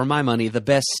for my money, the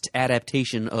best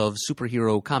adaptation of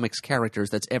superhero comics characters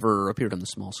that's ever appeared on the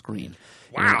small screen.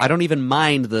 Wow. You know, I don't even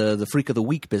mind the Freak of the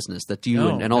Week business that you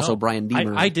and also Brian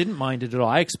Deemer. I didn't mind it at all.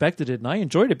 I expected it and I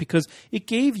enjoyed it because it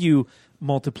gave you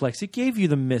Multiplex. It gave you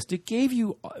the Mist. It gave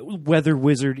you Weather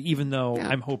Wizard, even though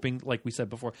I'm hoping, like we said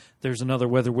before, there's another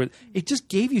Weather Wizard. It just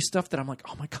gave you stuff that I'm like,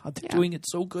 oh my God, they're doing it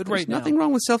so good right now. There's nothing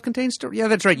wrong with self-contained story. Yeah,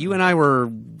 that's right. You and I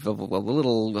were a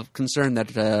little concerned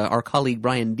that our colleague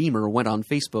Brian Deemer went on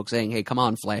Facebook saying, hey, come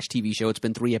on, Flash TV show. It's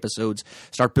been 3 episodes.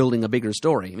 Start building a bigger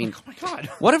story. I mean, oh my God.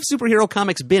 What have superhero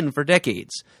comics been for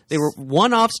decades? They were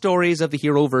one-off stories of the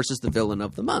hero versus the villain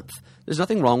of the month. There's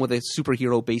nothing wrong with a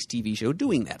superhero-based TV show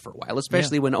doing that for a while,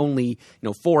 especially when only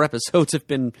 4 episodes have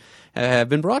been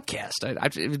broadcast.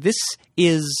 This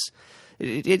is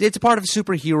it's a part of the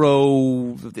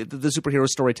superhero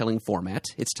storytelling format.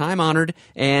 It's time-honored,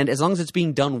 and as long as it's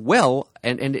being done well,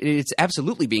 and it's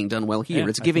absolutely being done well here,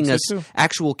 it's giving us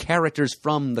actual characters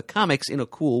from the comics in a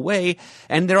cool way.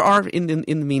 And there are, in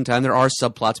the meantime, there are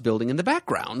subplots building in the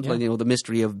background, like the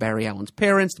mystery of Barry Allen's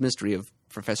parents, the mystery of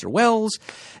Professor Wells.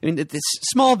 I mean,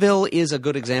 Smallville is a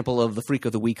good example of the Freak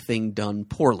of the Week thing done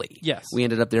poorly. Yes. We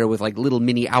ended up there with like little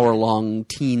mini hour-long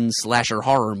teen slasher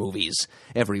horror movies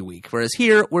every week. Whereas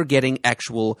here, we're getting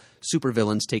actual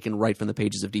supervillains taken right from the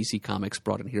pages of DC Comics,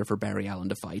 brought in here for Barry Allen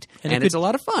to fight. And it's a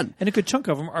lot of fun. And a good chunk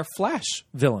of them are Flash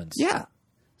villains. Yeah.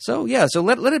 So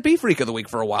let it be Freak of the Week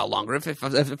for a while longer.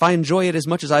 If I enjoy it as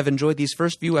much as I've enjoyed these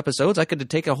first few episodes, I could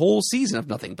take a whole season of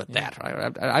nothing but that.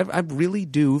 I really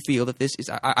do feel that this is.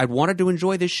 I wanted to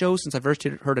enjoy this show since I first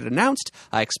heard it announced.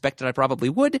 I expected I probably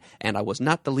would, and I was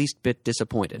not the least bit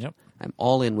disappointed. Yep. I'm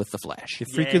all in with the Flash. If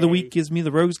Freak of the Week gives me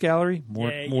the Rogues Gallery,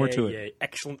 more to it.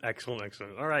 Excellent.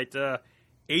 All right,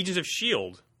 Agents of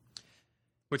S.H.I.E.L.D.,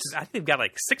 which is, I think they've got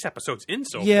like 6 episodes in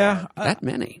so far. That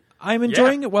many. I'm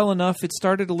enjoying it well enough. It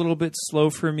started a little bit slow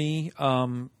for me.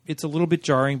 It's a little bit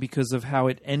jarring because of how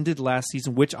it ended last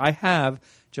season, which I have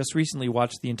just recently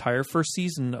watched the entire first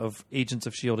season of Agents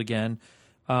of S.H.I.E.L.D. again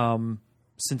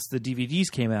since the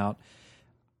DVDs came out.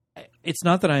 It's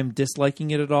not that I'm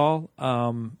disliking it at all.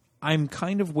 I'm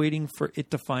kind of waiting for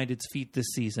it to find its feet this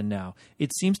season now.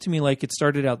 It seems to me like it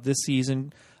started out this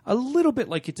season a little bit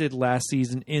like it did last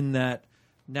season in that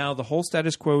now the whole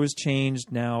status quo has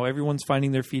changed. Now everyone's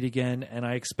finding their feet again, and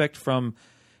I expect from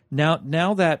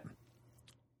now that,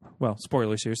 well,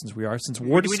 spoilers here since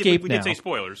Ward escaped now. We did say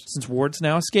spoilers. Since Ward's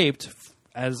now escaped,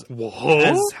 as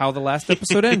how the last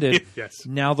episode ended, yes.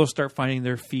 Now they'll start finding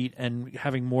their feet and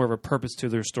having more of a purpose to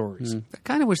their stories. I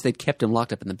kind of wish they'd kept him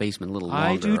locked up in the basement a little longer.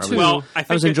 I do too. I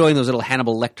was enjoying those little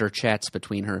Hannibal Lecter chats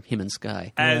between him and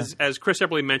Skye. As Chris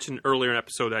Epperly mentioned earlier in an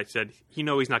episode, I said he's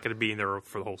not going to be in there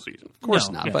for the whole season. Of course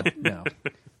not, but no.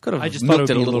 Could have just milked thought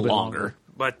it would a be little bit longer.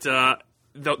 But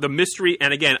the mystery,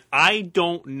 and again, I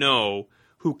don't know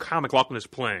who Comic McLaughlin is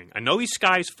playing. I know he's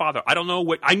Skye's father. I don't know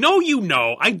what. I know you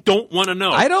know. I don't want to know.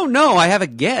 I don't know. I have a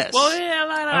guess. Well,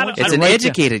 yeah, it's an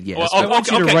educated guess. I want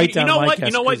you to write down my guess.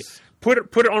 You know what? Put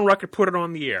it on record. Put it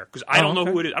on the air because I don't know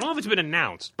who it is. I don't know if it's been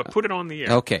announced, but put it on the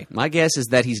air. Okay, my guess is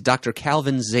that he's Dr.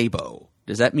 Calvin Szabo.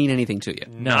 Does that mean anything to you?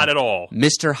 No. Not at all.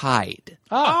 Mr. Hyde.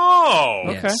 Oh,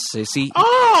 okay. Yes. So, see,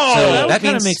 that that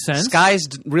kind means of makes sense. Skye's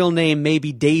real name may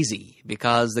be Daisy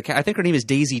because I think her name is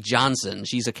Daisy Johnson.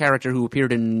 She's a character who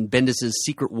appeared in Bendis'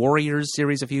 Secret Warriors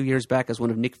series a few years back as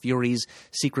one of Nick Fury's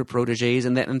secret proteges,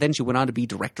 and then she went on to be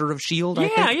director of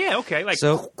S.H.I.E.L.D. Okay, like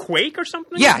Quake or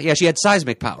something. Yeah, she had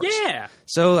seismic powers. Yeah.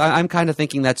 So I'm kind of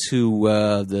thinking that's who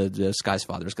the Skye's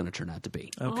father is going to turn out to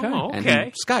be. Okay. And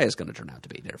who Skye is going to turn out to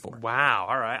be. Therefore. Wow.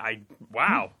 All right.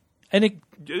 Wow. And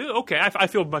I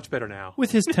feel much better now.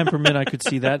 with his temperament, I could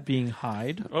see that being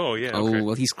Hyde. Oh yeah. Oh, Okay.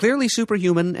 well, he's clearly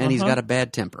superhuman, and he's got a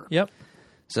bad temper. Yep.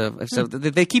 So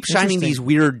they keep shining these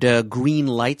weird green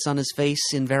lights on his face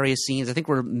in various scenes. I think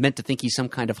we're meant to think he's some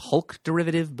kind of Hulk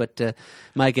derivative, but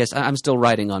my guess, I'm still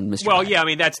riding on Mr. Well, Hyde. yeah, I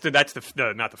mean that's the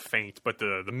not the feint, but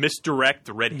the misdirect,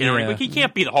 the red herring. Yeah. Like, he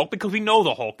can't be the Hulk because we know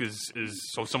the Hulk is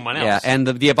someone else. Yeah, and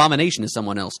the Abomination is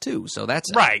someone else too. So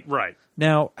that's right.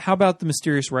 Now, how about the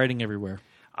mysterious writing everywhere?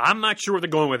 I'm not sure where they're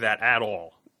going with that at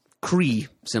all. Kree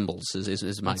symbols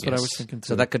is my guess. What I was thinking too.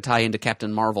 So that could tie into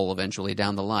Captain Marvel eventually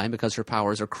down the line because her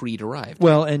powers are Kree derived.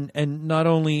 Well, and not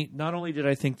only did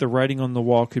I think the writing on the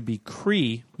wall could be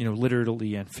Kree,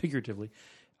 literally and figuratively.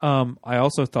 I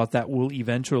also thought that will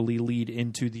eventually lead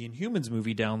into the Inhumans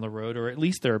movie down the road, or at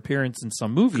least their appearance in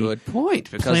some movie. Good point.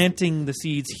 Because Planting the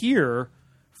seeds here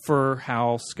for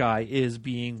how Skye is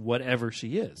being whatever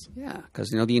she is. Yeah, because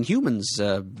the Inhumans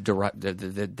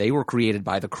they were created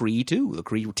by the Kree too. The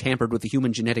Kree tampered with the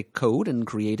human genetic code and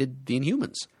created the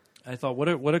Inhumans. I thought,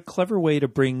 what a clever way to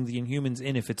bring the Inhumans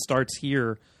in if it starts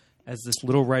here as this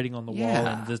little writing on the wall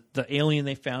and the alien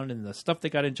they found and the stuff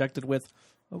they got injected with.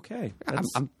 Okay.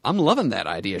 I'm loving that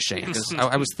idea, Shane. Because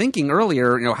I was thinking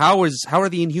earlier, how are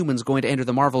the Inhumans going to enter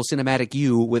the Marvel Cinematic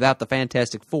U without the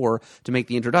Fantastic Four to make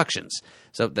the introductions?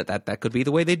 So that could be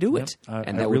the way they do it.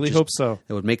 And I really hope so.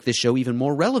 That would make this show even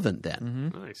more relevant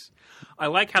then. Mm-hmm. Nice. I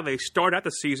like how they start out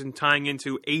the season tying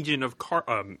into Agent of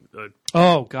Carter.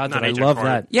 Oh God, I love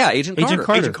that. Yeah, Agent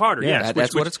Carter. Agent Carter. Yeah, yes,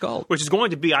 that's what it's called. Which is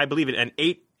going to be, I believe, an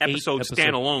 8-episode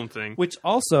standalone thing. Which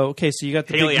also, okay, so you got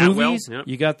the Haley big Atwell, movies, yep.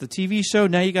 you got the TV show,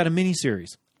 now you got a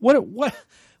miniseries. What?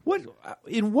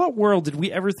 In what world did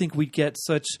we ever think we'd get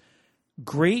such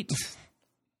great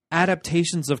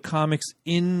adaptations of comics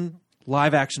in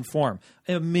live action form?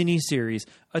 A miniseries,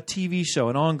 a TV show,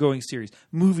 an ongoing series,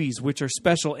 movies which are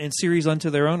special, and series unto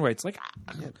their own rights.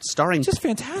 Starring just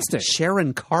fantastic.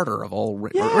 Sharon Carter of all,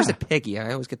 Yeah. or is it Peggy?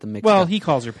 I always get them mixed up. Well, he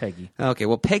calls her Peggy. Okay,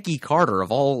 well, Peggy Carter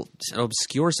of all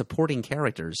obscure supporting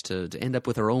characters to end up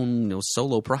with her own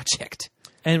solo project.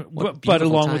 And but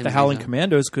along with the Howling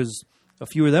Commandos, because a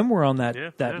few of them were on that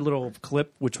little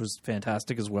clip, which was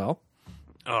fantastic as well.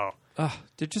 Oh,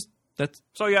 they're just that's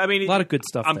so yeah. I mean, a lot of good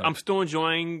stuff. I'm still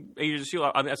enjoying Agents of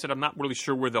S.H.I.E.L.D. I said I'm not really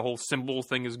sure where the whole symbol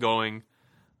thing is going.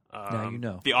 Now you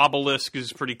know. The obelisk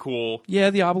is pretty cool.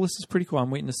 Yeah, the obelisk is pretty cool.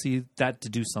 I'm waiting to see that to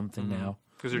do something now.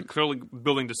 Because they're clearly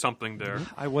building to something there.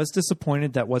 I was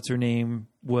disappointed that what's her name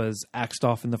was axed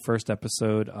off in the first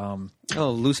episode.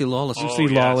 Lucy Lawless. Lucy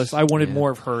Lawless. I wanted more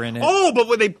of her in it. Oh, but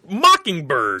with a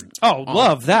Mockingbird. Oh,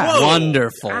 love that. Whoa.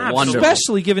 Wonderful.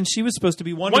 Especially given she was supposed to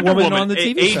be Wonder Woman on the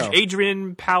TV show.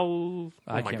 Adrian Powell.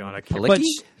 I can't. But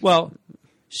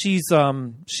she's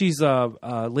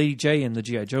Lady J in the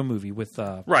G.I. Joe movie with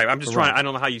right. I'm just trying. I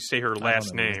don't know how you say her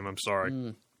last name. I'm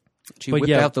sorry. She whipped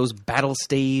out those battle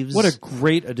staves. What a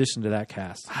great addition to that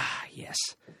cast. Yes.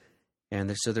 And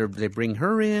they bring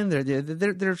her in.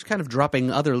 They're kind of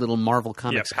dropping other little Marvel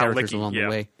Comics characters along the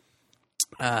way.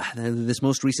 This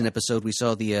most recent episode, we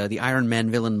saw the Iron Man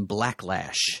villain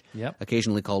Blacklash,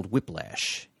 occasionally called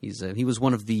Whiplash. He was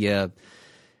one of the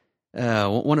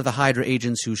Hydra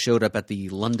agents who showed up at the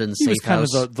London safe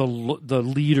house. He was kind of the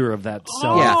leader of that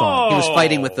cell. Yeah, he was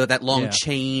fighting with that long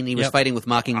chain. He was fighting with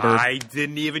Mockingbird. I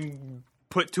didn't even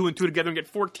put two and two together and get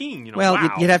 14. You'd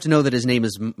have to know that his name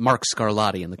is Mark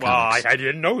Scarlatti in the comics. I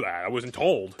didn't know that. I wasn't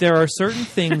told. There are certain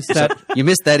things that... You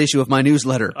missed that issue of my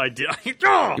newsletter. I did.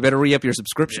 You better re-up your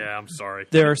subscription. Yeah, I'm sorry.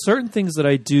 There are certain things that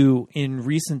I do in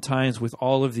recent times with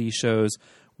all of these shows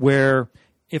where...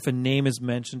 If a name is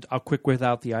mentioned, I'll quick whip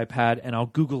out the iPad and I'll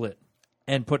Google it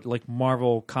and put like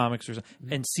Marvel Comics or something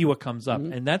and see what comes up.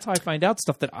 And that's how I find out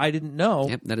stuff that I didn't know.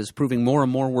 Yep, that is proving more and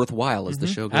more worthwhile as the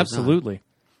show goes on. Absolutely.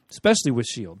 Especially with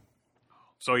S.H.I.E.L.D.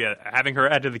 So yeah, having her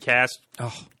add to the cast,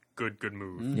 good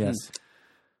move. Mm-hmm. Yes.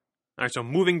 All right, so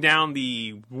moving down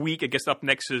the week, I guess up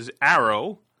next is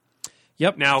Arrow.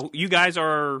 Yep. Now, you guys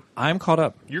are... I'm caught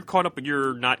up. You're caught up, but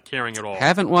you're not caring at all.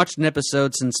 Haven't watched an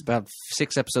episode since about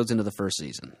 6 episodes into the first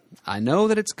season. I know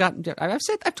that it's gotten...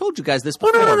 I've told you guys this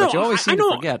before, but you always seem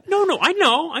to forget. No, I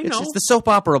know. It's the soap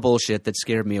opera bullshit that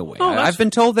scared me away. I've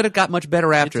been told that it got much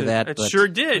better after that. It sure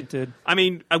did. It did. I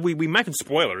mean, we mentioned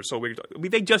spoilers, so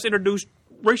they just introduced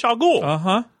Ra's al Ghul.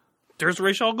 Uh-huh. There's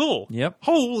Ra's al Ghul. Yep.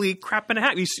 Holy crap and a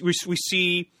half. We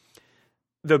see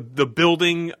the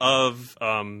building of...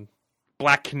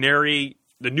 Black Canary,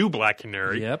 the new Black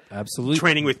Canary. Yep, absolutely.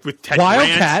 Training with Ted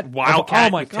Wildcat. Grant. Oh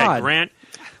my God. Ted Grant.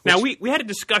 Now, we had a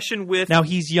discussion with... Now,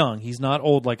 he's young. He's not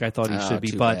old like I thought he should be,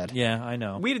 but bad. yeah, I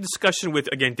know. We had a discussion with,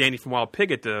 again, Danny from Wild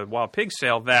Pig at the Wild Pig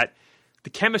sale that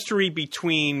the chemistry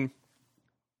between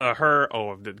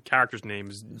the character's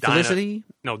name is Dinah. Felicity?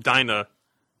 No, Dinah.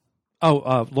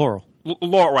 Laurel.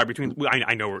 Laurel, right,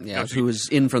 I know her. Yeah, who was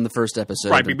in from the first episode.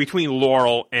 Right, between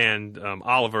Laurel and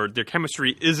Oliver, their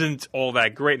chemistry isn't all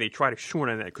that great. They try to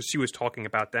shorten that because she was talking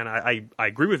about that, and I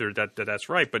agree with her that's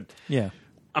right, but yeah.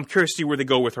 I'm curious to see where they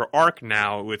go with her arc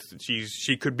now.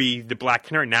 She could be the Black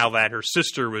Canary now that her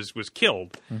sister was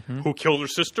killed. Mm-hmm. Who killed her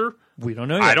sister? We don't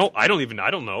know yet. I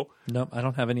don't know. Nope, I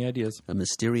don't have any ideas. A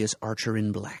mysterious archer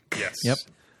in black. Yes. Yep.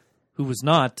 Who was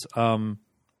not...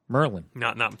 Merlin.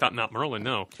 Not Merlin,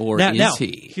 no. Or is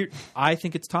he? I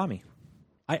think it's Tommy.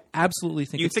 I absolutely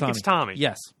think it's Tommy. You think it's Tommy?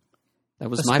 Yes. That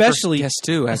was my first guess,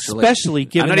 too, actually. Especially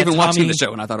given I'm not even Tommy, watching the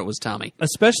show, and I thought it was Tommy.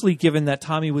 Especially given that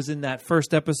Tommy was in that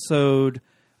first episode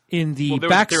in the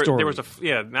backstory. There was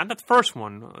not the first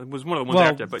one. It was one of the ones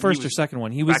after. But first or second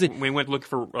one. He was when we went looking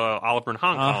for Oliver in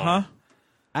Hong Kong. Uh-huh.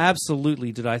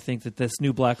 Absolutely did I think that this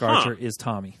new Black Archer is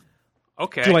Tommy.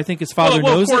 Okay. Do I think his father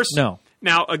knows it? No.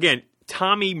 Now, again...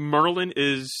 Tommy Merlin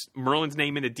is Merlin's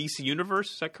name in the DC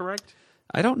universe. Is that correct?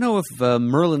 I don't know if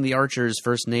Merlin the Archer's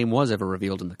first name was ever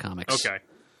revealed in the comics. Okay.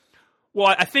 Well,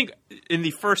 I think in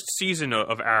the first season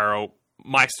of Arrow,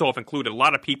 myself included, a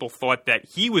lot of people thought that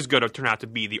he was going to turn out to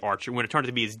be the Archer when it turned out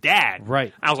to be his dad.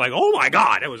 Right. I was like, oh my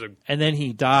God, that was a. And then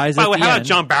he dies. By the way, how about end.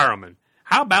 John Barrowman?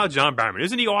 How about John Barrowman?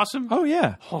 Isn't he awesome? Oh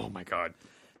yeah. Oh my God.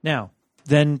 Now,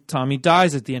 then Tommy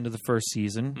dies at the end of the first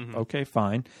season. Mm-hmm. Okay,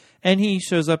 fine. And he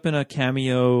shows up in a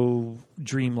cameo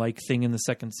dreamlike thing in the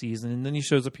second season, and then he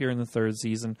shows up here in the third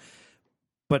season.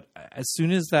 But as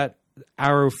soon as that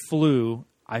arrow flew,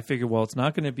 I figured, well, it's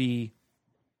not going to be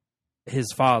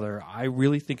his father. I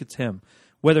really think it's him.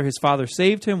 Whether his father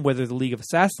saved him, whether the League of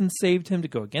Assassins saved him to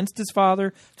go against his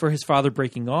father, for his father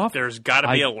breaking off. There's got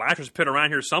to be a Lazarus pit around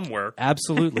here somewhere.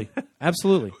 Absolutely.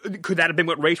 Absolutely. Could that have been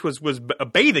what Race was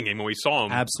bathing in when we saw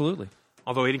him? Absolutely.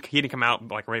 Although he didn't come out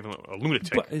like Raven, a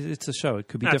lunatic. But it's a show. It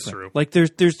could be That's different. true. Like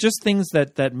there's just things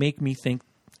that make me think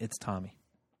it's Tommy.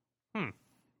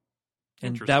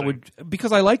 And that would,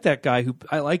 because I like that guy,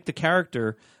 I like the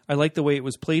character, I like the way it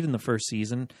was played in the first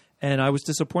season, and I was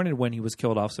disappointed when he was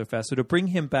killed off so fast. So to bring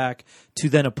him back to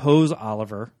then oppose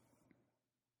Oliver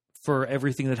for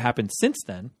everything that happened since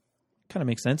then kind of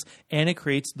makes sense, and it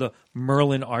creates the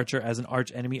Merlin Archer as an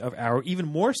arch enemy of Arrow, even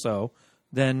more so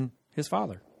than his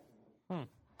father.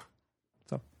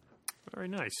 So very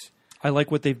nice. I like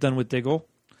what they've done with Diggle.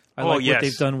 I like what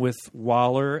they've done with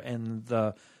Waller and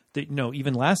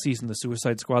even last season, the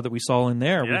Suicide Squad that we saw in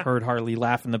there, we heard Harley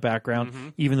laugh in the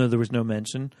background, even though there was no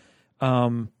mention.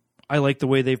 I like the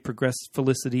way they've progressed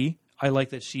Felicity. I like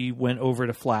that she went over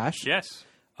to Flash. Yes.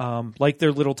 Like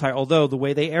their little although the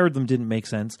way they aired them didn't make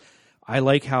sense. I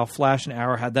like how Flash and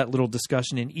Arrow had that little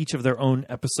discussion in each of their own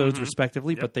episodes,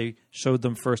 respectively, but they showed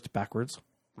them first backwards.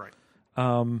 Right.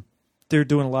 They're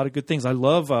doing a lot of good things. I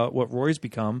love what Roy's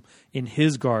become in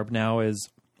his garb now as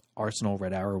Arsenal,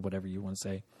 Red Arrow, whatever you want to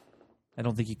say. I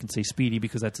don't think you can say Speedy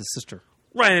because that's his sister.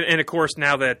 Right, and of course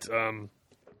now that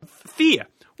Thea,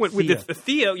 with the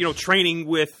Thea, training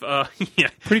with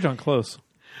pretty darn close.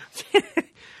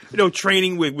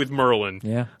 Training with Merlin.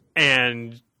 Yeah,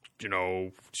 and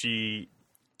she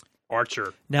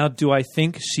Archer. Now, do I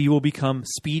think she will become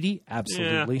Speedy?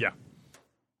 Absolutely. Yeah.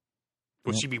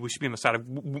 Will she be on the side of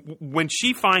when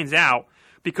she finds out?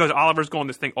 Because Oliver's going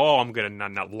this thing, I'm going to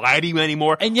not lie to you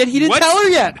anymore. And yet he didn't tell her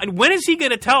yet. And when is he going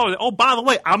to tell her, by the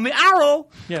way, I'm the Arrow?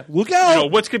 Yeah, look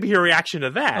out. What's going to be her reaction to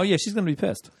that? Oh, yeah, she's going to be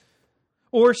pissed.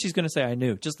 Or she's going to say, I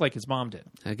knew, just like his mom did.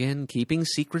 Again, keeping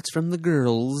secrets from the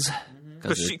girls.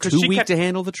 Because they're too weak to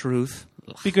handle the truth.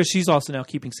 Because she's also now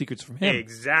keeping secrets from him.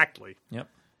 Exactly. Yep.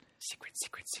 Secrets.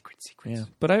 Yeah,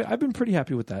 but I've been pretty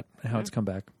happy with that, and how it's come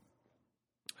back.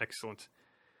 Excellent.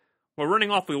 We're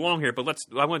running awfully long here, but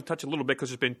I want to touch a little bit because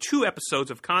there's been 2 episodes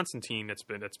of Constantine that's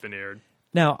been aired.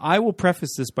 Now, I will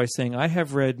preface this by saying I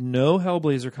have read no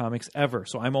Hellblazer comics ever,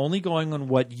 so I'm only going on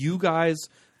what you guys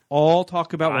all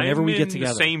talk about whenever we get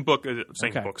together. Same boat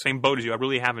as you. I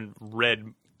really haven't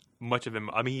read much of him.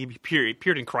 I mean, he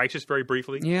appeared in Crisis very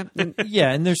briefly. Yeah,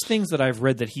 and there's things that I've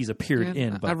read that he's appeared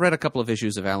in. But I've read a couple of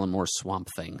issues of Alan Moore's Swamp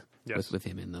Thing with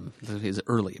him in them, his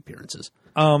early appearances.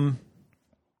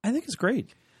 I think it's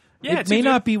great. Yeah, it may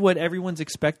not be what everyone's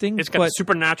expecting. It's got a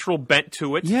supernatural bent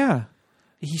to it. Yeah.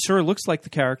 He sure looks like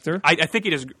the character. I think he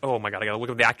does. Oh, my God. I got to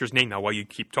look at the actor's name now while you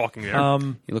keep talking there.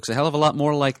 He looks a hell of a lot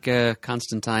more like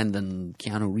Constantine than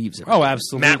Keanu Reeves. Oh,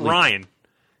 absolutely. Matt Ryan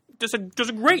does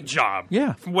a great job.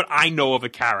 Yeah. From what I know of the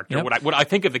character, what I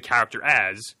think of the character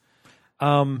as.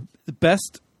 The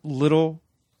best little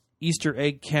Easter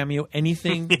egg cameo,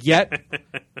 anything yet,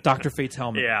 Dr. Fate's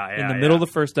helmet. In the middle of the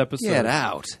first episode. Get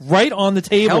out. Right on the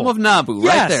table. Helm of Nabu,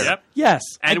 right there. Yep. Yes.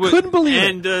 And I couldn't believe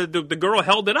it. And the girl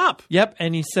held it up. Yep.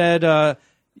 And he said, don't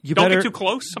get too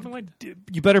close, something like that.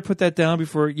 You better put that down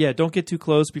before, don't get too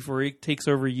close before he takes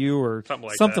over you or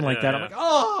something like that. I'm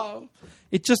like,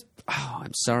 it just,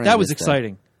 I'm sorry. That was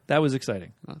exciting. That was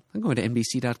exciting. I'm going to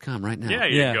NBC.com right now. Yeah,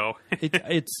 you go.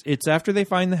 It's after they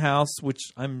find the house, which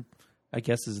I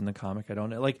guess is in the comic. I don't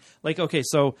know. Like okay,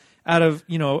 so out of,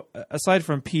 aside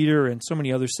from Peter and so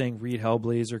many others saying read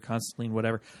Hellblazer, Constantine,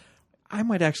 whatever, I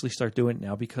might actually start doing it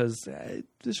now because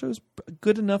the show's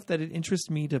good enough that it interests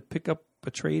me to pick up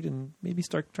a trade and maybe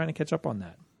start trying to catch up on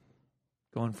that.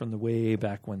 Going from the way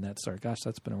back when that started. Gosh,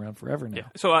 that's been around forever now. Yeah.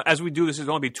 So as we do this, there's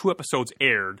only be 2 episodes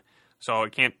aired, so I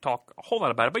can't talk a whole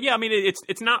lot about it. But yeah, I mean,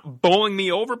 it's not bowling me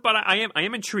over, but I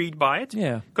am intrigued by it.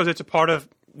 Yeah, because it's a part of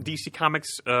DC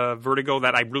Comics Vertigo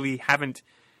that I really haven't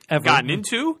gotten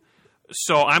into.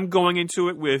 So I'm going into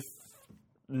it with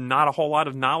not a whole lot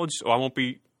of knowledge, so I won't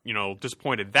be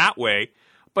disappointed that way.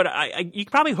 But you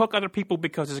can probably hook other people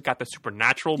because it's got the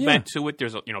supernatural bent to it.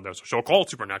 There's a show called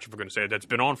Supernatural, for goodness sake, that's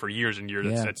been on for years and years.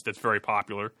 That's very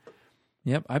popular.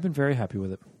 Yep, I've been very happy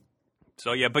with it.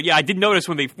 So yeah, but yeah, I did notice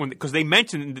because they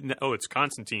mentioned it's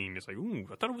Constantine. It's like, ooh,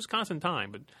 I thought it was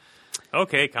Constantine, but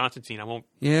okay, Constantine. I won't.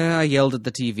 Yeah, I yelled at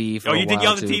the TV for a while, did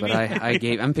yell at the too,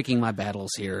 TV? but I'm picking my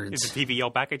battles here. Did the TV yell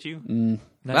back at you?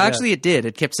 Well, actually, it did.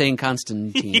 It kept saying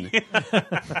Constantine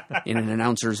in an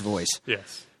announcer's voice.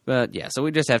 Yes. But yeah, so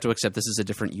we just have to accept this is a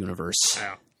different universe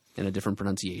Yeah. and a different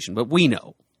pronunciation. But we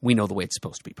know the way it's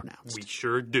supposed to be pronounced. We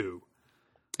sure do.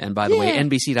 And by the way,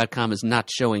 NBC.com is not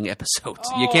showing episodes.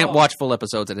 You can't watch full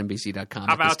episodes at NBC.com.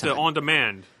 How about the on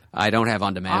demand? I don't have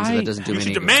on demand, so that doesn't do me You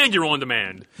any should good. demand your on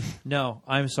demand. No,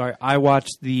 I'm sorry. I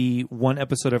watched the one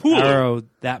episode of Hulu. Arrow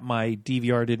that my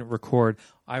DVR didn't record.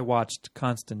 I watched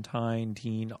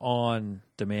Constantine on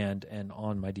demand and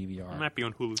on my DVR. It might be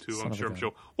on Hulu too. Son I'm of a sure.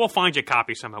 gun. We'll find you a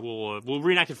copy somehow. We'll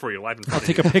reenact it for you live in front I'll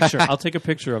take a picture. I'll take a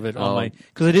picture of it on my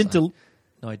because I didn't.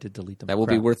 No, I did delete them. That will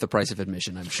be Crap. worth the price of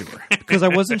admission, I'm sure. Because I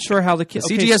wasn't sure how the kids.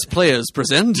 CGS players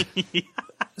present.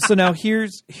 So now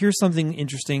here's something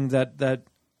interesting that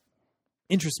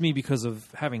interests me because of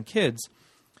having kids.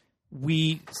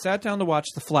 We sat down to watch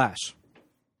The Flash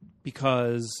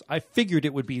because I figured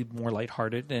it would be more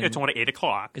lighthearted. And It's on at 8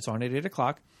 o'clock. It's on at 8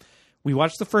 o'clock. We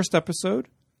watched the first episode,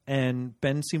 and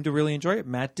Ben seemed to really enjoy it.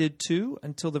 Matt did too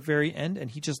until the very end,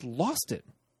 and he just lost it.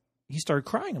 He started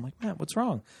crying. I'm like, Matt, what's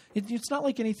wrong? It's not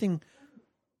like anything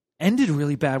ended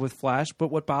really bad with Flash, but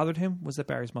what bothered him was that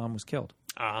Barry's mom was killed.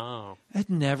 Oh. It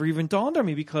never even dawned on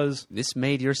me because This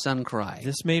made your son cry.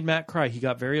 this made Matt cry. He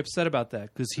got very upset about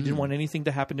that because he didn't want anything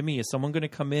to happen to me. Is someone going to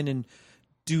come in and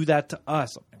do that to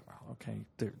us? I'm like, well, okay,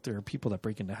 there are people that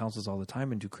break into houses all the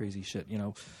time and do crazy shit.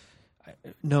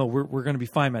 No, we're going to be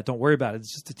fine, Matt. Don't worry about it.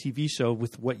 It's just a TV show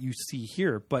with what you see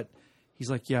here. But he's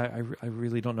like, yeah, I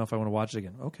really don't know if I want to watch it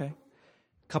again. Okay.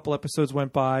 Couple episodes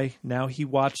went by. Now he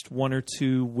watched one or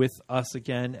two with us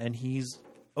again, and he's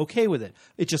okay with it.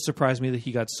 It just surprised me that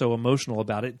he got so emotional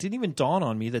about it. It didn't even dawn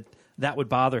on me that would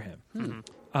bother him.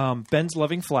 Ben's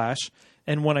loving Flash,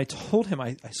 and when I told him,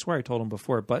 I swear I told him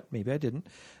before, but maybe I didn't,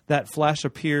 that Flash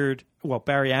appeared,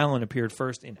 Barry Allen appeared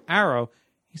first in Arrow.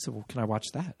 He said, well, can I watch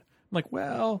that? I'm like,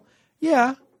 well,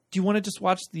 yeah. Do you want to just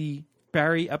watch the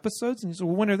Barry episodes? And he said,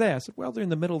 well, when are they? I said, well, they're in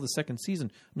the middle of the second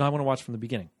season. No, I want to watch from the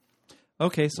beginning.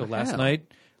 Okay, so last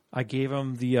night I gave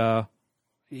him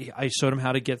I showed him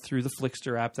how to get through the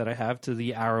Flickster app that I have to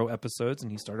the Arrow episodes,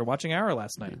 and he started watching Arrow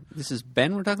last night. This is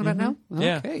Ben we're talking about now?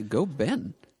 Yeah. Okay, go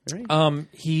Ben. Great.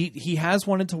 He has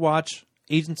wanted to watch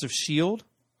Agents of S.H.I.E.L.D.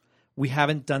 We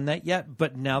haven't done that yet,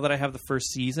 but now that I have the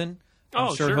first season,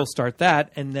 I'm sure he'll start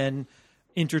that and then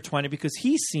intertwine it because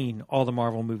he's seen all the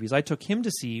Marvel movies. I took him to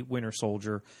see Winter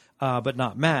Soldier, but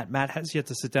not Matt. Matt has yet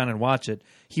to sit down and watch it.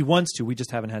 He wants to. We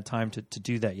just haven't had time to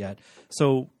do that yet.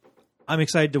 So I'm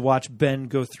excited to watch Ben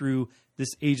go through this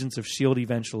Agents of S.H.I.E.L.D.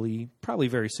 eventually, probably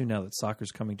very soon now that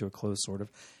soccer's coming to a close, sort of,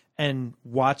 and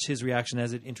watch his reaction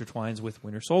as it intertwines with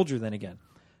Winter Soldier then again.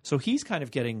 So he's kind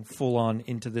of getting full on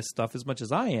into this stuff as much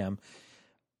as I am.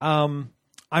 I'm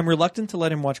reluctant to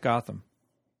let him watch Gotham.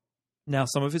 Now,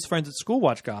 some of his friends at school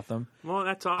watch Gotham. Well,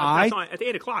 that's on at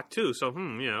 8 o'clock, too. So,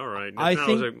 yeah, all right. That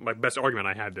was my best argument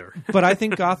I had there. But I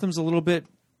think Gotham's a little bit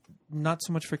not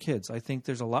so much for kids. I think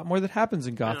there's a lot more that happens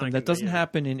in Gotham that doesn't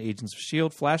happen in Agents of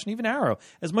S.H.I.E.L.D., Flash, and even Arrow.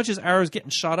 As much as Arrow's getting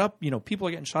shot up, people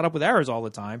are getting shot up with arrows all the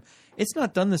time, it's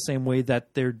not done the same way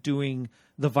that they're doing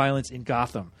the violence in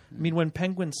Gotham. I mean, when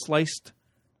Penguin sliced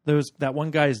that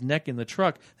one guy's neck in the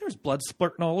truck, there was blood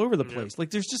splurting all over the place. Like,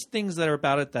 there's just things that are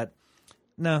about it that,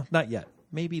 no, not yet.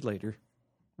 Maybe later.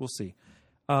 We'll see.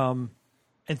 And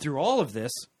through all of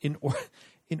this, in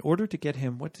order to get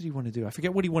him, what did he want to do? I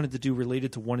forget what he wanted to do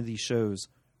related to one of these shows,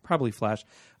 probably Flash.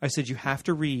 I said, you have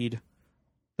to read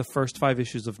the first 5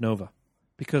 issues of Nova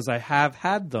because I have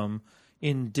had them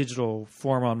in digital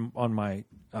form on my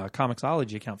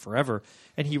Comixology account forever.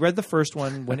 And he read the first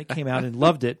one when it came out and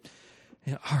loved it.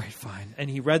 And, all right, fine.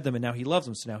 And he read them, and now he loves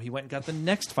them. So now he went and got the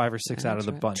next 5 or 6 out of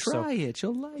the bunch. Try it.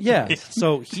 You'll like it. Yeah.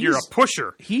 So You're a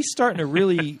pusher. He's starting to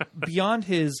really, beyond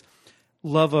his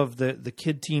love of the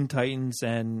Kid Teen Titans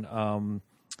and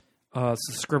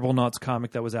Scribblenauts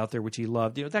comic that was out there, which he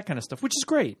loved, that kind of stuff, which is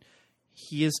great.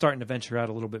 He is starting to venture out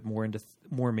a little bit more into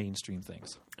more mainstream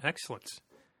things. Excellent.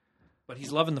 But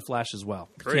he's loving the Flash as well.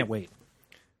 Great. Can't wait.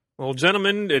 Well,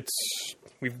 gentlemen,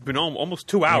 we've been almost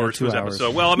 2 hours for this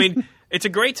episode. Well, I mean, it's a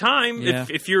great time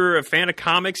if you're a fan of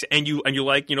comics and you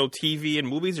like TV and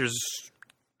movies. There's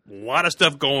a lot of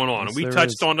stuff going on, and we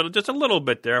touched on it just a little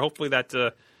bit there. Hopefully that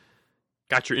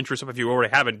got your interest up if you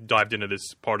already haven't dived into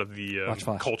this part of the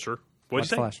culture. Watch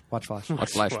Flash. Watch Flash.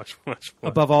 Watch Flash.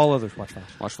 Above all others, watch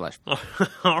Flash. Watch Flash.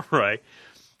 All right.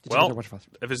 Well, if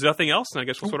there's nothing else, then I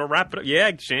guess we'll sort of wrap it up.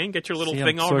 Yeah, Shane, get your little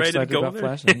thing all ready to go. About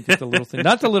Flash. I get the little thing.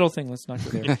 Not the little thing. Let's not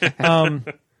go there.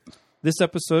 This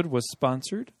episode was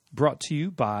brought to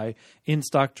you by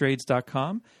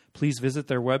InStockTrades.com. Please visit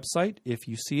their website. If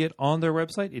you see it on their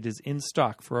website, it is in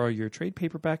stock for all your trade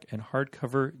paperback and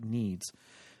hardcover needs.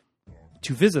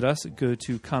 To visit us, go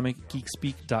to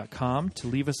ComicGeekSpeak.com. To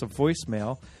leave us a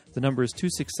voicemail, the number is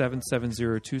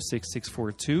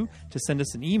 267-702-6642. To send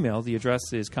us an email, the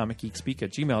address is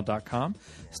comicgeekspeak@gmail.com.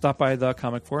 Stop by the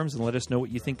comic forums and let us know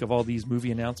what you think of all these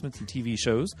movie announcements and TV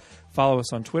shows. Follow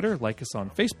us on Twitter, like us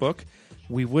on Facebook.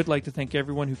 We would like to thank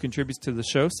everyone who contributes to the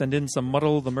show. Send in some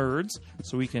Muddle the Merds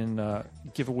so we can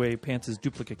give away Pants'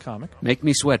 duplicate comic. Make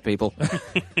me sweat, people.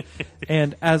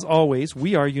 And as always,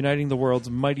 we are uniting the world's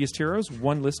mightiest heroes,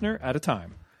 one listener at a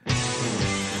time.